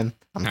all time.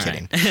 I'm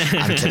kidding.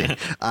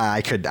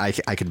 I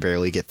could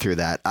barely get through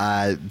that.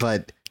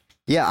 But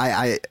yeah,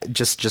 I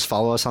just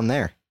follow us on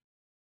there.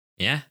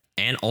 Yeah.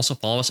 And also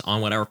follow us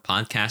on whatever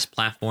podcast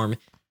platform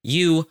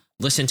you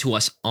listen to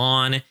us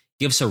on.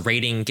 Give us a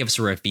rating, give us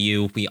a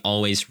review. We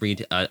always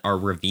read our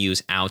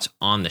reviews out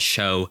on the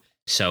show.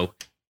 So,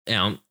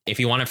 if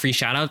you want a free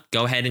shout out,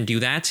 go ahead and do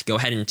that. Go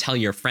ahead and tell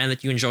your friend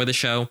that you enjoy the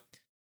show.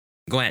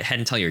 Go ahead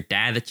and tell your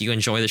dad that you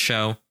enjoy the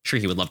show. Sure,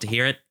 he would love to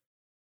hear it.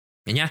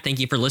 And yeah, thank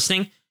you for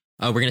listening.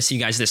 We're going to see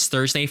you guys this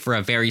Thursday for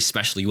a very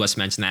special U.S.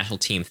 men's national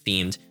team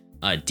themed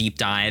deep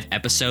dive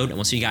episode. And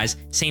we'll see you guys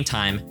same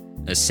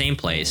time, same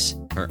place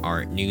for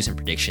our news and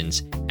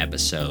predictions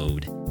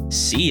episode.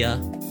 See ya.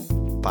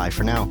 Bye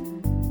for now.